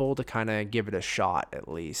for people to kind of give it a shot at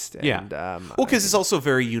least. And, yeah. Well, because it's also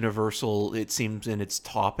very universal, it seems, in its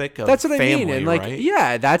topic of that's what family, I mean. And like, right?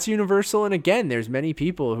 yeah, that's universal. And again, there's many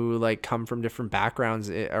people who like come from different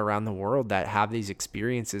backgrounds around the world that have these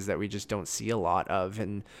experiences that we just don't see a lot of.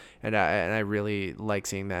 And I really like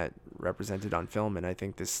seeing that represented on film. And I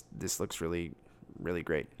think this looks really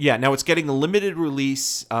great. Yeah, now it's getting a limited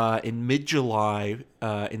release in mid-July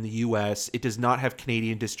in the U.S. It does not have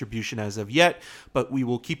Canadian distribution as of yet, but we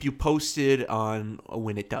will keep you posted on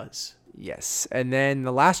when it does. Yes, and then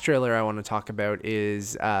the last trailer I want to talk about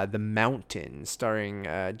is The Mountain, starring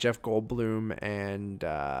Jeff Goldblum and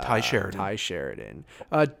Ty Sheridan.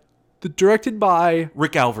 Directed by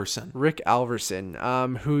Rick Alverson,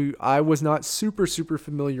 who I was not super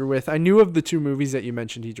familiar with. I knew of the two movies that you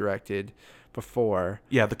mentioned he directed before.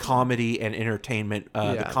 Yeah, the comedy and entertainment.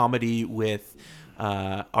 The comedy with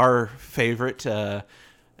our favorite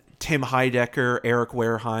Tim Heidecker, Eric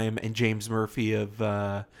Wareheim, and James Murphy of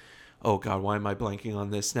oh god, why am I blanking on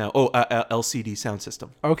this now? LCD Sound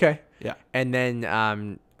System. Okay. Yeah. And then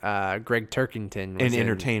Greg Turkington was in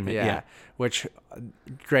entertainment, yeah. Which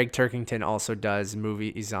Greg Turkington also does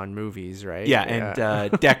movies on movies, right? Yeah,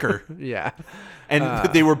 and Decker. Yeah.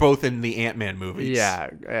 And they were both in the Ant-Man movies. Yeah,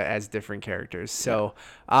 as different characters. So,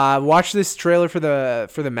 watch this trailer for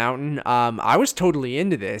the Mountain. I was totally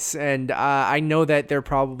into this, and I know that they're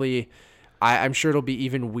probably, I'm sure it'll be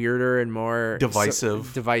even weirder and more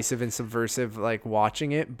divisive and subversive, like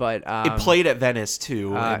watching it. But it played at Venice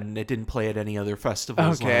too, and it didn't play at any other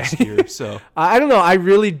festivals last year. So I don't know. I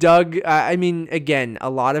really dug. I mean, again, a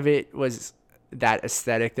lot of it was that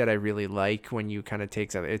aesthetic that I really like when you kind of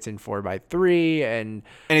take something. It's in 4:3, and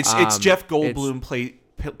it's Jeff Goldblum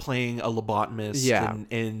playing a lobotomist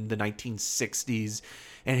in the 1960s,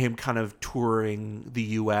 and him kind of touring the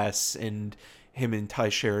U.S. and him and Ty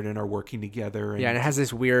Sheridan are working together. And, and it has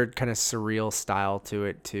this weird kind of surreal style to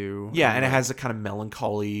it too. Yeah, and it has a kind of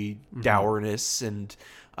melancholy dourness, and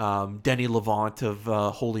Denny Levant of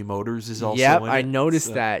Holy Motors is also in it. I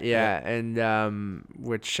noticed that, and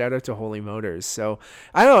which shout out to Holy Motors. So,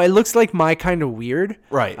 I don't know, it looks like my kind of weird.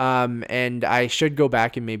 Right. And I should go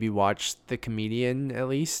back and maybe watch The Comedian at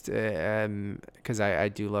least, because I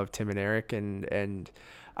do love Tim and Eric, and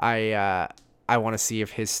I want to see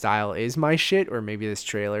if his style is my shit, or maybe this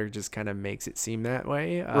trailer just kind of makes it seem that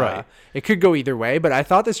way. Right. It could go either way, but I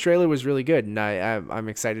thought this trailer was really good, and I'm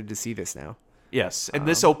excited to see this now. Yes, and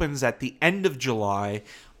this opens at the end of July.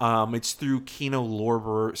 It's through Kino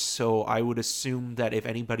Lorber, so I would assume that if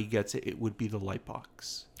anybody gets it, it would be the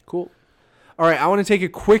Lightbox. Cool. All right, I want to take a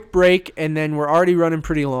quick break, and then we're already running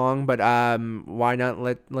pretty long, but why not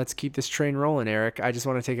let's keep this train rolling, Eric? I just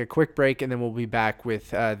want to take a quick break, and then we'll be back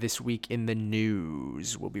with This Week in the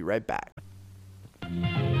News. We'll be right back.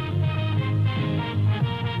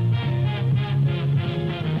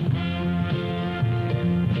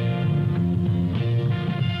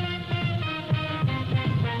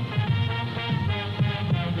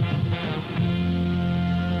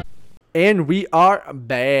 And we are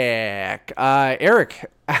back.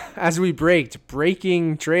 Eric, as we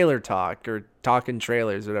breaking trailer talk, or talking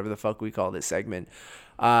trailers, whatever the fuck we call this segment,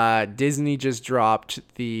 Disney just dropped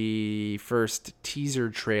the first teaser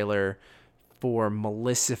trailer for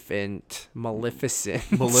Maleficent. Maleficent.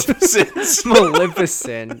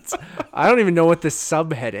 Maleficent. I don't even know what the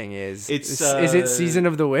subheading is. Is it Season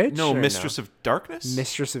of the Witch? No, Mistress of Darkness?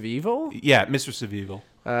 Mistress of Evil? Yeah, Mistress of Evil.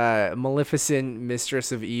 Maleficent,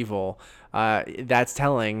 Mistress of Evil. That's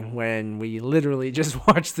telling when we literally just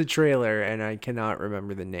watched the trailer and I cannot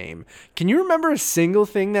remember the name. Can you remember a single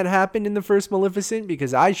thing that happened in the first Maleficent?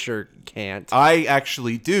 Because I sure can't. I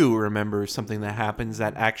actually do remember something that happens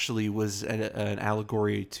that actually was an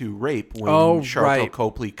allegory to rape when Charlotte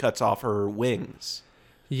Copley cuts off her wings.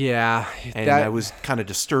 Yeah. And I was kind of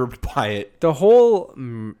disturbed by it. The whole...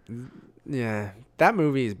 that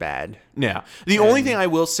movie is bad. Yeah. The only thing I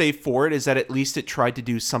will say for it is that at least it tried to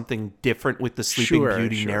do something different with the Sleeping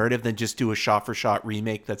Beauty narrative than just do a shot-for-shot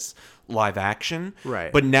remake that's live action.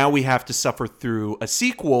 Right. But now we have to suffer through a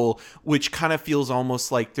sequel, which kind of feels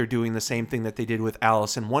almost like they're doing the same thing that they did with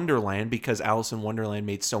Alice in Wonderland, because Alice in Wonderland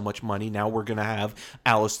made so much money. Now we're going to have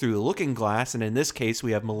Alice Through the Looking Glass, and in this case,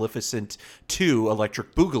 we have Maleficent 2,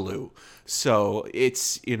 Electric Boogaloo. So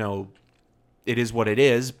it's, it is what it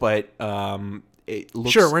is, but... it looks,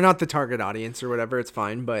 sure, we're not the target audience or whatever. It's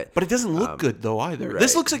fine, but it doesn't look good though either. Right.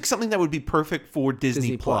 This looks like something that would be perfect for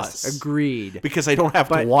Disney Plus. Agreed. Because I don't have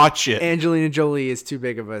to watch it. Angelina Jolie is too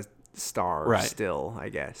big of a star still, I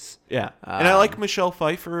guess. Yeah, and I like Michelle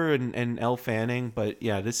Pfeiffer and Elle Fanning, but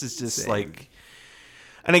yeah, this is just like,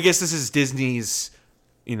 and I guess this is Disney's,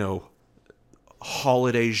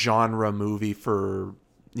 holiday genre movie for.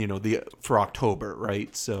 For October,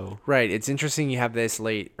 right? So right, it's interesting you have this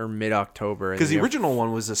late or mid-October because the original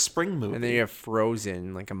one was a spring movie, and then you have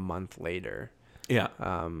Frozen like a month later. Yeah,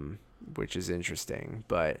 which is interesting.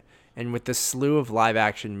 And with the slew of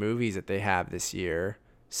live-action movies that they have this year,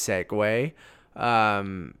 segue,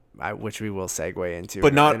 which we will segue into,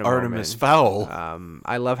 but not Artemis Fowl.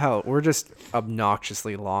 I love how we're just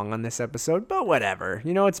obnoxiously long on this episode, but whatever.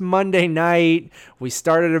 It's Monday night. We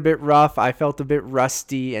started a bit rough. I felt a bit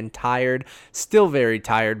rusty and tired. Still very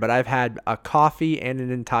tired, but I've had a coffee and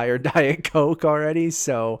an entire Diet Coke already,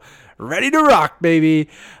 so ready to rock, baby.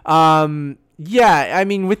 Yeah, I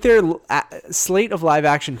mean, with their slate of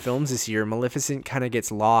live-action films this year, Maleficent kind of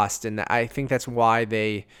gets lost, and I think that's why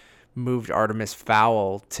they moved Artemis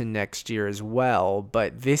Fowl to next year as well.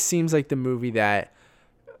 But this seems like the movie that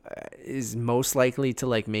is most likely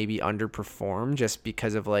to maybe underperform just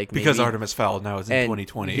because of because Artemis Fowl now is in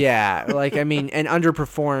 2020. Yeah, and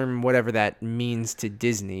underperform whatever that means to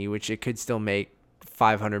Disney, which it could still make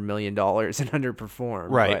 $500 million and underperform,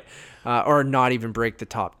 right? Or not even break the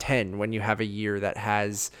top 10 when you have a year that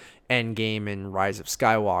has Endgame and Rise of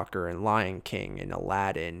Skywalker and Lion King and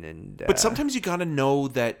Aladdin and. But sometimes you gotta know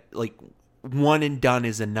that one and done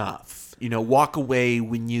is enough. Walk away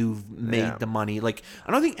when you've made the money. I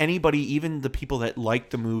don't think anybody, even the people that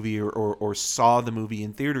liked the movie or saw the movie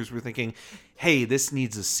in theaters, were thinking, "Hey, this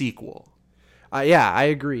needs a sequel." Yeah, I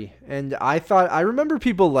agree, and I remember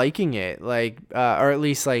people liking it, or at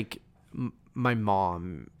least my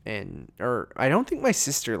mom or I don't think my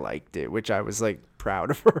sister liked it, which I was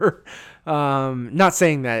proud of her. Not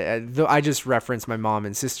saying that, though. I just referenced my mom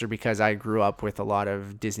and sister because I grew up with a lot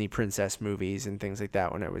of Disney princess movies and things like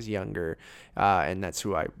that when I was younger, and that's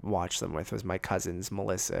who I watched them with, was my cousins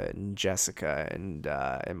Melissa and Jessica and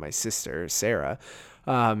my sister Sarah.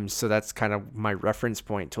 So that's kind of my reference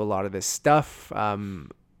point to a lot of this stuff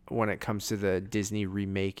when it comes to the Disney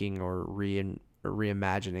remaking or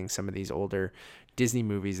reimagining some of these older Disney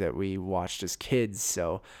movies that we watched as kids.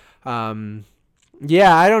 So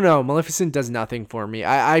yeah, I don't know. Maleficent does nothing for me.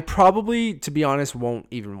 I probably, to be honest, won't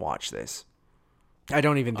even watch this. I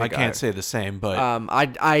don't even think I can't say the same, but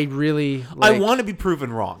I really I want to be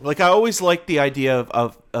proven wrong. I always like the idea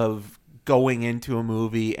of going into a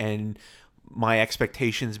movie and my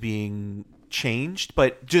expectations being changed,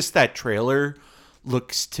 but just that trailer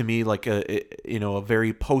looks to me like a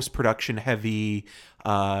very post-production heavy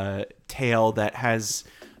tale that has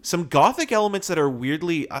some gothic elements that are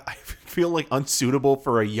weirdly, I feel unsuitable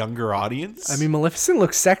for a younger audience. I mean, Maleficent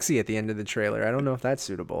looks sexy at the end of the trailer. I don't know if that's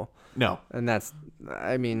suitable. No. And that's,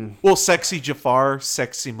 well, sexy Jafar,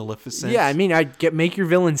 sexy Maleficent. Yeah, make your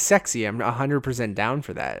villain sexy. I'm 100% down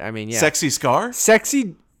for that. Yeah. Sexy Scar?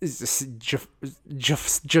 Sexy just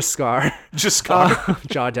Scar. Just Scar.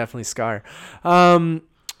 Jaw definitely Scar.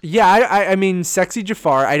 Yeah, I mean, sexy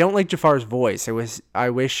Jafar. I don't like Jafar's voice. I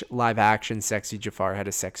wish live action sexy Jafar had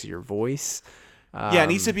a sexier voice. Yeah, it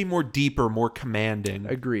needs to be more deeper, more commanding.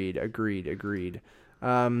 Agreed.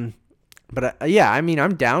 But yeah,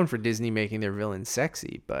 I'm down for Disney making their villains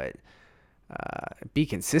sexy, but be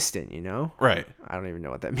consistent, you know? Right. I don't even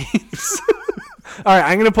know what that means. All right,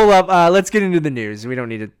 I'm going to pull up. Let's get into the news. We don't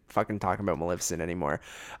need to fucking talk about Maleficent anymore.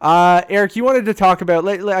 Eric, you wanted to talk about,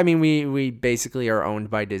 I mean, we basically are owned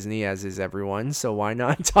by Disney, as is everyone. So why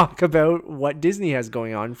not talk about what Disney has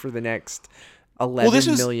going on for the next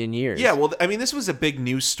 11 million years? Yeah, well, I mean, this was a big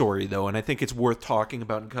news story, though, and I think it's worth talking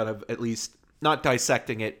about and kind of at least not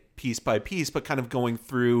dissecting it piece by piece, but kind of going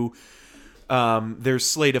through their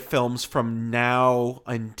slate of films from now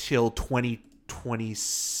until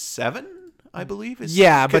 2027. I believe.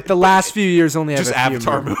 But the last few years only have just a few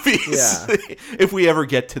Avatar movies. Yeah. If we ever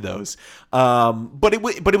get to those. But it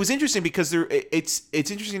was interesting because it's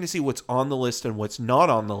interesting to see what's on the list and what's not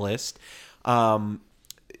on the list.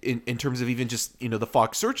 In terms of even just, the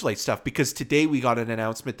Fox Searchlight stuff, because today we got an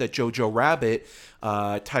announcement that Jojo Rabbit,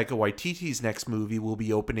 Taika Waititi's next movie, will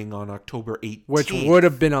be opening on October 18th. Which would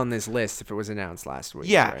have been on this list if it was announced last week.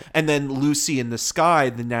 Yeah, right? And then Lucy in the Sky,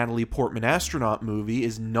 the Natalie Portman astronaut movie,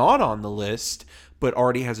 is not on the list, but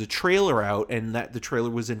already has a trailer out, and that the trailer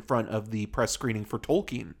was in front of the press screening for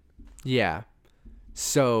Tolkien. Yeah.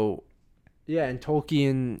 So, yeah, and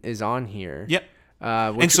Tolkien is on here. Yep.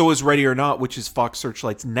 And so is Ready or Not, which is Fox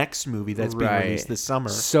Searchlight's next movie that's being released this summer.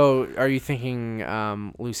 So are you thinking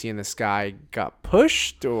Lucy in the Sky got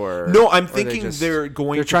pushed, or no? I'm thinking they're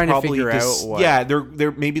trying to figure out what. Yeah,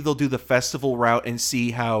 they're maybe they'll do the festival route and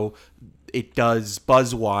see how it does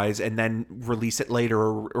buzz wise, and then release it later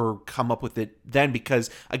or come up with it then.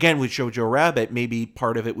 Because again, with Jojo Rabbit, maybe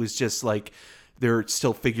part of it was just like they're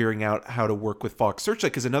still figuring out how to work with Fox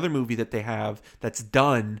Searchlight. Because another movie that they have that's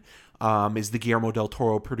done. Is the Guillermo del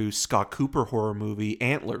Toro produced Scott Cooper horror movie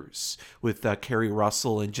Antlers with Kerry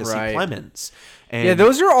Russell and Jesse Plemons. And yeah,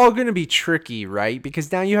 those are all going to be tricky, right?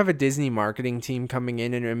 Because now you have a Disney marketing team coming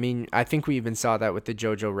in, and I mean, I think we even saw that with the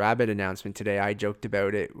Jojo Rabbit announcement today. I joked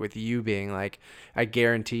about it with you being like, I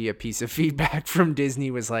guarantee a piece of feedback from Disney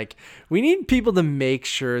was like, we need people to make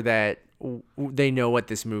sure that they know what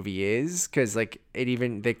this movie is, because like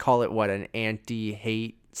they call it an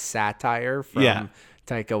anti-hate satire from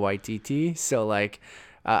Taika Waititi. So like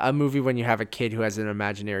a movie when you have a kid who has an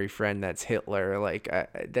imaginary friend that's Hitler, like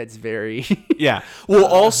that's very yeah. Well,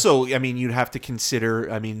 also, I mean, you'd have to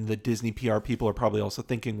consider, I mean, the Disney PR people are probably also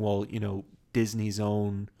thinking, well, Walt Disney's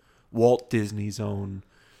own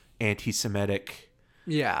anti-Semitic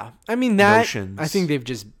I mean, that notions. I think they've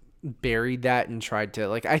just buried that and tried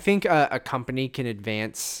to I think a company can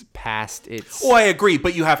advance past its. Oh, I agree,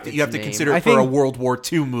 but you have to consider it for a World War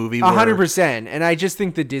II movie. 100%, and I just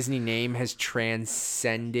think the Disney name has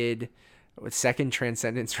transcended. With second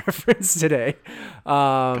transcendence reference today.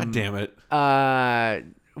 God damn it.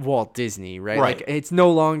 Walt Disney, right? Like it's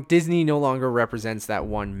Disney no longer represents that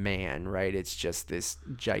one man, right? It's just this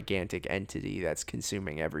gigantic entity that's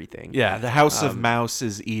consuming everything. Yeah, the House of Mouse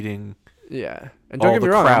is eating. Yeah, and don't get me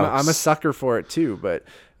wrong, I'm a sucker for it too. But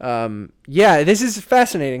this is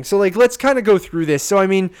fascinating. So like, let's kind of go through this. So I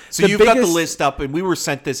mean, you've got the list up, and we were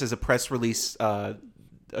sent this as a press release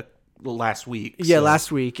last week. Yeah,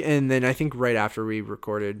 last week, and then I think right after we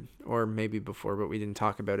recorded, or maybe before, but we didn't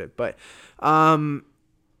talk about it. But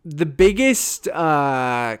the biggest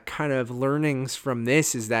kind of learnings from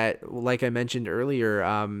this is that, like I mentioned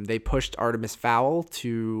earlier, they pushed Artemis Fowl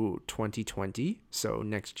to 2020, so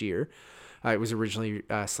next year. It was originally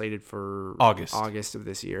slated for August of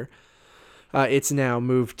this year. It's now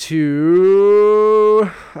moved to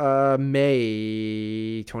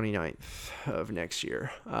May 29th of next year.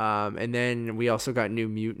 And then we also got New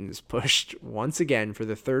Mutants pushed once again for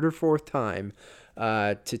the third or fourth time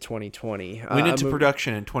to 2020. Went into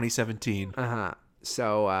production in 2017.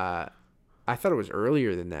 So I thought it was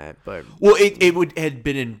earlier than that, but well, it had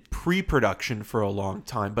been in pre-production for a long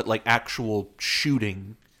time, but like actual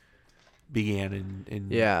shooting began in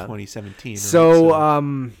 2017.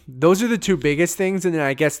 So those are the two biggest things, and then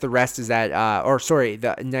I guess the rest is that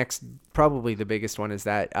the next, probably the biggest one is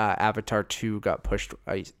that Avatar 2 got pushed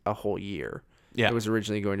a whole year. Yeah, it was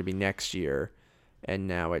originally going to be next year, and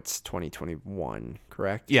now it's 2021,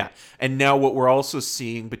 correct? Yeah, and now what we're also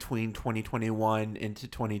seeing between 2021 into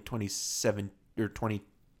 2027 or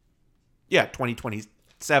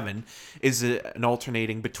 2027 is an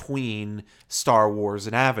alternating between Star Wars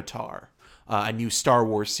and Avatar. A new Star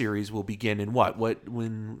Wars series will begin in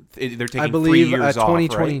when they're taking, I believe, 3 years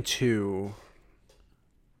 2022. Right?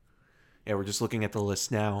 Yeah, we're just looking at the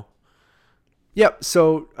list now. Yep.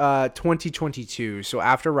 So 2022. So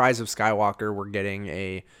after Rise of Skywalker, we're getting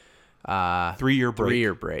a 3-year break.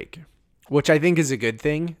 3-year break, which I think is a good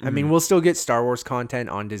thing. Mm-hmm. I mean, we'll still get Star Wars content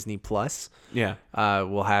on Disney Plus. Yeah.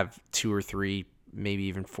 We'll have 2 or 3, maybe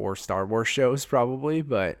even 4 Star Wars shows probably,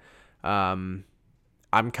 but I'm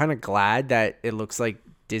kind of glad that it looks like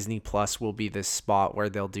Disney Plus will be the spot where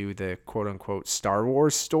they'll do the quote unquote Star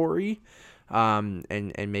Wars story,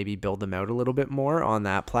 and maybe build them out a little bit more on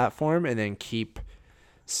that platform, and then keep.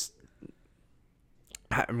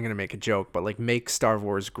 I'm going to make a joke, but like make Star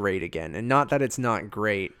Wars great again. And not that it's not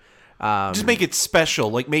great. Just make it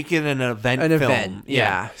special, like make it an event film.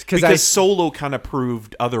 Yeah. Because Solo kind of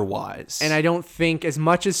proved otherwise. And I don't think, as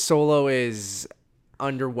much as Solo is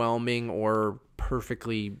underwhelming or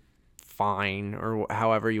perfectly fine, or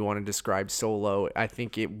however you want to describe Solo, I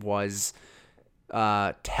think it was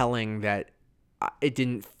telling that it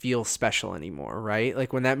didn't feel special anymore, right?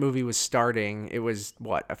 Like when that movie was starting, it was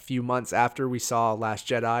a few months after we saw Last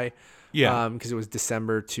Jedi. Yeah. Because it was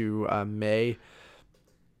December to May.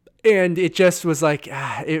 And it just was like,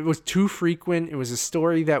 it was too frequent. It was a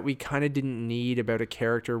story that we kind of didn't need, about a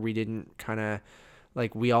character we didn't kind of,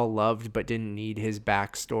 like, we all loved but didn't need his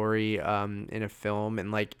backstory in a film.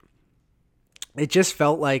 And like, it just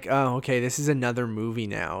felt like, oh, okay, this is another movie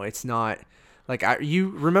now. It's not like, you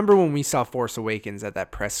remember when we saw Force Awakens at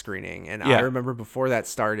that press screening, and I remember before that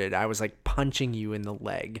started, I was like punching you in the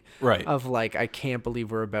leg, right? Of like, I can't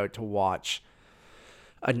believe we're about to watch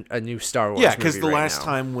a new Star Wars. Yeah, because the right last now.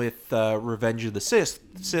 time with Revenge of the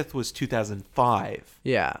Sith was 2005.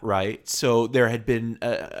 Yeah. Right? So there had been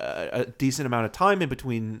a decent amount of time in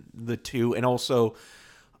between the two, and also,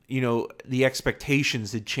 you know, the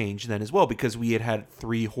expectations had changed then as well, because we had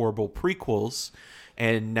 3 horrible prequels,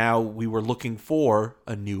 and now we were looking for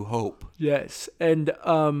A New Hope. Yes. And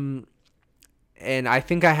I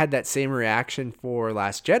think I had that same reaction for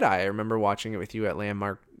Last Jedi. I remember watching it with you at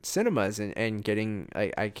Landmark Cinemas and getting,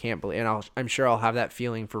 I can't believe, and I'm sure I'll have that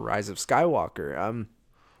feeling for Rise of Skywalker.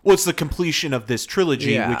 Well, it's the completion of this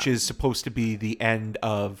trilogy, which is supposed to be the end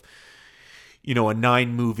of, you know, a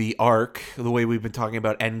 9-movie arc. The way we've been talking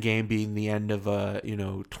about Endgame being the end of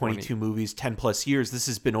 22 movies, 10 plus years. This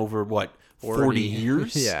has been over 40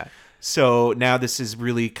 years. Yeah. So now this is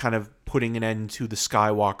really kind of putting an end to the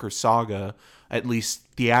Skywalker saga, at least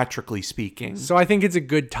theatrically speaking. So I think it's a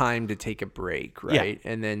good time to take a break, right?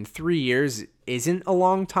 Yeah. And then 3 years isn't a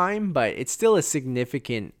long time, but it's still a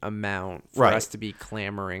significant amount for us to be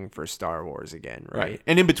clamoring for Star Wars again, right?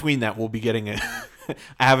 And in between that, we'll be getting an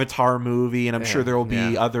Avatar movie, and I'm sure there will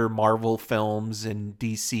be other Marvel films and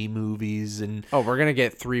DC movies. And we're going to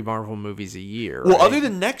get 3 Marvel movies a year, Well, right? other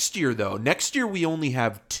than next year, though. Next year, we only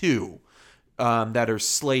have 2. That are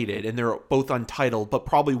slated, and they're both untitled, but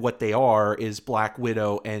probably what they are is Black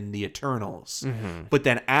Widow and the Eternals. Mm-hmm. But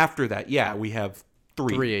then after that, we have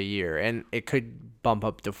 3. 3 a year, and it could bump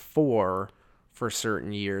up to 4 for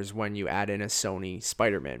certain years when you add in a Sony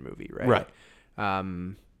Spider-Man movie, right?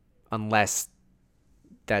 Right. Unless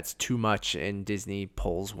that's too much and Disney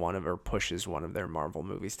pushes one of their Marvel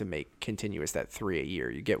movies to make continuous that 3 a year.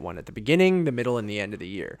 You get one at the beginning, the middle, and the end of the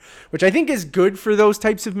year, which I think is good for those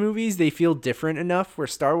types of movies. They feel different enough, where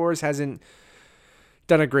Star Wars hasn't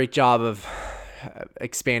done a great job of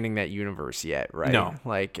expanding that universe yet, right? No.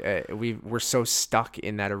 Like we're so stuck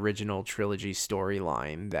in that original trilogy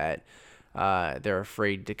storyline that they're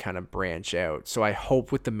afraid to kind of branch out. So I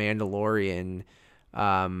hope with The Mandalorian,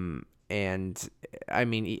 and I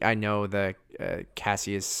mean, I know the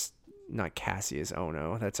not Cassius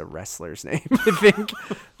Ono, that's a wrestler's name, I think.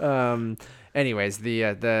 Anyways,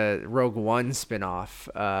 the Rogue One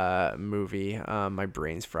spinoff movie, my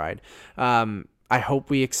brain's fried. I hope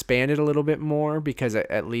we expand it a little bit more, because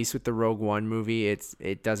at least with the Rogue One movie,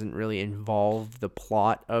 it doesn't really involve the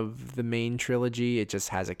plot of the main trilogy. It just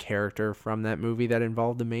has a character from that movie that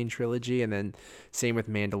involved the main trilogy. And then same with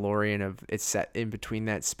Mandalorian, it's set in between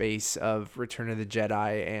that space of Return of the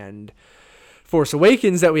Jedi and Force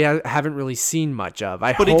Awakens that we haven't really seen much of.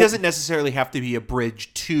 But it doesn't necessarily have to be a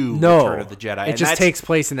bridge to Return of the Jedi. It just takes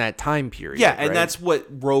place in that time period. Yeah, and that's what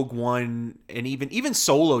Rogue One and even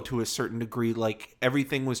Solo to a certain degree, like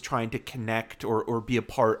everything was trying to connect or be a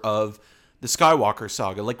part of the Skywalker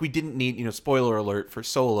saga. Like we didn't need, spoiler alert for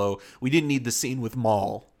Solo, we didn't need the scene with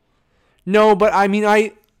Maul. No, but I mean,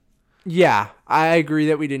 I agree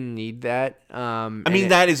that we didn't need that.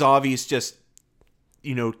 That is obvious, just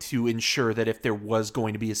to ensure that if there was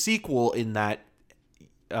going to be a sequel in that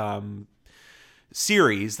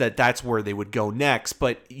series, that's where they would go next.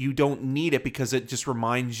 But you don't need it, because it just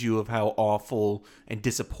reminds you of how awful and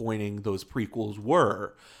disappointing those prequels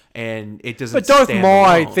were, and it doesn't. But Darth stand Maul, alone.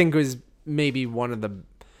 I think, was maybe one of the.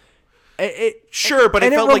 Sure, but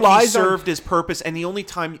it felt like he served on his purpose, and the only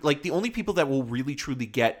people that will really truly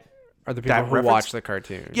get are the people who watch the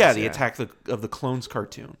cartoons. Yeah, the Attack of the Clones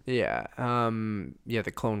cartoon. Yeah.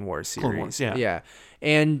 The Clone Wars series. Clone Wars, yeah. Yeah.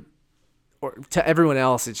 And or to everyone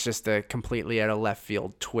else, it's just a completely out of left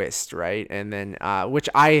field twist, right? And then, which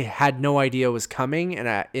I had no idea was coming,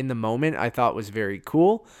 and in the moment, I thought was very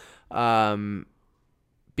cool,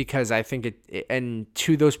 because I think and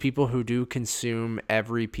to those people who do consume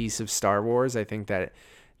every piece of Star Wars, I think that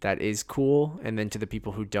is cool, and then to the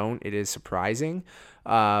people who don't, it is surprising.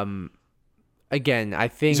 Again, I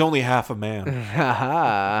think he's only half a man.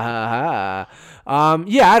 Yeah,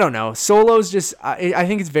 I don't know. Solo's just, I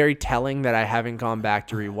think it's very telling that I haven't gone back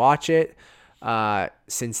to rewatch it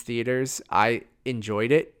since theaters. I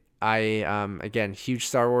enjoyed it. Again, huge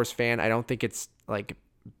Star Wars fan. I don't think it's like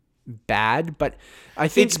bad, but I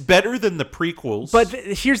think it's better than the prequels. But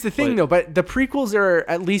here's the thing, though. But the prequels are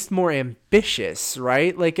at least more ambitious,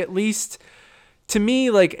 right? Like, at least to me,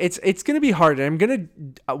 like, it's going to be hard. And I'm going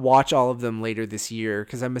to watch all of them later this year,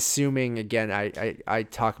 because I'm assuming, again, I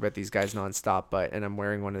talk about these guys nonstop, and I'm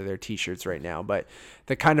wearing one of their t-shirts right now, but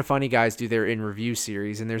the Kind of Funny guys do their in review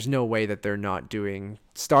series, and there's no way that they're not doing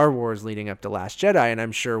Star Wars leading up to Last Jedi, and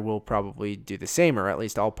I'm sure we'll probably do the same, or at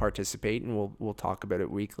least I'll participate, and we'll talk about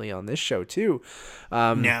it weekly on this show too.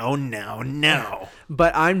 No.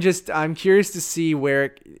 But I'm curious to see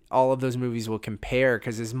where all of those movies will compare,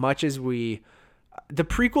 because as much as the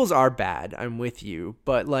prequels are bad, I'm with you,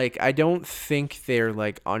 but like, I don't think they're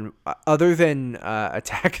like other than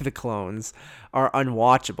Attack of the Clones, are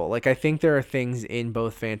unwatchable. Like, I think there are things in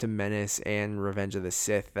both Phantom Menace and Revenge of the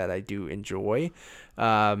Sith that I do enjoy,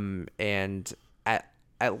 and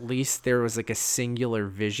at least there was like a singular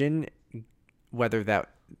vision. Whether that,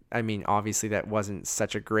 I mean, obviously that wasn't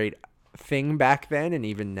such a great thing back then, and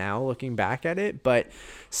even now looking back at it, but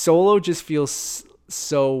Solo just feels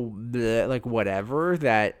so bleh, like whatever,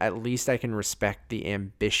 that at least I can respect the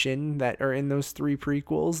ambition that are in those three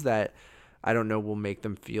prequels, that I don't know will make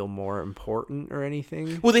them feel more important or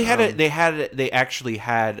anything. Well, they actually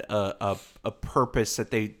had a purpose,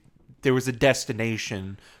 that there was a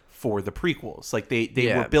destination for the prequels. Like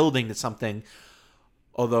they were building to something,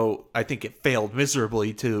 although I think it failed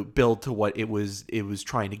miserably to build to what it was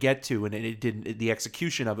trying to get to, and it didn't. The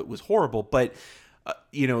execution of it was horrible, but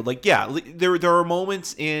there are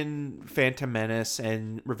moments in Phantom Menace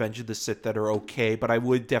and Revenge of the Sith that are okay, but I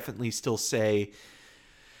would definitely still say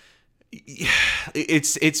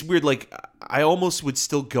it's weird. Like, I almost would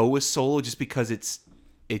still go with Solo, just because it's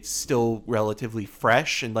still relatively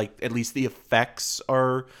fresh, and like at least the effects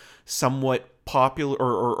are somewhat popular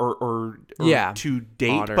or to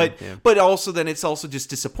date, modern, but also then it's also just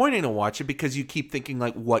disappointing to watch it, because you keep thinking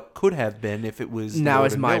like, what could have been if it was now Lord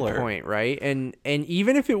is and my Miller. point, right? And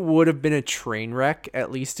even if it would have been a train wreck,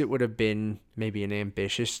 at least it would have been maybe an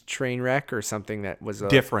ambitious train wreck, or something that was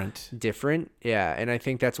different. Yeah, and I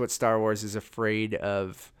think that's what Star Wars is afraid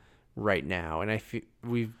of right now, and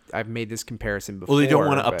I've made this comparison before. Well, they don't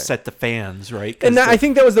want to upset the fans, right? And I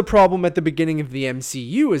think that was the problem at the beginning of the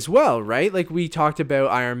MCU as well, right? Like, we talked about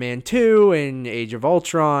Iron Man 2 and Age of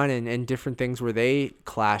Ultron and different things where they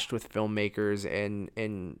clashed with filmmakers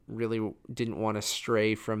and really didn't want to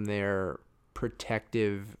stray from their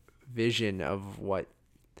protective vision of what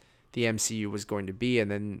the MCU was going to be. And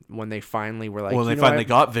then when they finally were like, they finally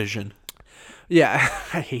got vision. Yeah,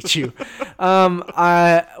 I hate you.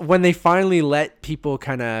 When they finally let people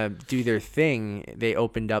kind of do their thing, they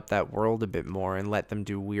opened up that world a bit more and let them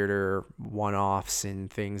do weirder one-offs and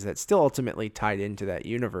things that still ultimately tied into that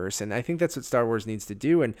universe. And I think that's what Star Wars needs to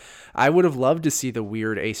do. And I would have loved to see the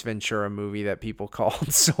weird Ace Ventura movie that people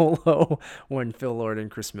called Solo when Phil Lord and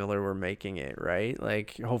Chris Miller were making it, right?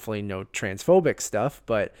 Like, hopefully no transphobic stuff,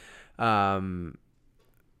 but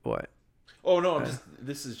what? Oh no!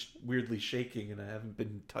 This is weirdly shaking, and I haven't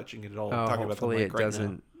been touching it at all. I'm talking about the mic right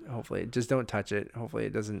now. Hopefully, just don't touch it. Hopefully,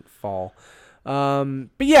 it doesn't fall. But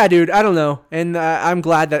yeah, dude, I don't know, and I'm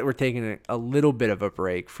glad that we're taking a little bit of a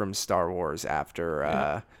break from Star Wars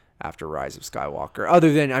after Rise of Skywalker.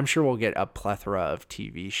 Other than, I'm sure we'll get a plethora of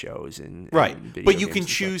TV shows and video but you games can and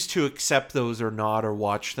choose to accept those or not, or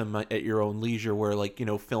watch them at your own leisure. Where, like,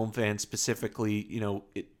 film fans specifically,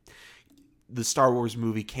 the Star Wars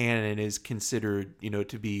movie canon is considered,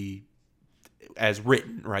 to be as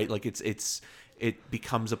written, right? Like, it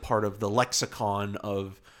becomes a part of the lexicon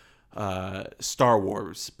of Star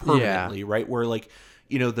Wars permanently, right? Where, like,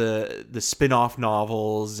 the spin-off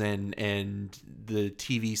novels and the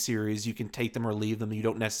TV series, you can take them or leave them. You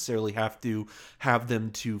don't necessarily have to have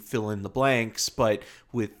them to fill in the blanks, but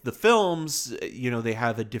with the films, they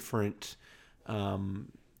have a different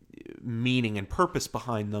meaning and purpose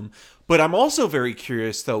behind them. But I'm also very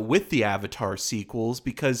curious, though, with the Avatar sequels,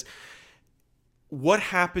 because what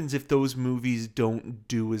happens if those movies don't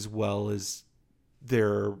do as well as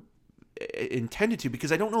they're intended to,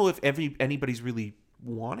 because I don't know if anybody's really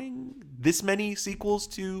wanting this many sequels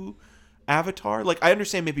to Avatar. Like, I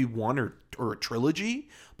understand maybe one or a trilogy,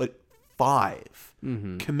 but 5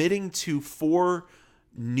 committing to 4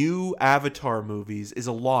 new Avatar movies is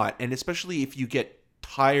a lot, and especially if you get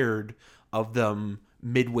tired of them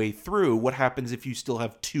midway through, what happens if you still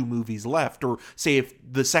have 2 movies left, or say if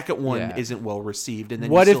the second one isn't well received, and then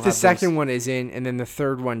what you if still the have second one isn't, and then the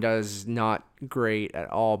third one does not great at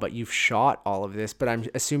all, but you've shot all of this, but I'm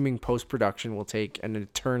assuming post-production will take an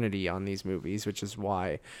eternity on these movies, which is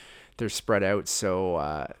why they're spread out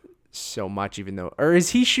so much, even though, or is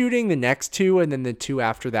he shooting the next 2 and then the 2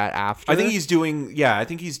 after that after? I think he's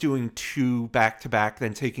doing 2 back to back,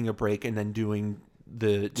 then taking a break, and then doing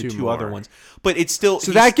the 2 other ones. But it's still,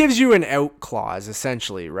 so that gives you an out clause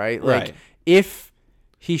essentially, right? Like, if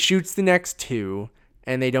he shoots the next 2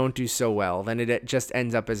 and they don't do so well, then it just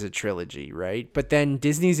ends up as a trilogy, right? But then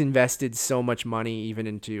Disney's invested so much money even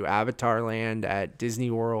into Avatar Land at Disney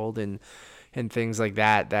World and things like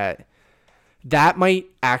that might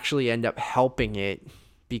actually end up helping it,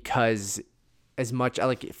 because as much,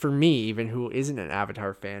 like, for me, even who isn't an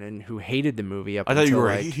Avatar fan and who hated the movie up until, I thought you were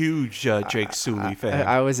a huge Jake Sully fan.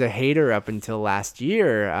 I was a hater up until last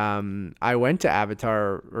year. I went to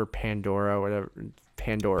Avatar or Pandora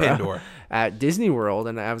at Disney World,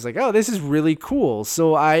 and I was like, oh, this is really cool.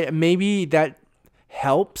 So maybe that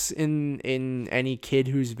helps in any kid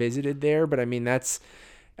who's visited there, but I mean, that's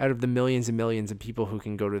out of the millions and millions of people who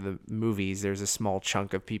can go to the movies, there's a small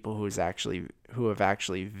chunk of people who have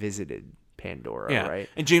actually visited Pandora, right?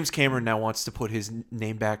 And James Cameron now wants to put his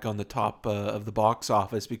name back on the top of the box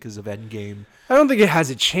office because of Endgame. I don't think it has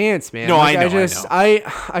a chance, man. No, like, I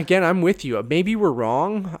know. Again, I'm with you. Maybe we're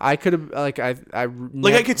wrong. I could have,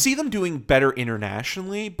 I could see them doing better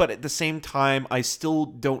internationally, but at the same time, I still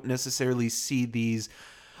don't necessarily see these.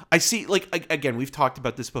 I see, like, again, we've talked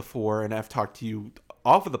about this before, and I've talked to you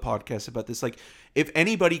off of the podcast about this. Like, if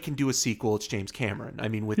anybody can do a sequel, it's James Cameron. I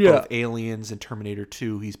mean, with both Aliens and Terminator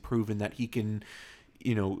 2, he's proven that he can,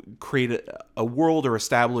 create a world or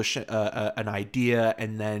establish an idea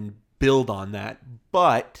and then build on that.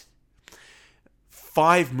 But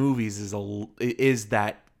 5 movies is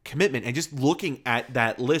that commitment. And just looking at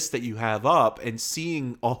that list that you have up and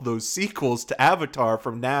seeing all those sequels to Avatar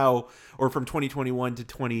from now, or from 2021 to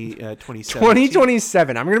 2027.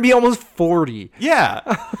 2027. I'm going to be almost 40. Yeah.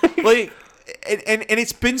 Like, and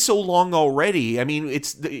it's been so long already. I mean,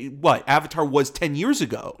 Avatar was 10 years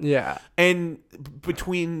ago. Yeah. And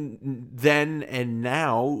between then and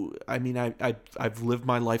now, I mean, I've lived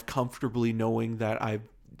my life comfortably knowing that I've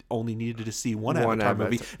only needed to see one Avatar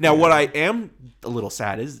movie. Now, what I am a little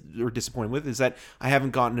sad or disappointed with is that I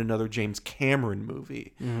haven't gotten another James Cameron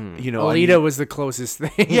movie. Alita was the closest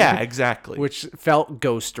thing. Yeah, exactly. Which felt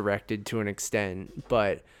ghost directed to an extent,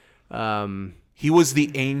 but he was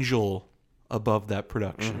the angel above that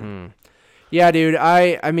production. Mm-hmm. Yeah, dude.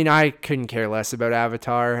 I mean, I couldn't care less about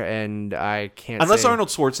Avatar, and I can't unless Arnold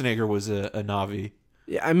Schwarzenegger was a Na'vi.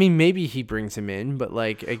 Yeah, I mean, maybe he brings him in, but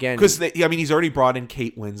like, again, because he's already brought in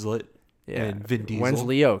Kate Winslet and Vin Diesel. When's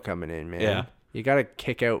Leo coming in, man? Yeah, you got to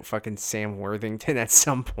kick out fucking Sam Worthington at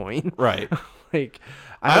some point, right? Like,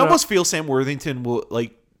 I almost feel Sam Worthington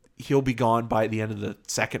he'll be gone by the end of the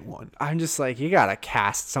second one. I'm just like, you gotta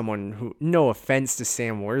cast someone who, no offense to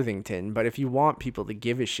Sam Worthington, but if you want people to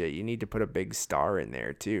give a shit, you need to put a big star in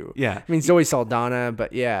there too. Yeah, I mean, Zoe Saldana,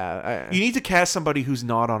 but yeah, you need to cast somebody who's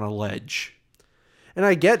not on a ledge. And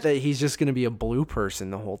I get that he's just gonna be a blue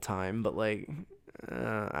person the whole time, but like,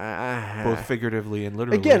 both figuratively and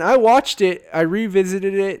literally. Again, I watched it, I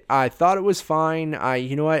revisited it, I thought it was fine.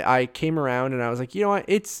 I came around and I was like, you know what,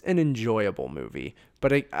 it's an enjoyable movie.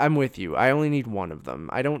 But I'm with you. I only need one of them.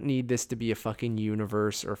 I don't need this to be a fucking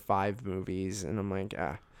universe or 5 movies. And I'm like,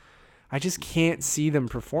 I just can't see them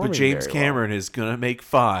performing. But James Cameron is gonna make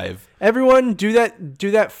 5. Everyone, do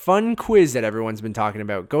that fun quiz that everyone's been talking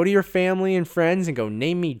about. Go to your family and friends and go,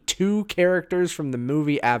 name me 2 characters from the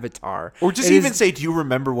movie Avatar. Or just say, do you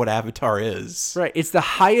remember what Avatar is? Right. It's the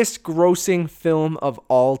highest grossing film of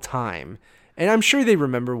all time. And I'm sure they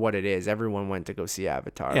remember what it is. Everyone went to go see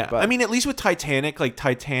Avatar. Yeah, but I mean, at least with Titanic,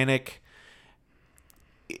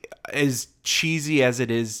 as cheesy as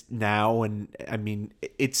it is now, and I mean,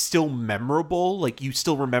 it's still memorable. Like, you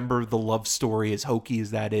still remember the love story, as hokey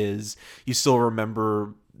as that is. You still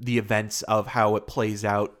remember the events of how it plays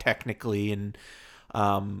out technically, and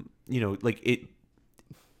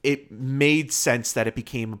it made sense that it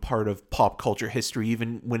became a part of pop culture history,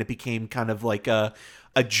 even when it became kind of like a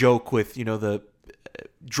joke with, the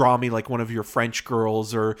Draw Me Like One of Your French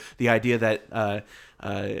Girls, or the idea that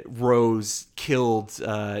Rose killed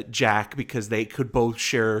Jack because they could both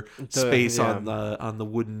share space on the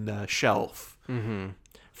wooden shelf. Mm-hmm.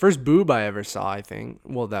 First boob I ever saw, I think.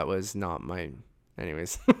 Well, that was not mine.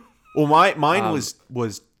 Anyways. Well, mine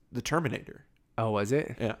was the Terminator. Oh, was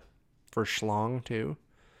it? Yeah. For Schlong, too?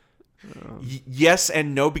 Yes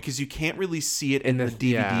and no, because you can't really see it in the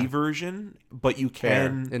DVD version, but you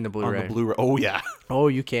can in the Blu-ray. On the Blu-ray. Oh, yeah. Oh,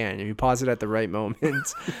 you can. If you pause it at the right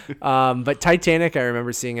moment. But Titanic, I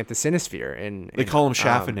remember seeing at the Cinesphere. They call him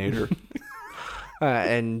Schaffinator.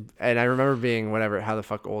 And I remember being how the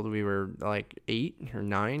fuck old we were, like 8 or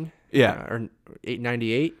 9? Yeah. Or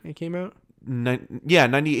 98 it came out?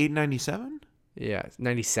 98, 97? Yeah,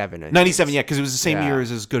 97. 97, yeah, because it was the same year as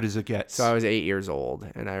As Good as It Gets. So I was 8 years old,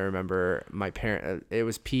 and I remember my parent. It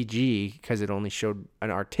was PG because it only showed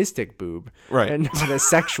an artistic boob, right, and not a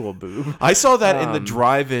sexual boob. I saw that in the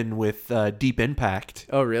drive-in with Deep Impact.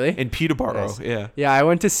 Oh, really? In Peterborough, nice. Yeah. Yeah, I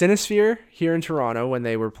went to Cinesphere here in Toronto when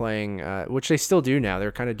they were playing, which they still do now.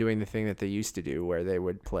 They're kind of doing the thing that they used to do, where they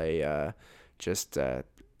would play just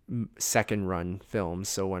second run films.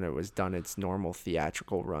 So when it was done its normal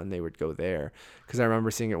theatrical run, they would go there, because I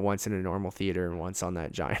remember seeing it once in a normal theater and once on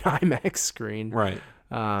that giant IMAX screen. Right.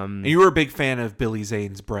 And you were a big fan of Billy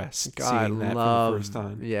Zane's breast. God, seeing that for the first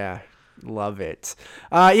time. Yeah, love it.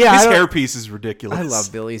 His hairpiece is ridiculous. I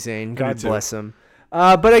love Billy Zane. God bless him.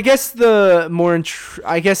 But I guess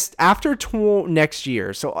after next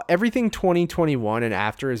year, so everything 2021 and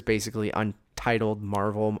after is basically Untitled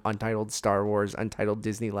Marvel, Untitled Star Wars, Untitled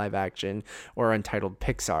Disney live action, or Untitled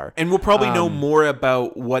Pixar. And we'll probably know more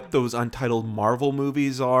about what those Untitled Marvel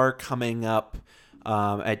movies are coming up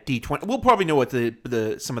at D20. We'll probably know what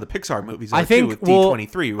the some of the Pixar movies are too with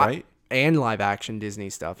D23, right? And live action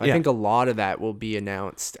Disney stuff. I think a lot of that will be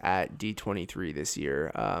announced at D23 this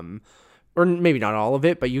year. Or maybe not all of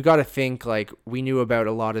it, but you got to think, like, we knew about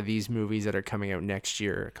a lot of these movies that are coming out next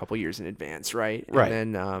year, a couple years in advance, right? Right.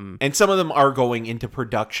 And then, and some of them are going into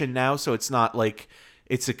production now, so it's not like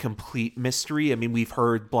it's a complete mystery. I mean, we've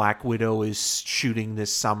heard Black Widow is shooting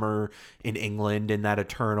this summer in England, and that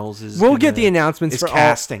Eternals is. We'll get the announcements for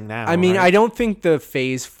casting now. I mean, right? I don't think the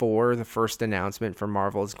Phase 4, the first announcement for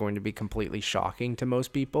Marvel, is going to be completely shocking to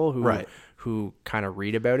most people who kind of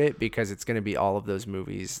read about it, because it's going to be all of those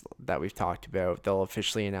movies that we've talked about. They'll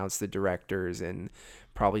officially announce the directors and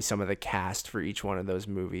probably some of the cast for each one of those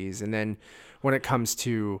movies. And then when it comes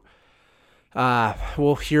to,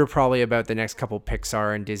 we'll hear probably about the next couple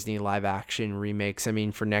Pixar and Disney live action remakes. I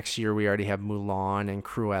mean, for next year, we already have Mulan and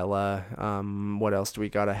Cruella. What else do we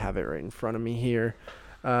got? I have it right in front of me here.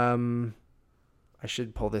 I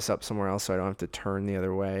should pull this up somewhere else so I don't have to turn the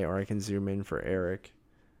other way, or I can zoom in for Eric.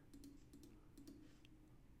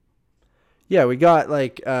 Yeah, we got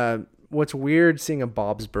what's weird, seeing a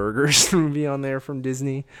Bob's Burgers movie on there from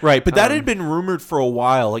Disney. Right, but that had been rumored for a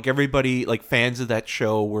while. Like, everybody, like fans of that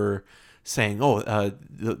show were saying,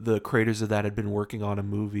 the creators of that had been working on a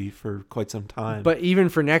movie for quite some time. But even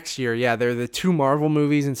for next year, yeah, they're the 2 Marvel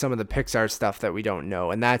movies and some of the Pixar stuff that we don't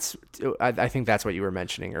know. And I think that's what you were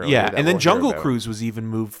mentioning earlier. Yeah, and then Jungle Cruise was even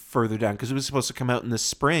moved further down, because it was supposed to come out in the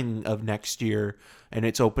spring of next year, and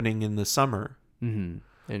it's opening in the summer. Mm-hmm.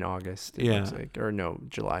 In August, looks like. Or no,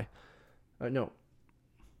 July. No,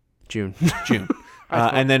 June. June.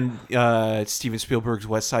 And then Steven Spielberg's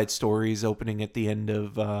West Side Story is opening at the end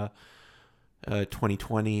of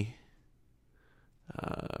 2020.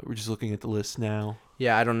 We're just looking at the list now.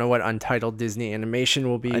 Yeah, I don't know what Untitled Disney animation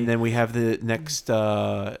will be. And then we have the next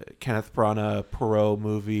Kenneth Branagh Poirot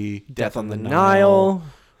movie, Death on the Nile.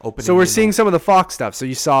 So we're seeing some of the Fox stuff. So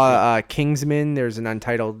you saw Kingsman. There's an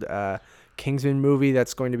Untitled Kingsman movie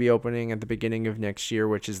that's going to be opening at the beginning of next year,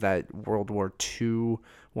 which is that World War II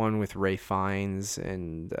one with Ray Fiennes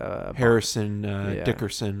and Harrison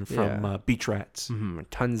Dickerson from Beach Rats. Mm-hmm.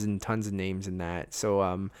 Tons and tons of names in that.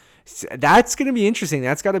 So that's going to be interesting.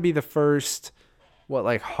 That's got to be the first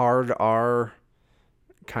hard R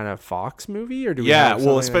kind of Fox movie, or do we? Yeah,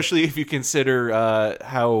 well, especially if you consider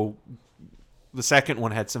how the second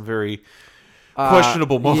one had some very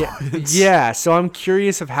questionable moments. Yeah, so I'm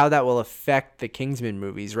curious of how that will affect the Kingsman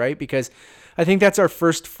movies, right? Because I think that's our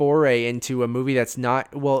first foray into a movie that's not,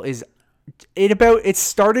 it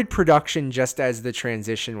started production just as the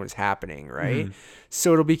transition was happening, right? Mm.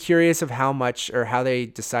 So it'll be curious of how much, or how they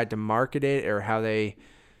decide to market it, or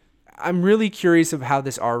I'm really curious of how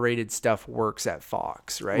this R-rated stuff works at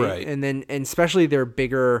Fox, right? And especially their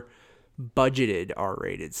bigger budgeted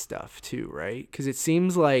R-rated stuff too, right? Because it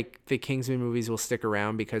seems like the Kingsman movies will stick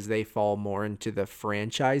around because they fall more into the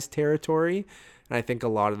franchise territory. And I think a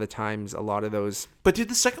lot of the times, a lot of those. But did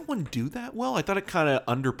the second one do that well? I thought it kind of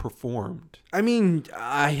underperformed. I mean,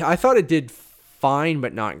 I thought it did fine,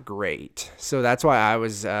 but not great. So that's why I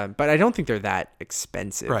was. But I don't think they're that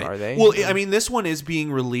expensive, are they? Well, I mean, this one is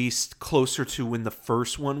being released closer to when the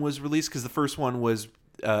first one was released, because the first one was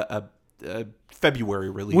a February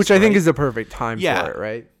release, which I think is the perfect time for Yeah. it,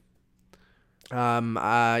 right?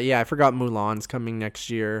 I forgot Mulan's coming next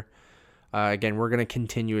year. Again, we're gonna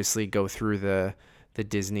continuously go through the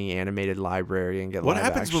Disney animated library and get. What live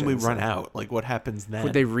happens when we actions. run out? Like, what happens then?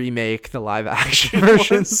 Would they remake the live action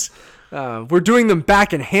versions? We're doing them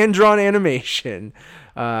back in hand-drawn animation.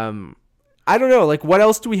 I don't know. Like, what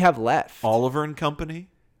else do we have left? Oliver and Company?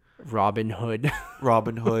 Robin Hood.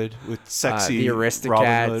 Robin Hood with sexy the Aristocats.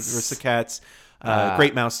 Robin Hood, Aristocats.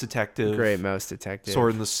 Great Mouse Detective. Great Mouse Detective.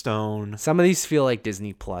 Sword in the Stone. Some of these feel like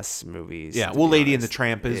Disney Plus movies. Yeah, to well, be Lady and the honest.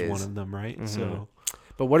 Tramp is It one of them, right? So,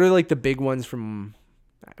 But what are like the big ones from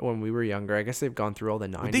when we were younger? I guess they've gone through all the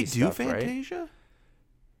 90s would they do stuff, right? Fantasia?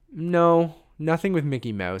 No, nothing with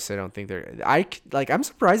Mickey Mouse. I don't think they're. I'm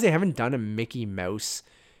surprised they haven't done a Mickey Mouse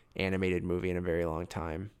animated movie in a very long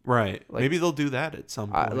time. Right. Like- Maybe they'll do that at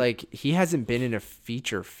some point. Like, he hasn't been in a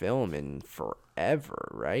feature film in forever,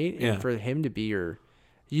 right? Yeah. And for him to be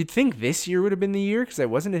you'd think this year would have been the year, because it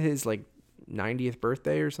wasn't his like 90th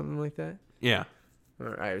birthday or something like that. Yeah.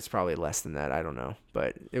 Or it's probably less than that. I don't know,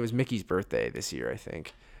 but it was Mickey's birthday this year, I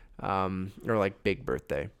think, or like big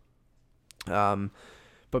birthday.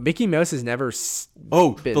 But Mickey Mouse has never.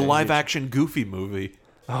 Oh, been the a live huge- action Goofy movie.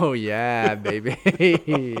 Oh yeah, baby.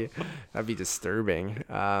 That'd be disturbing.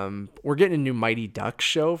 We're getting a new Mighty Ducks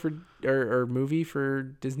show or movie for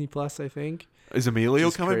Disney Plus, I think. Is Emilio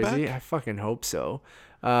Which is coming crazy. back? I fucking hope so.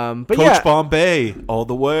 But Coach yeah, Bombay, all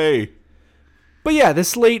the way. But yeah, the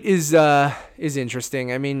slate is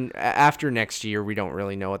interesting. I mean, after next year, we don't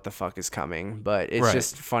really know what the fuck is coming, but it's Right.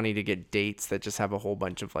 just funny to get dates that just have a whole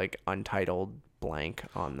bunch of like untitled blank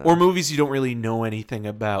on them. Or movies you don't really know anything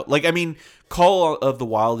about. Like, I mean, Call of the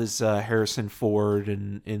Wild is Harrison Ford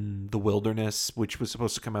in The Wilderness, which was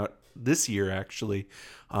supposed to come out this year, actually,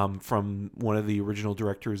 from one of the original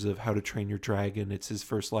directors of How to Train Your Dragon. It's his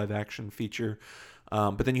first live action feature.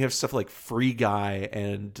 But then you have stuff like Free Guy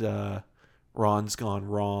and Ron's Gone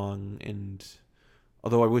Wrong, and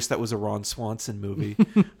although I wish that was a Ron Swanson movie.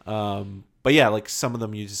 But yeah, like some of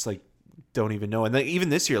them you just like don't even know. And then even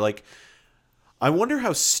this year, like, I wonder how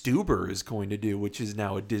Stuber is going to do, which is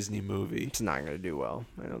now a Disney movie. It's not going to do well,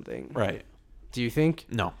 I don't think. Right. Do you think?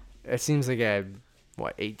 No. It seems like a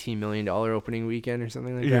 $18 million opening weekend or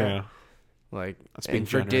something like Yeah. that. Like, That's being and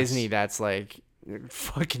for generous. Disney, that's like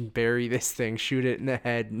fucking bury this thing, shoot it in the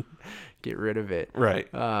head, and get rid of it.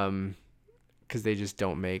 Right. Because they just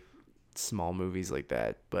don't make small movies like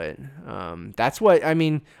that. But that's what I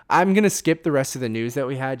mean. I'm gonna skip the rest of the news that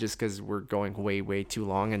we had just because we're going way too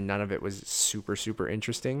long, and none of it was super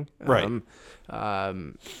interesting. Right.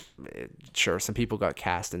 Sure, some people got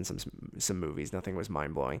cast in some movies. Nothing was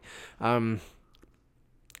mind blowing.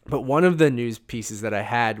 But one of the news pieces that I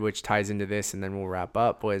had, which ties into this, and then we'll wrap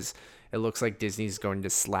up, was it looks like Disney's going to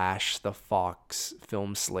slash the Fox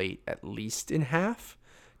film slate at least in half,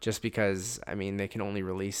 just because, I mean, they can only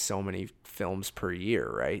release so many films per year,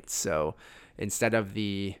 right? So instead of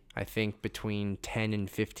I think between 10 and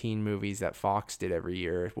 15 movies that Fox did every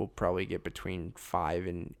year, we'll probably get between 5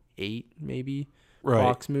 and 8 maybe Right.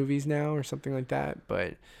 Fox movies now or something like that.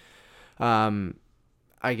 But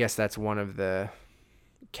I guess that's one of the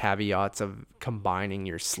caveats of combining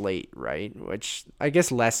your slate, right? Which I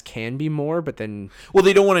guess less can be more, but then Well,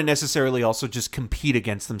 they don't want to necessarily also just compete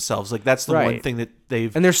against themselves. Like, that's the one Right. thing that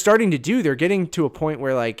they've... and they're starting to do. They're getting to a point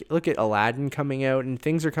where, like, look at Aladdin coming out, and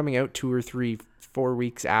things are coming out 2 or 3, 4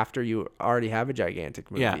 weeks after you already have a gigantic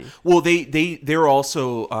movie. Yeah. Well, they're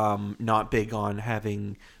also not big on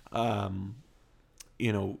having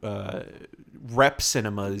rep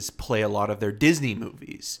cinemas play a lot of their Disney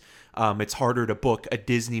movies. It's harder to book a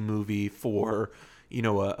Disney movie for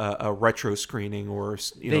a retro screening or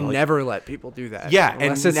They never let people do that. Yeah,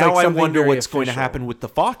 Unless and it's now like I something wonder very what's going to official. happen with the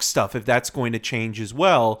Fox stuff, if that's going to change as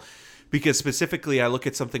well. Because specifically, I look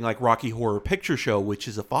at something like Rocky Horror Picture Show, which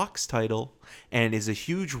is a Fox title and is a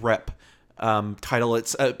huge rep title.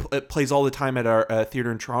 It plays all the time at our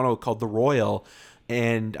theater in Toronto called The Royal.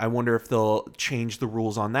 And I wonder if they'll change the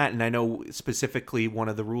rules on that. And I know specifically one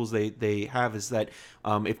of the rules they have is that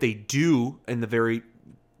if they do, in the very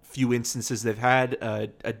few instances they've had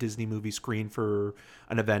a Disney movie screen for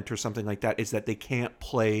an event or something like that, is that they can't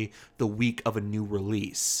play the week of a new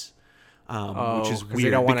release, which is 'cause weird. they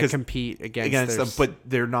don't want to because- compete against them, theirs. but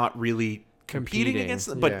they're not really competing Competing, against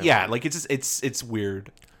them. But yeah, like it's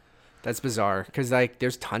weird. That's bizarre because like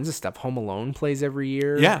there's tons of stuff. Home Alone plays every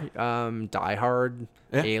year. Yeah. Die Hard,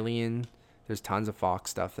 Yeah. Alien. There's tons of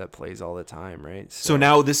Fox stuff that plays all the time, right? So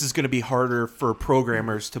now this is going to be harder for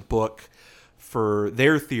programmers to book for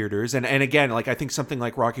their theaters. And again, like I think something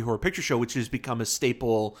like Rocky Horror Picture Show, which has become a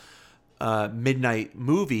staple midnight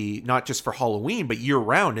movie, not just for Halloween, but year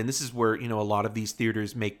round. And this is where, a lot of these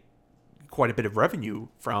theaters make quite a bit of revenue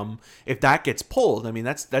from. If that gets pulled, I mean,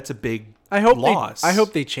 that's a big loss. I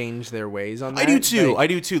hope they change their ways on that. I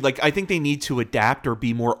do too. Like, I think they need to adapt or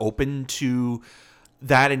be more open to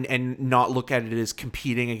that and not look at it as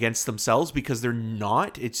competing against themselves, because they're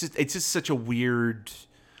not. It's just such a weird.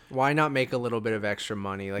 Why not make a little bit of extra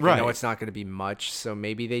money? Like, Right. I know it's not going to be much, so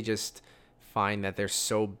maybe they just find that they're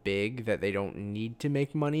so big that they don't need to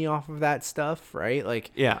make money off of that stuff, right?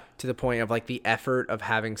 Like, Yeah. to the point of like the effort of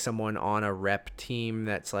having someone on a rep team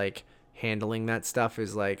that's like handling that stuff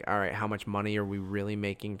is like, all right, how much money are we really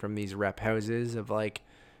making from these rep houses of like,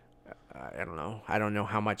 I don't know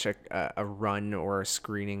how much a run or a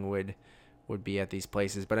screening would be at these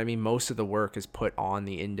places, but I mean, most of the work is put on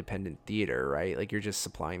the independent theater, right? Like, you're just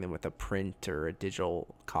supplying them with a print or a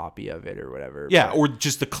digital copy of it or whatever. Yeah, but or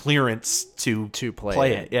just the clearance to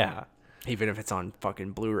play it. Yeah. even if it's on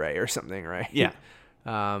fucking Blu-ray or something, right? Yeah.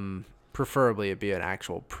 Preferably it'd be an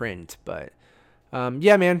actual print, but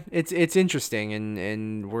yeah, man, it's interesting,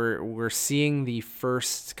 and we're seeing the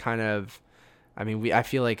first kind of. I mean, I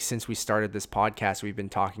feel like since we started this podcast, we've been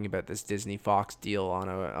talking about this Disney Fox deal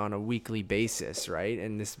on a weekly basis, right?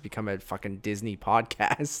 And this has become a fucking Disney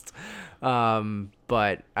podcast.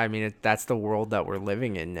 But I mean, that's the world that we're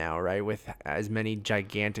living in now, right? With as many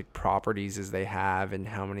gigantic properties as they have, and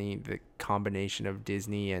the combination of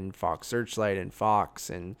Disney and Fox Searchlight and Fox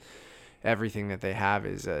and everything that they have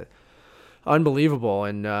is unbelievable.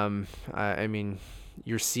 And I mean,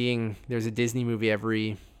 you're seeing there's a Disney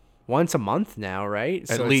movie once a month now, right?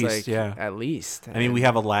 At least. I I mean, we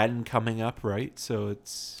have Aladdin coming up, right? So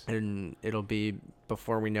and it'll be,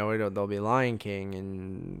 before we know it, there'll be Lion King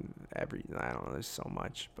and I don't know, there's so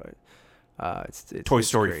much, but it's Toy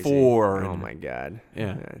Story crazy. 4. Oh my God.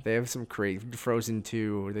 Yeah. They have some crazy. Frozen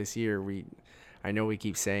 2 this year. I know we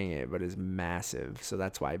keep saying it, but it's massive. So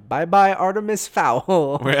that's why. Bye-bye, Artemis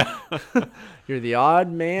Fowl. You're the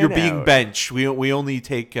odd man. You're being out. benched. We only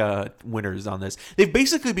take winners on this. They've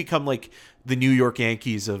basically become like the New York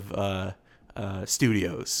Yankees of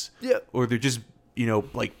studios. Yeah. Or they're just,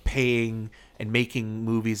 like paying and making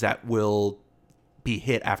movies that will be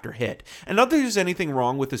hit after hit. And not that there's anything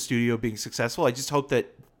wrong with the studio being successful. I just hope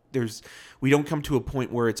that we don't come to a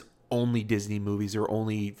point where it's only Disney movies or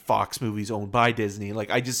only Fox movies owned by Disney. Like,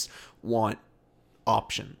 I just want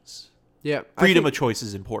options. Yeah. Freedom of choice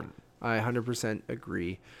is important. I 100%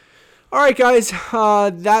 agree. All right, guys,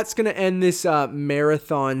 that's going to end this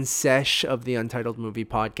marathon sesh of the Untitled Movie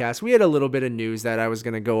Podcast. We had a little bit of news that I was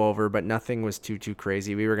going to go over, but nothing was too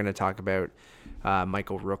crazy. We were going to talk about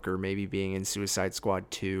Michael Rooker maybe being in Suicide Squad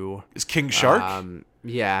 2. Is King Shark?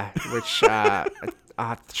 Yeah, which,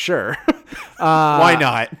 sure. Why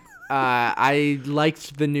not? I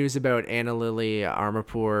liked the news about Anna Lily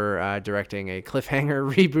Armapour directing a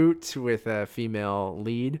cliffhanger reboot with a female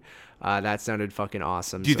lead. That sounded fucking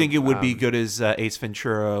awesome. Do you think it would be good as Ace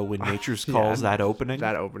Ventura When Nature's Calls, that opening?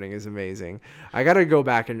 That opening is amazing. I got to go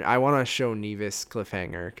back and I want to show Nevis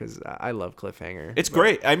Cliffhanger because I love Cliffhanger. It's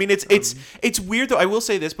great. I mean, it's weird, though. I will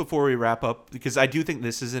say this before we wrap up, because I do think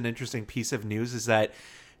this is an interesting piece of news, is that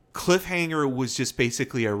Cliffhanger was just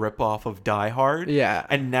basically a ripoff of Die Hard. Yeah.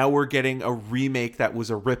 And now we're getting a remake that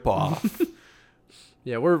was a ripoff.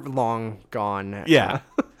 Yeah, we're long gone. Yeah.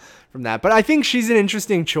 From that. But I think she's an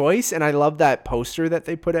interesting choice, and I love that poster that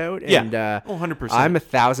they put out. And, 100%. I'm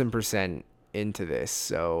 1,000% into this.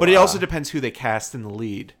 So, but it also depends who they cast in the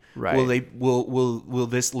lead. Right. Will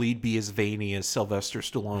this lead be as veiny as Sylvester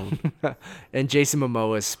Stallone? And Jason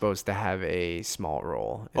Momoa is supposed to have a small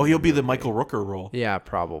role. Oh, he'll be the Michael Rooker role. Yeah,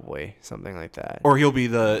 probably something like that. Or he'll be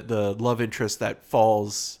the love interest that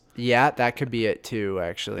falls. Yeah, that could be it too,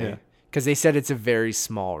 actually. Yeah. Because they said it's a very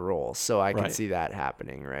small role, so I can Right. see that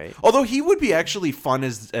happening, right? Although he would be actually fun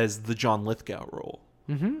as the John Lithgow role.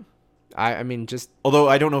 Mm-hmm. I mean, just... Although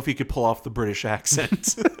I don't know if he could pull off the British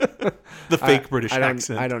accent. The fake British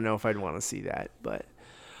accent. I don't know if I'd want to see that, but...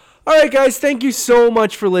 All right, guys, thank you so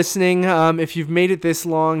much for listening. If you've made it this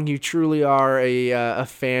long, you truly are a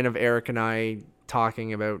fan of Eric and I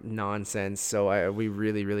talking about nonsense. So we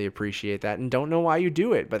really, really appreciate that, and don't know why you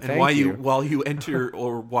do it, but And thank you. while you enter,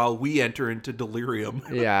 or while we enter into delirium.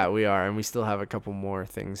 Yeah, we are, and we still have a couple more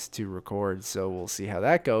things to record, so we'll see how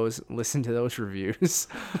that goes. Listen to those reviews.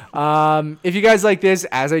 If you guys like this,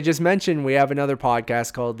 as I just mentioned, we have another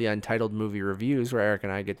podcast called the Untitled Movie Reviews, where Eric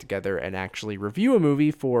and I get together and actually review a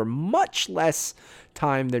movie for much less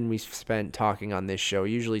time than we spent talking on this show,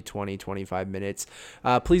 usually 20-25 minutes.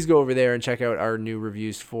 Please go over there and check out our new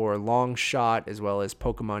reviews for Long Shot, as well as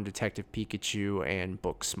Pokemon Detective Pikachu and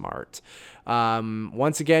Booksmart.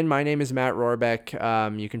 Once again, my name is Matt Rohrbeck.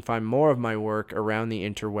 You can find more of my work around the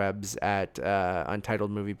interwebs at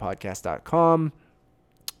UntitledMoviePodcast.com,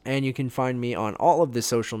 and you can find me on all of the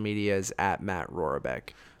social medias at Matt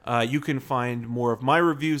Rohrbeck. You can find more of my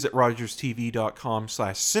reviews at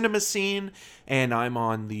rogerstv.com/cinemascene, and I'm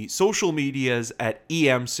on the social medias at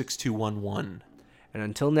EM6211. And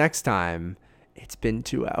until next time, it's been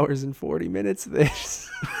 2 hours and 40 minutes of this.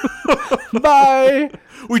 Bye!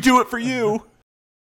 We do it for you!